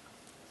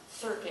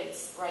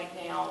circuits right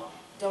now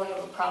don't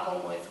have a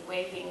problem with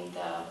waiving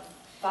the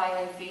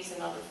filing fees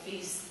and other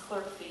fees,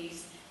 clerk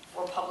fees,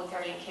 for public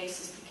guardian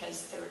cases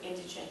because they're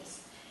indigents.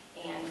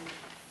 And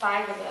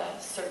 5 of the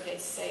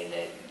circuits say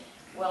that,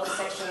 well,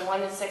 Section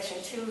 1 and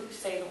Section 2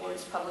 say the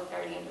words public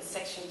guardian, but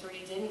Section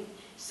 3 didn't,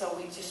 so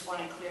we just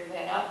want to clear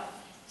that up.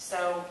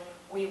 So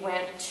we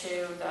went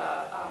to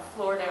the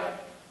Florida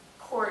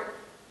court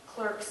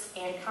clerks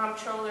and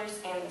comptrollers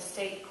and the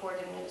state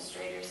court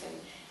administrators, and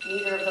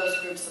neither of those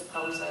groups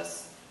oppose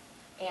us.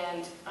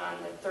 And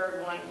on the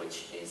third one,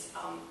 which is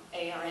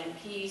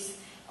ARNPs,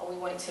 we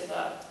went to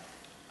the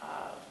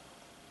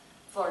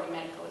Florida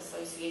Medical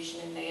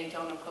Association, and they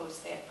don't oppose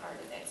that part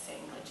of that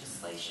same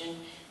legislation,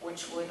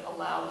 which would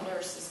allow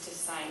nurses to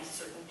sign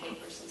certain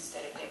papers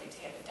instead of having to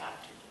have a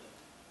doctor do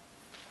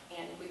it.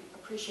 And we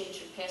appreciate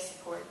your past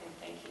support, and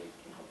thank you,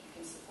 and hope you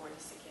can support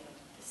us again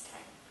this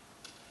time.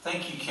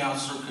 Thank you,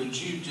 Counselor. Could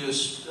you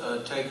just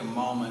take a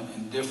moment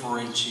and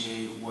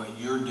differentiate what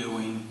you're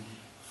doing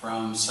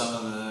from some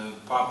of the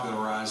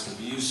popularized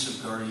abuse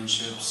of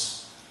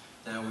guardianships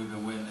that we've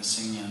been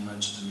witnessing in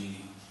much of the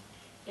meeting?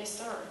 Yes,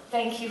 sir.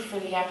 Thank you for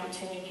the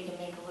opportunity to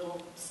make a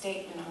little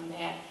statement on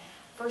that.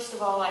 First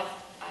of all,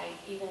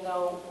 even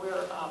though we're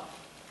a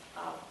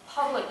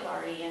public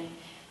guardian,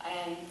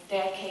 and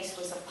that case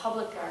was a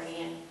private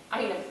guardian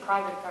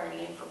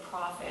for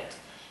profit.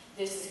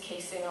 This is a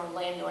case in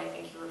Orlando, I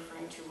think you're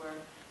referring to, where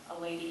a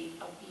lady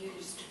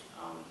abused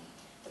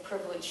the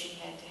privilege she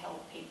had to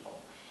help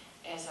people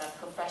as a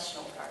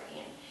professional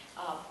guardian.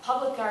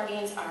 Public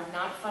guardians are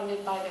not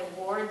funded by their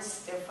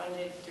wards. They're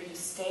funded through the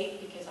state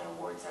because our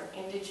wards are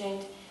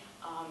indigent.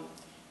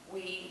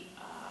 We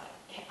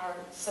are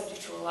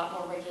subject to a lot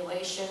more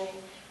regulation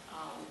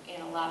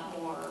and a lot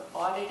more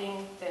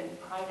auditing than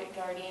private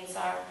guardians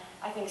are.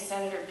 I think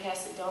Senator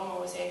Pasadomo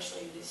was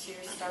actually this year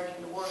starting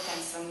to work on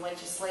some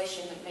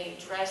legislation that may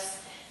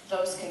address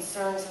those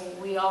concerns,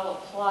 and we all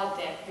applaud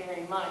that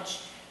very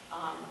much.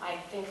 I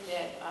think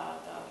that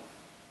the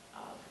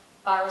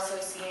Bar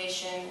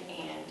Association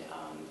and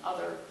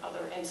other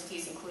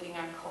entities, including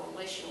our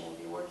coalition, will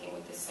be working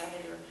with the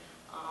senator,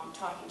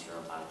 talking to her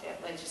about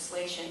that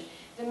legislation.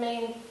 The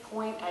main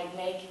point I'd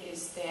make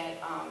is that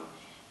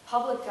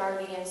public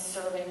guardians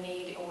serve a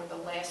need, and we're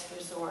the last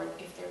resort.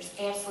 If there's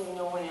absolutely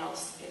no one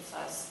else, it's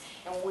us.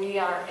 And we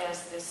are,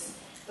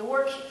 the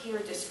work here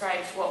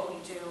describes what we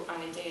do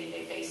on a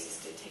day-to-day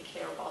basis to take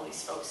care of all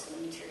these folks and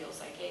the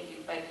materials I gave you.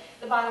 But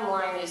the bottom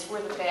line is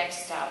we're the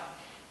backstop.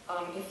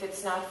 If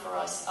it's not for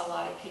us, a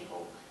lot of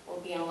people will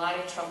be in a lot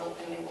of trouble,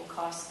 and they will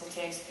cost the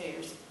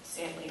taxpayers,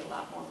 sadly, a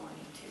lot more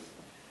money, too.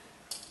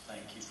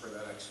 Thank you for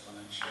that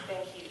explanation.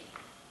 Thank you.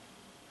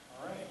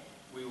 All right.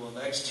 We will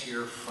next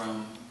hear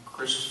from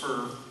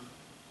Christopher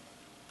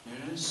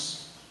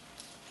Nunes,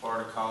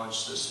 Florida College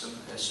System,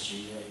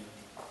 SGA.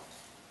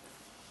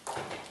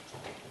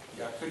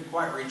 Yeah, I couldn't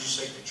quite read your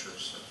signature,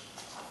 so.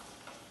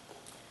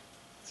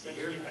 I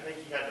think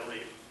you had to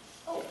leave.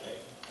 Okay,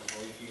 I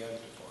believe you had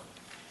it before.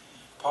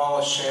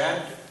 Paula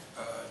Shad,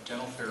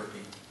 dental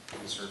therapy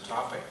is her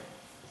topic.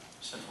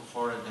 Central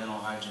Florida Dental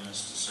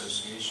Hygienist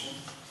Association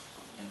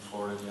and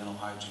Florida Dental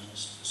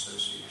Hygienist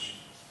Association.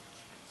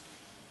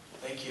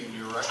 Thank you, and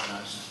you're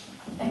recognized.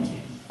 Thank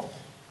you.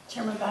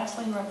 Chairman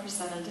Baxley and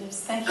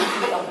representatives, thank you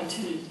for the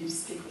opportunity to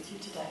speak with you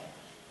today.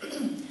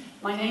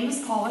 My name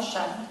is Paula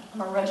Shad.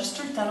 I'm a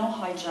registered dental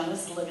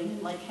hygienist living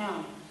in Lake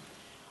County.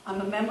 I'm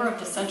a member of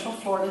the Central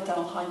Florida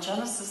Dental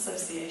Hygienists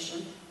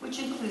Association, which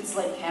includes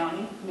Lake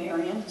County,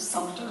 Marion,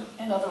 Sumter,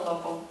 and other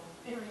local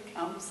area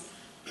counties,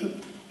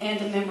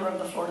 and a member of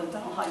the Florida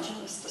Dental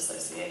Hygienists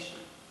Association.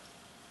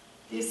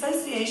 The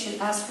association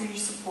asks for your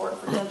support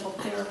for dental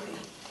therapy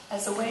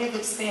as a way of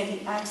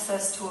expanding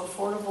access to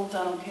affordable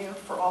dental care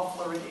for all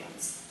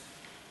Floridians.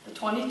 The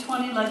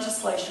 2020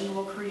 legislation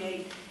will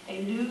create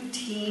a new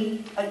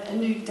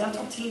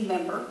dental team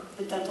member,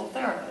 the dental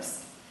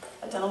therapist.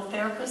 A dental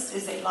therapist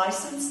is a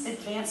licensed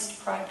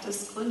advanced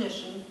practice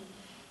clinician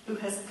who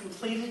has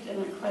completed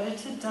an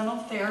accredited dental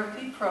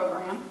therapy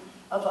program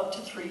of up to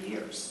 3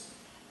 years,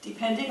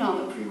 depending on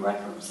the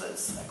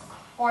prerequisites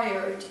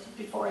acquired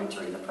before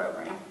entering the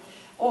program.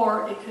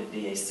 Or it could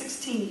be a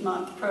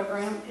 16-month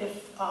program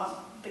if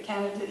the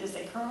candidate is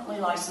a currently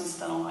licensed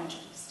dental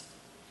hygienist.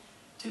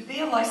 To be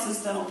a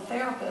licensed dental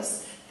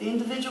therapist, the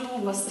individual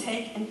must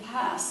take and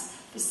pass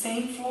the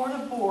same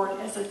Florida board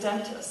as a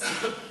dentist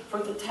for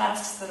the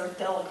tasks that are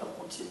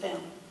delegable to them.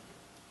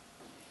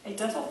 A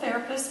dental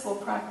therapist will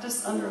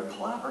practice under a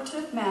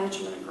collaborative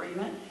management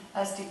agreement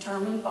as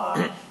determined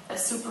by a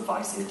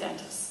supervising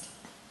dentist.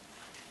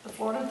 The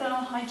Florida Dental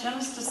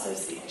Hygienists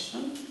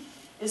Association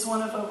is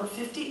one of over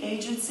 50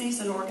 agencies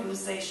and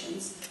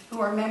organizations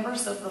who are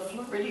members of the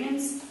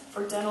Floridians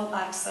for Dental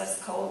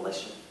Access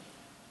Coalition.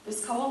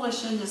 This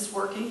coalition is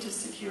working to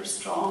secure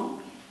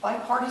strong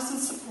bipartisan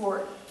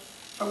support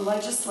from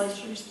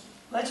legislators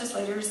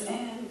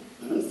and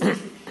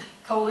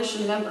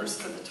coalition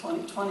members for the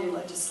 2020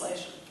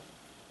 legislation.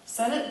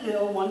 Senate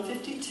Bill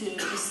 152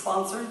 is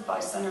sponsored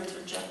by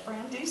Senator Jeff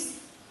Brandeis,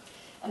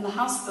 and the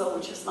House bill,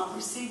 which has not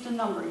received a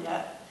number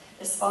yet,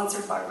 is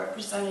sponsored by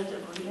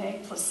Representative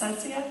Renee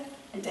Placencia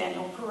and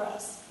Daniel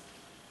Perez.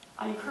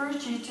 I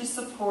encourage you to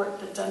support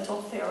the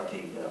dental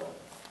therapy bill.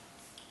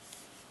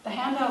 The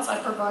handouts I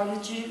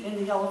provided you in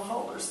the yellow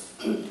folders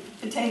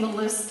contain a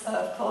list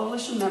of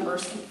coalition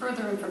members and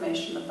further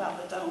information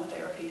about the dental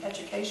therapy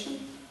education,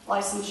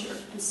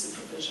 licensure, and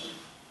supervision.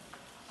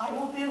 I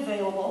will be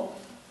available,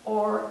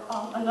 or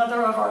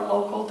another of our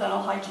local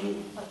dental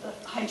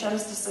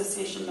hygienist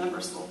association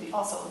members will be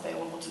also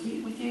available to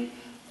meet with you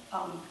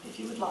if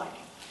you would like.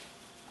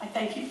 I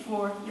thank you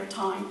for your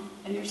time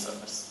and your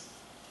service.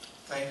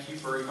 Thank you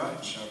very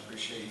much. I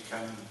appreciate you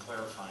coming and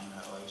clarifying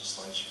that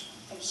legislation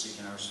and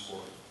seeking our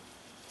support.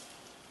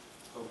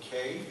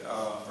 Okay,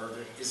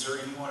 is there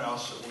anyone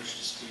else that wishes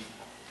to speak?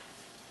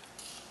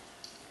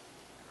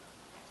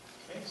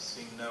 Okay,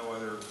 seeing no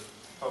other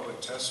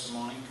public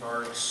testimony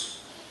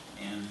cards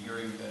and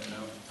hearing that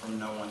from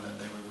no one that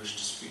they would wish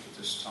to speak at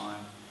this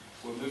time,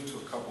 we'll move to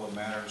a couple of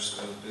matters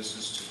of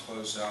business to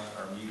close out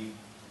our meeting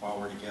while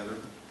we're together.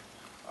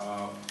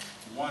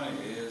 One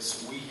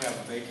is we have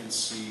a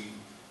vacancy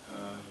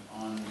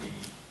on the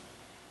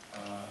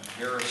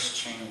Harris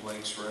Chain of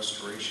Lakes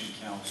Restoration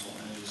Council,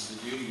 and it is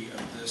the duty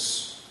of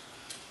this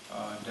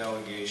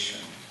delegation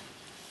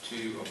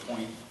to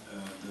appoint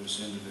those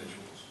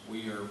individuals.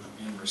 We are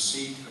in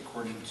receipt,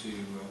 according to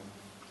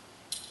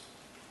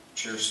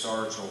Chair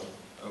Stargel,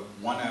 of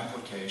one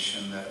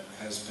application that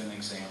has been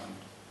examined,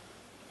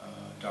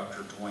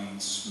 Dr.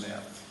 Dwayne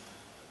Smith,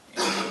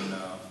 and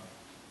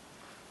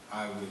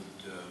I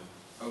would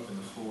open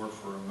the floor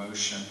for a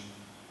motion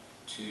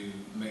to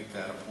make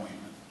that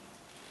appointment.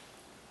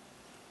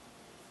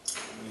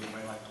 Would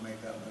anybody like to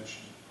make that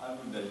motion? I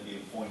move that it be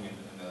appointed,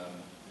 and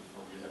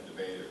before we have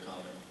debate or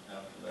comment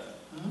after that.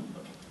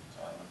 Okay.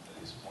 So I move that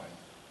he's appointed.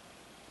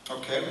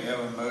 Okay, we have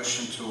a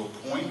motion to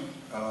appoint.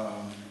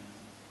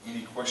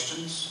 Any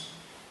questions?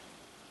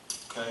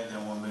 Okay,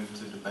 then we'll move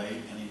to debate.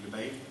 Any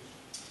debate?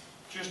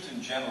 Just in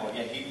general,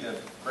 yeah, he's a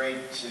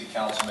great city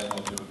councilman,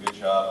 will do a good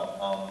job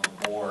on the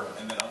board.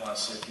 And then I want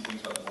to say a few things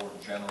about the board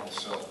in general.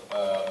 So,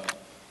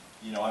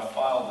 I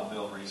filed a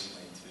bill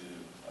recently to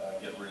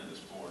get rid of this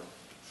board.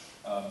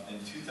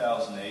 In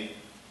 2008,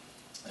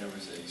 there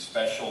was a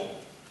special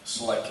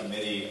select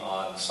committee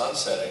on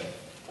sunsetting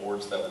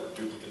boards that were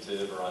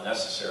duplicative or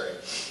unnecessary,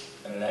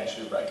 and it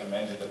actually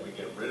recommended that we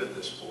get rid of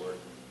this board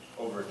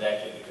over a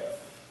decade ago.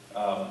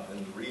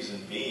 And the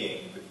reason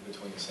being,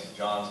 between St.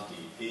 John's and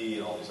DEP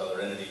and all these other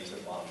entities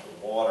that monitor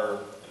water,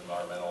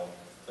 environmental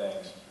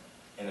things,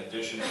 in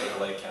addition to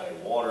the Lake County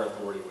Water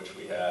Authority, which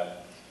we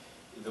have,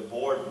 the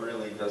board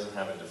really doesn't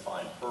have a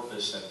defined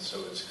purpose, and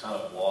so it's kind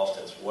of lost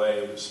its way.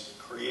 It was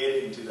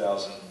created in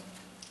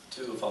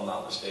 2002, if I'm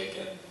not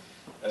mistaken,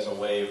 as a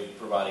way of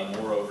providing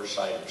more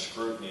oversight or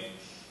scrutiny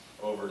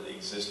over the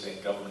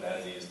existing government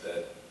entities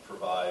that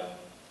provide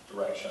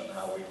direction on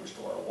how we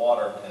restore our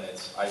water, and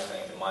it's, I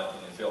think, in my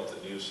opinion, failed to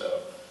do so.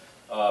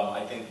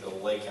 I think the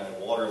Lake County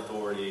Water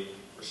Authority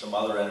or some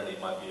other entity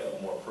might be a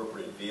more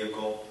appropriate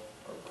vehicle,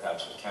 or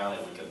perhaps the county,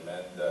 we could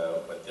amend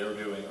what they're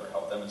doing or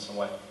help them in some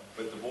way.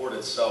 But the board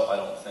itself, I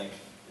don't think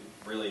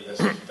really does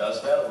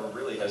that, or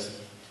really has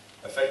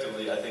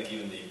effectively, I think,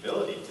 even the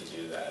ability to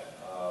do that.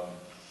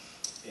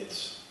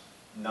 It's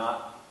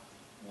not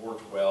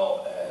worked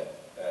well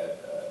at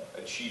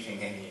achieving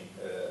any,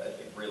 I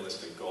think,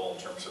 realistic goal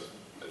in terms of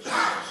achieving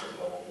a certain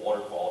level of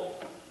water quality.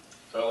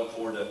 So I look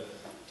forward to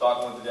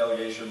talking with the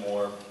delegation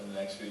more in the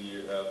next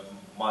few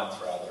months,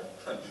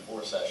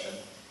 before session,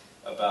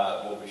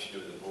 about what we should do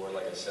with the board.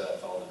 Like I said, I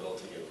filed a bill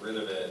to get rid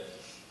of it,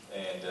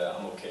 and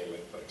I'm okay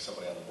with putting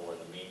somebody on the board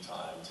in the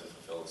meantime to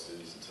fulfill its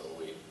duties until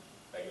we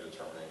make a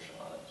determination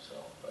on it. So,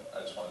 but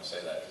I just wanted to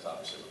say that because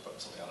obviously we're putting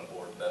something on the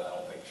board that I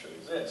don't think should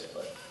exist,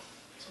 but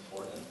it's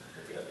important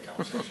that we have the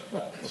conversation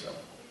about it. So,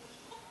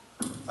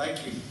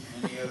 thank you.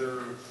 Any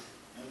other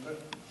input?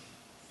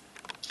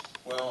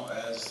 Well,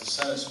 as the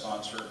Senate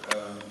sponsor,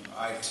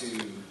 I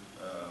too,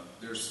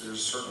 there's a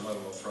certain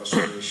level of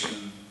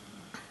frustration,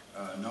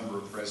 number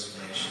of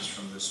resignations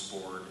from this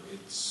board.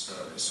 It's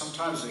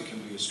sometimes it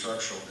can be a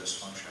structural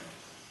dysfunction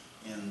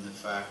in the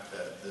fact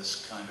that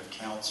this kind of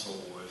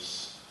council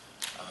was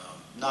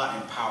not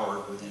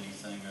empowered with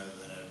anything other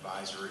than an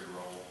advisory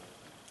role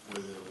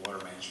with the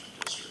Water Management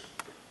District.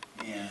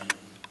 And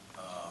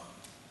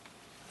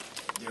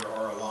there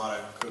are a lot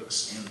of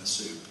cooks in the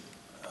soup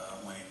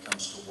when it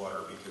comes to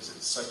water, because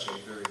it's such a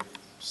very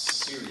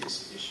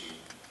serious issue.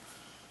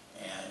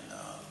 And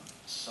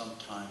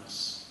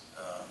sometimes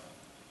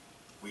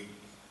we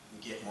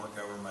get more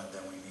government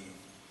than we need.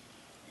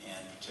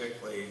 And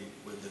particularly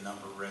with the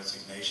number of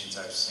resignations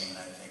I've seen,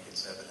 I think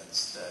it's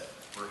evidence that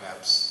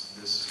perhaps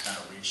this has kind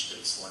of reached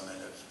its limit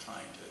of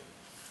trying to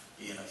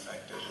be an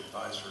effective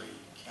advisory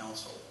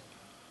council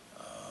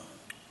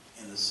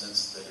in the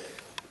sense that it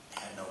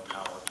had no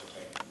power to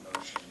take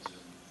motions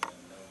and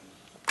no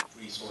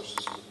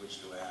resources with which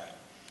to act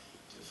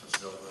to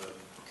fulfill the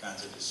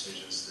kinds of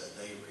decisions that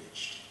they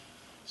reached.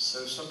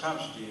 So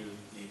sometimes you do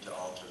need to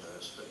alter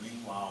those, but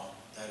meanwhile,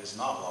 that is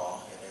not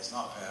law. It has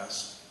not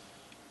passed.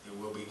 It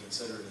will be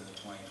considered in the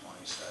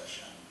 2020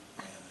 session,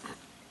 and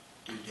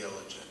due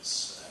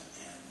diligence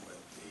and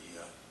with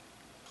the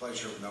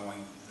pleasure of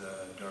knowing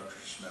that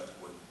Dr. Smith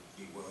would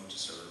be willing to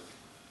serve,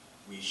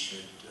 we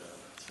should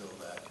fill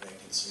that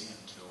vacancy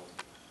until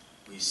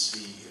we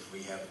see if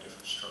we have a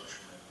different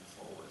structure moving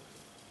forward.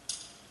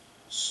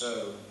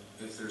 So,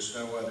 if there's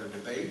no other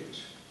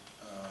debate,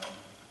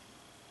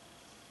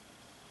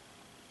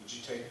 would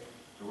you take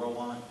the roll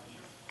on it?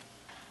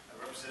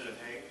 Representative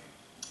Haig?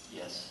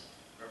 Yes.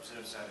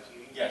 Representative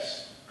Sabatini?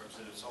 Yes.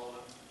 Representative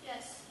Sullivan?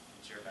 Yes.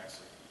 And Chair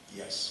Baxley?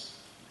 Yes.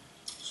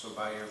 So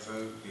by your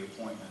vote, the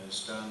appointment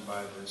is done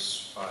by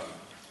this body.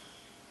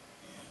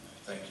 And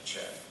thank you,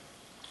 Chad.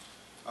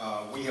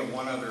 We have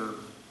one other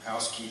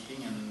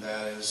housekeeping, and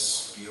that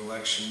is the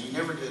election. We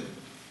never did,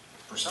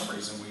 for some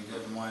reason, we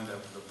didn't wind up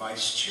with a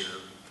vice chair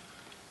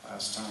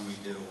last time we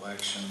did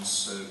elections.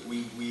 So or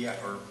maybe we had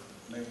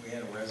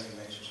a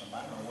resignation or something.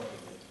 I don't know what we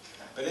did.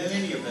 But in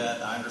any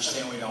event, I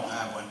understand we don't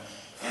have one.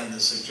 And the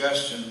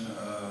suggestion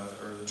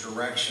or the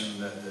direction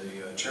that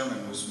the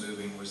chairman was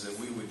moving was that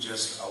we would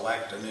just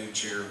elect a new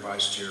chair,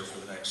 vice chair for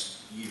the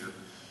next year.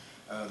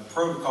 The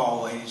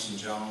protocol, ladies and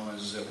gentlemen,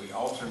 is that we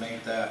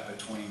alternate that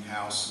between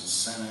House and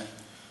Senate.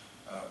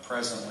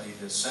 Presently,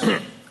 the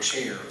Senate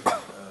chair,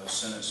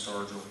 Senator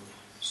Stargel,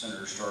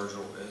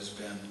 has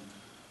been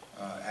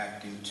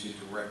acting to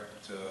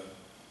direct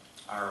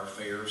our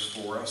affairs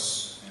for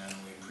us, and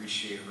we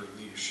appreciate her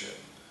leadership.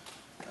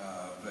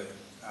 But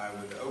I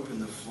would open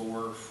the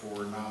floor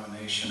for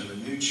nomination of a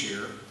new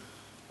chair,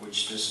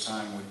 which this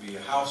time would be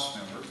a House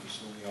member,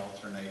 so we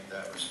alternate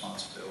that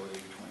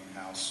responsibility between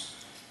House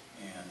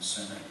and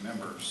Senate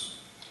members.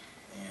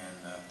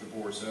 And the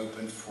board's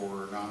open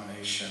for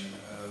nomination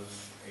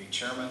of a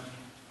chairman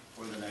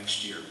for the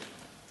next year.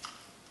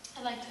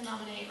 I'd like to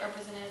nominate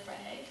Representative Brett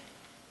Haig.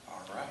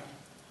 All right.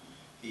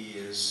 He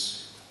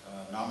is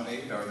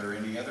nominated. Are there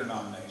any other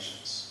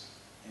nominations?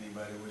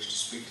 Anybody wish to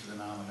speak to the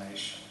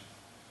nomination?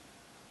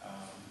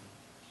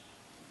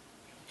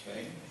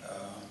 Okay,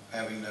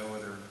 having no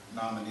other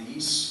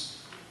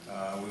nominees,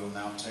 we will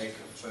now take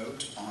a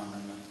vote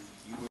on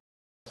you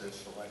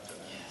if elected.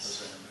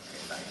 Yes.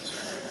 Thank you,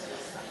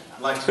 sir.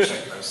 I'd like to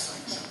check those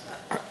things.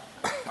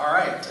 All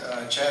right,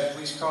 Chad,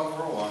 please call the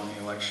roll on the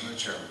election of the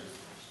chairman.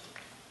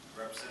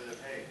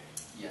 Representative Haig.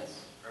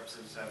 Yes.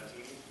 Representative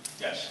Sabatini.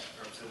 Yes.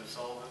 Representative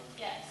Sullivan.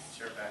 Yes.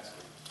 Chair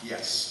Baxley.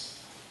 Yes.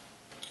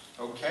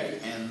 Okay,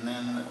 and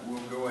then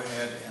we'll go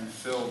ahead and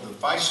fill the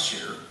vice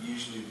chair.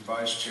 Usually the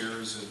vice chair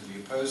is of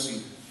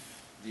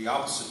the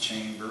opposite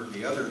chamber,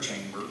 the other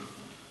chamber,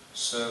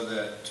 so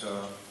that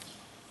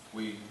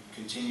we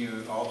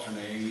continue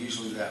alternating.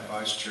 Usually that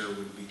vice chair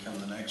would become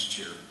the next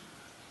chair,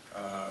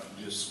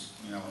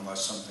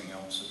 unless something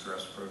else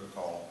addressed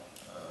protocol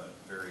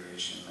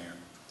variation there.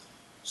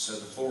 So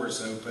the floor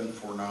is open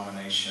for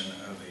nomination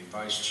of a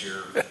vice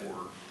chair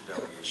for the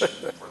delegation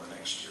for the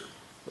next year.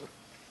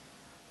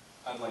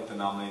 I'd like to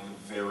nominate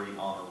the very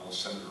honorable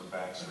Senator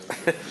Baxley,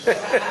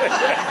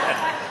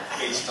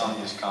 based on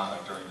his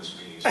conduct during this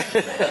meeting.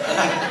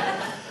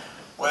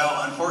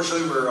 Well,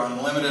 unfortunately, we're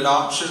on limited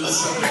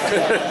options.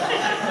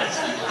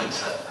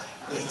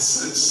 It's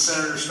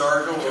Senator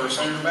Stargel or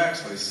Senator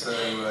Baxley. So,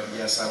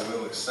 yes, I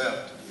will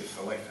accept if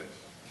elected.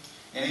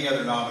 Any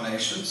other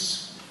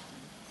nominations?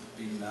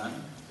 Being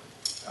none,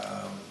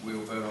 we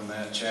will vote on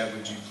that. Chad,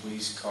 would you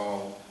please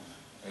call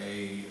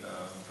a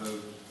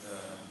vote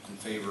in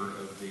favor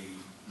of the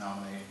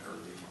nominate or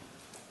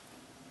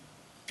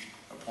the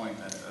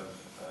appointment of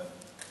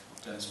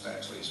Dennis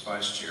Baxley as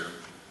vice chair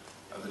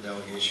of the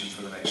delegation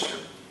for the next year?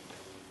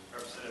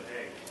 Representative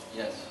Haig.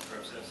 Yes.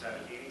 Representative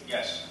Sabatini.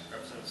 Yes.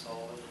 Representative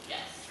Sullivan.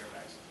 Yes. Chair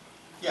Baxley.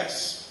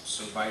 Yes.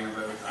 So by your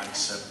vote, I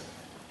accept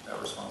that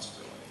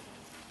responsibility.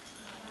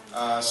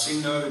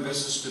 Seeing no other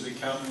business to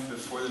become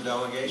before the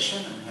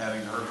delegation, and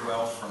having heard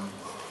well from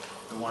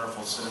the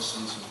wonderful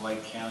citizens of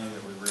Lake County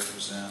that we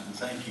represent, and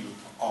thank you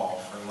all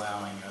for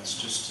allowing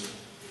us just to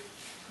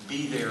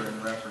be there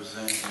and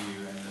represent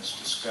you in this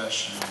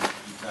discussion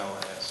in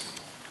Tallahassee.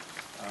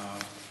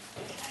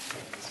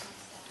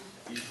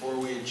 Before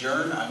we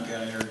adjourn, I'm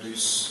going to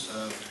introduce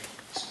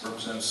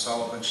Representative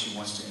Sullivan. She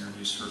wants to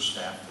introduce her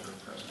staff that are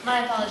present.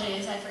 My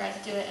apologies, I forgot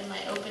to do it in my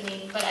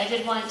opening, but I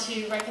did want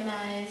to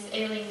recognize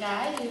Aileen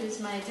Guy, who is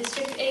my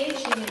district aide.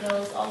 She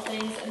handles all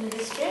things in the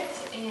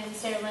district, and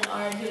Sarah Lynn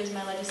Ard, who is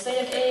my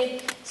legislative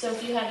aide. So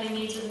if you have any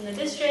needs within the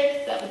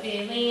district, that would be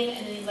Aileen,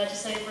 and any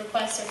legislative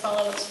requests or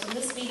follow-ups from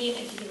this meeting,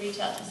 if you could reach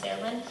out to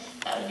Sarah Lynn,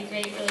 that would be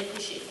great. Really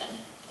appreciate them.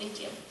 Thank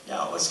you.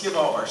 Yeah, let's give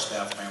all of our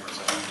staff members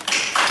a hand.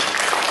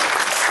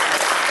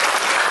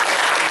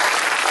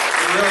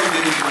 They really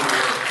do good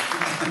work.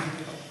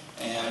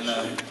 And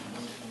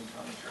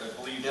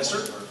yes,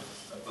 sir.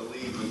 I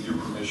believe, with your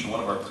permission,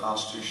 one of our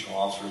constitutional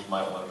officers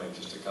might want to make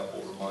just a couple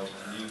of remarks.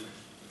 I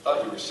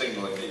thought you were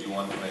signaling that you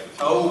wanted to make a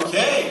few remarks.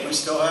 Okay, we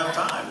still have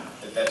time.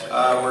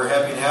 We're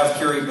happy to have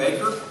Carrie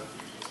Baker,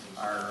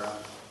 our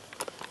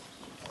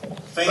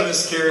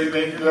famous Carrie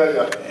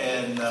Baker,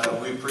 and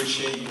we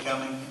appreciate you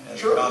coming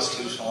as a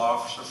constitutional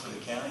officer for the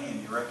county,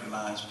 and you're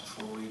recognized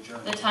before we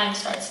adjourn. The time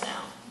starts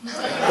now.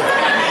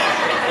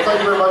 Thank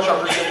you very much. I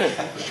appreciate it,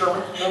 Mr.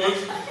 Chairman, members.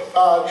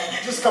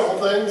 Just a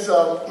couple of things.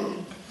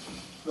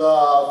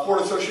 The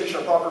Florida Association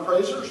of Property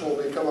Appraisers will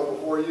be coming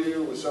before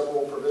you with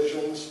several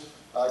provisions.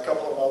 A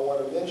couple of them I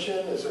want to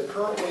mention is that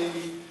currently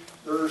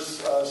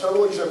there's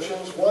several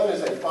exemptions. One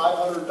is a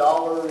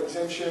 $500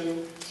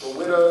 exemption for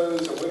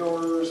widows and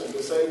widowers and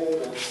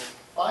disabled, and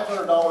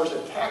 $500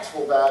 in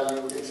taxable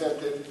value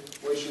exempted,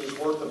 which is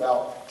worth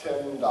about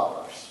 $10.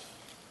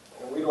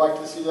 And we'd like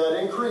to see that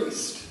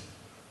increased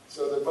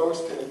so that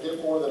folks can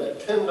get more than a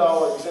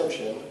 $10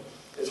 exemption.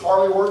 It's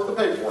hardly worth the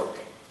paperwork.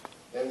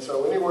 And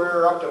so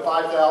anywhere up to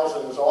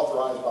 $5,000 is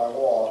authorized by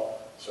law,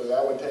 so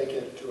that would take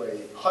it to a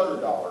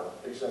 $100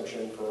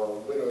 exemption for our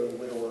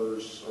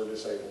widowers, or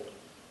disabled.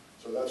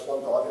 So that's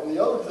one thought. And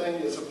the other thing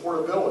is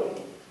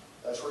affordability.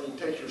 That's where you can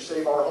take your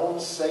Save Our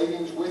Homes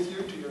savings with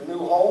you to your new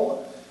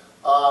home.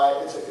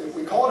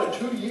 We call it a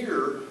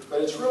 2-year, but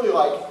it's really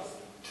like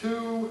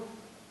 2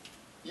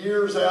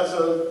 years as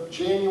of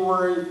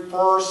January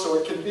 1st. So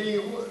it could be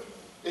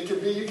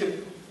you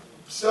could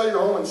sell your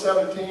home in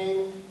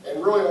 17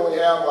 and really only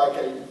have like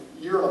a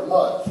year and a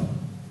month,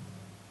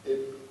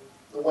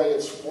 the way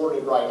it's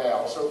worded right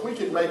now. So if we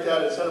could make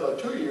that instead of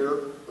a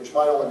 2-year, which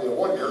might only be a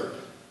 1 year,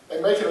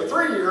 and make it a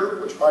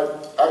 3-year, which might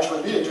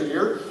actually be a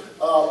 2-year.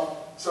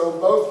 So in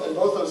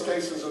both those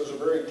cases, those are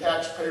very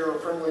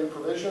taxpayer-friendly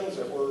provisions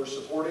that we're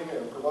supporting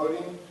and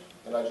promoting,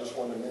 and I just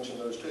wanted to mention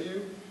those to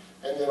you.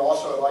 And then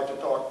also I'd like to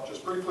talk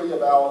just briefly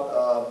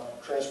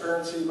about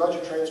transparency,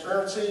 budget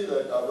transparency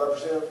that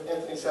Representative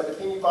Anthony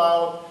Sabatini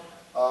filed.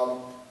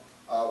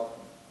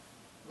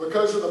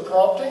 Because of the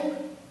prompting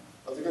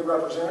of the good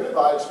representative,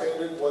 I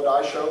expanded what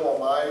I show on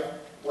my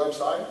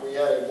website. We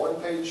had a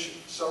 1-page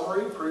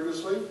summary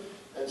previously,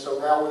 and so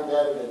now we've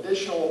added an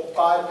additional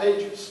 5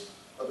 pages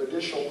of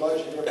additional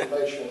budget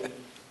information,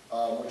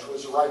 which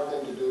was the right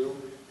thing to do.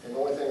 And the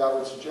only thing I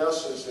would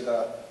suggest is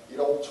that you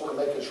don't sort of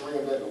make us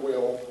reinvent the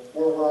wheel.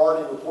 Where we're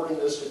already reporting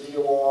this to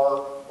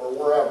DOR or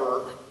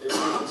wherever, if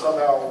we can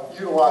somehow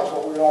utilize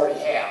what we already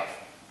have,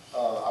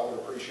 I would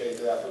appreciate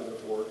that moving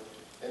forward.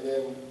 And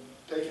then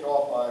taking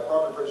off my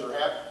property appraiser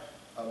hat,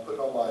 I'm putting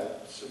on my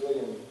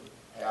civilian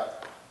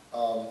hat.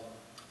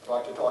 I'd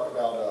like to talk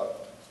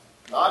about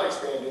not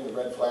expanding the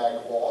red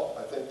flag law.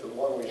 I think the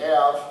one we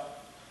have,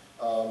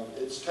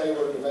 it's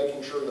tailored to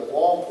making sure that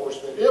law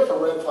enforcement, if a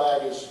red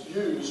flag is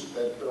used,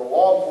 that the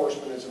law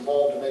enforcement is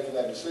involved in making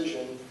that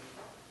decision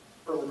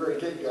from the very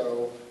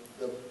get-go.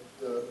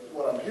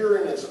 What I'm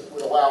hearing is it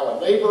would allow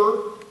a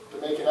neighbor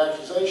to make an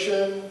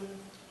accusation,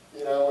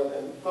 you know,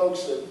 and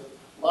folks that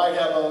might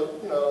have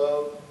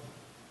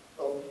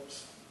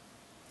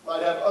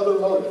might have other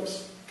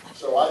motives.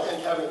 So I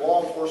think having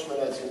law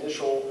enforcement as the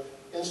initial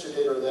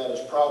instigator of that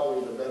is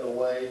probably the better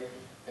way.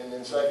 And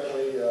then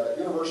secondly,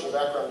 universal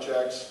background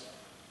checks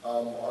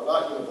are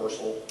not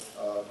universal.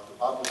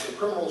 Obviously,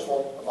 criminals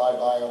won't abide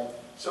by them.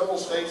 Several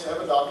states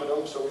have adopted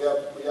them, so we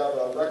have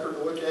a record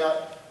to look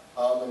at,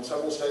 and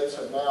several states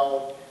have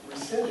now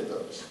rescinded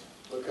those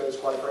because,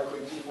 quite frankly,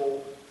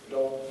 people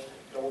don't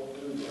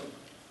do them.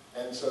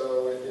 And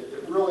so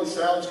it really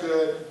sounds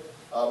good.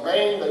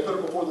 Maine, they put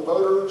it before the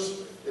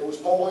voters. It was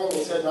polling.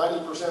 They said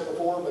 90%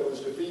 before, but it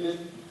was defeated.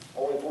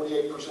 Only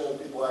 48%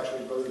 of people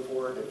actually voted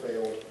for it. It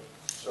failed.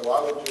 So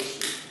I would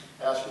just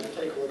ask you to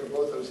take a look at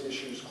both those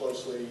issues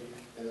closely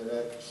in the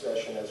next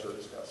session as they're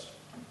discussed.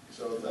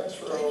 So thanks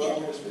for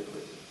allowing me to speak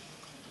with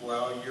you.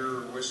 Well,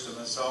 your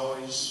wisdom is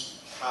always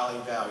highly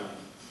valued,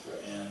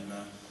 and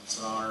it's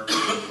an honor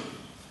to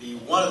be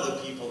one of the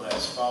people that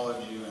has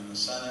followed you in the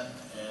Senate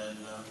and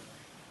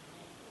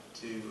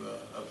to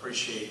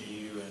appreciate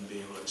you and be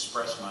able to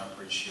express my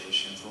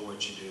appreciation for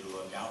what you do to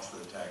look out for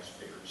the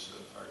taxpayers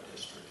of our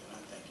district, and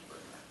I thank you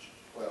very much.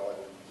 Well, and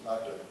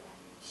not to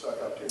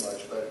suck up too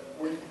much, but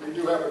we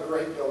do have a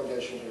great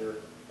delegation here,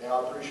 and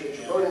I appreciate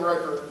your voting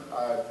record.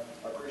 I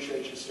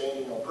appreciate you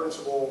standing on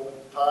principle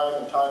time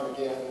and time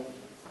again,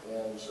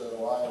 and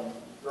so I am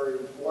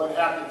one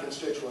happy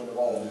constituent of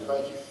all of you.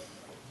 Thank you.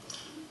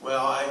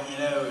 Well,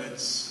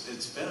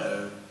 it's been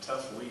a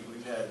tough week.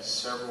 We've had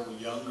several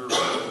younger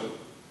people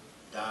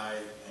die,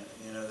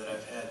 that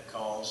I've had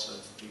calls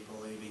of people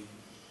leaving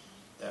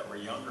that were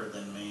younger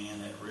than me,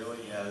 and it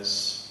really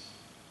has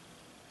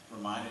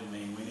reminded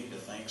me we need to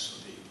thank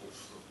some people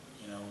for,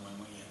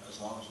 as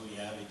long as we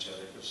have each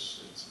other,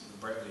 because it's the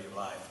brevity of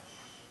life.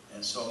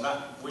 And so I'm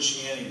not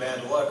wishing you any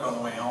bad luck on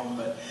the way home,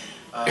 but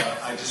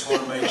I just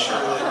want to make sure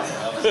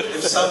that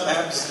if something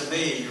happens to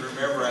me, you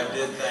remember I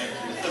did thank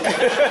you.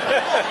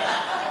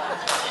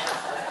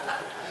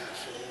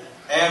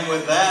 And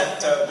with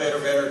that bit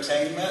of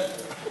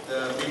entertainment,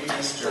 the meeting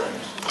is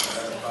adjourned.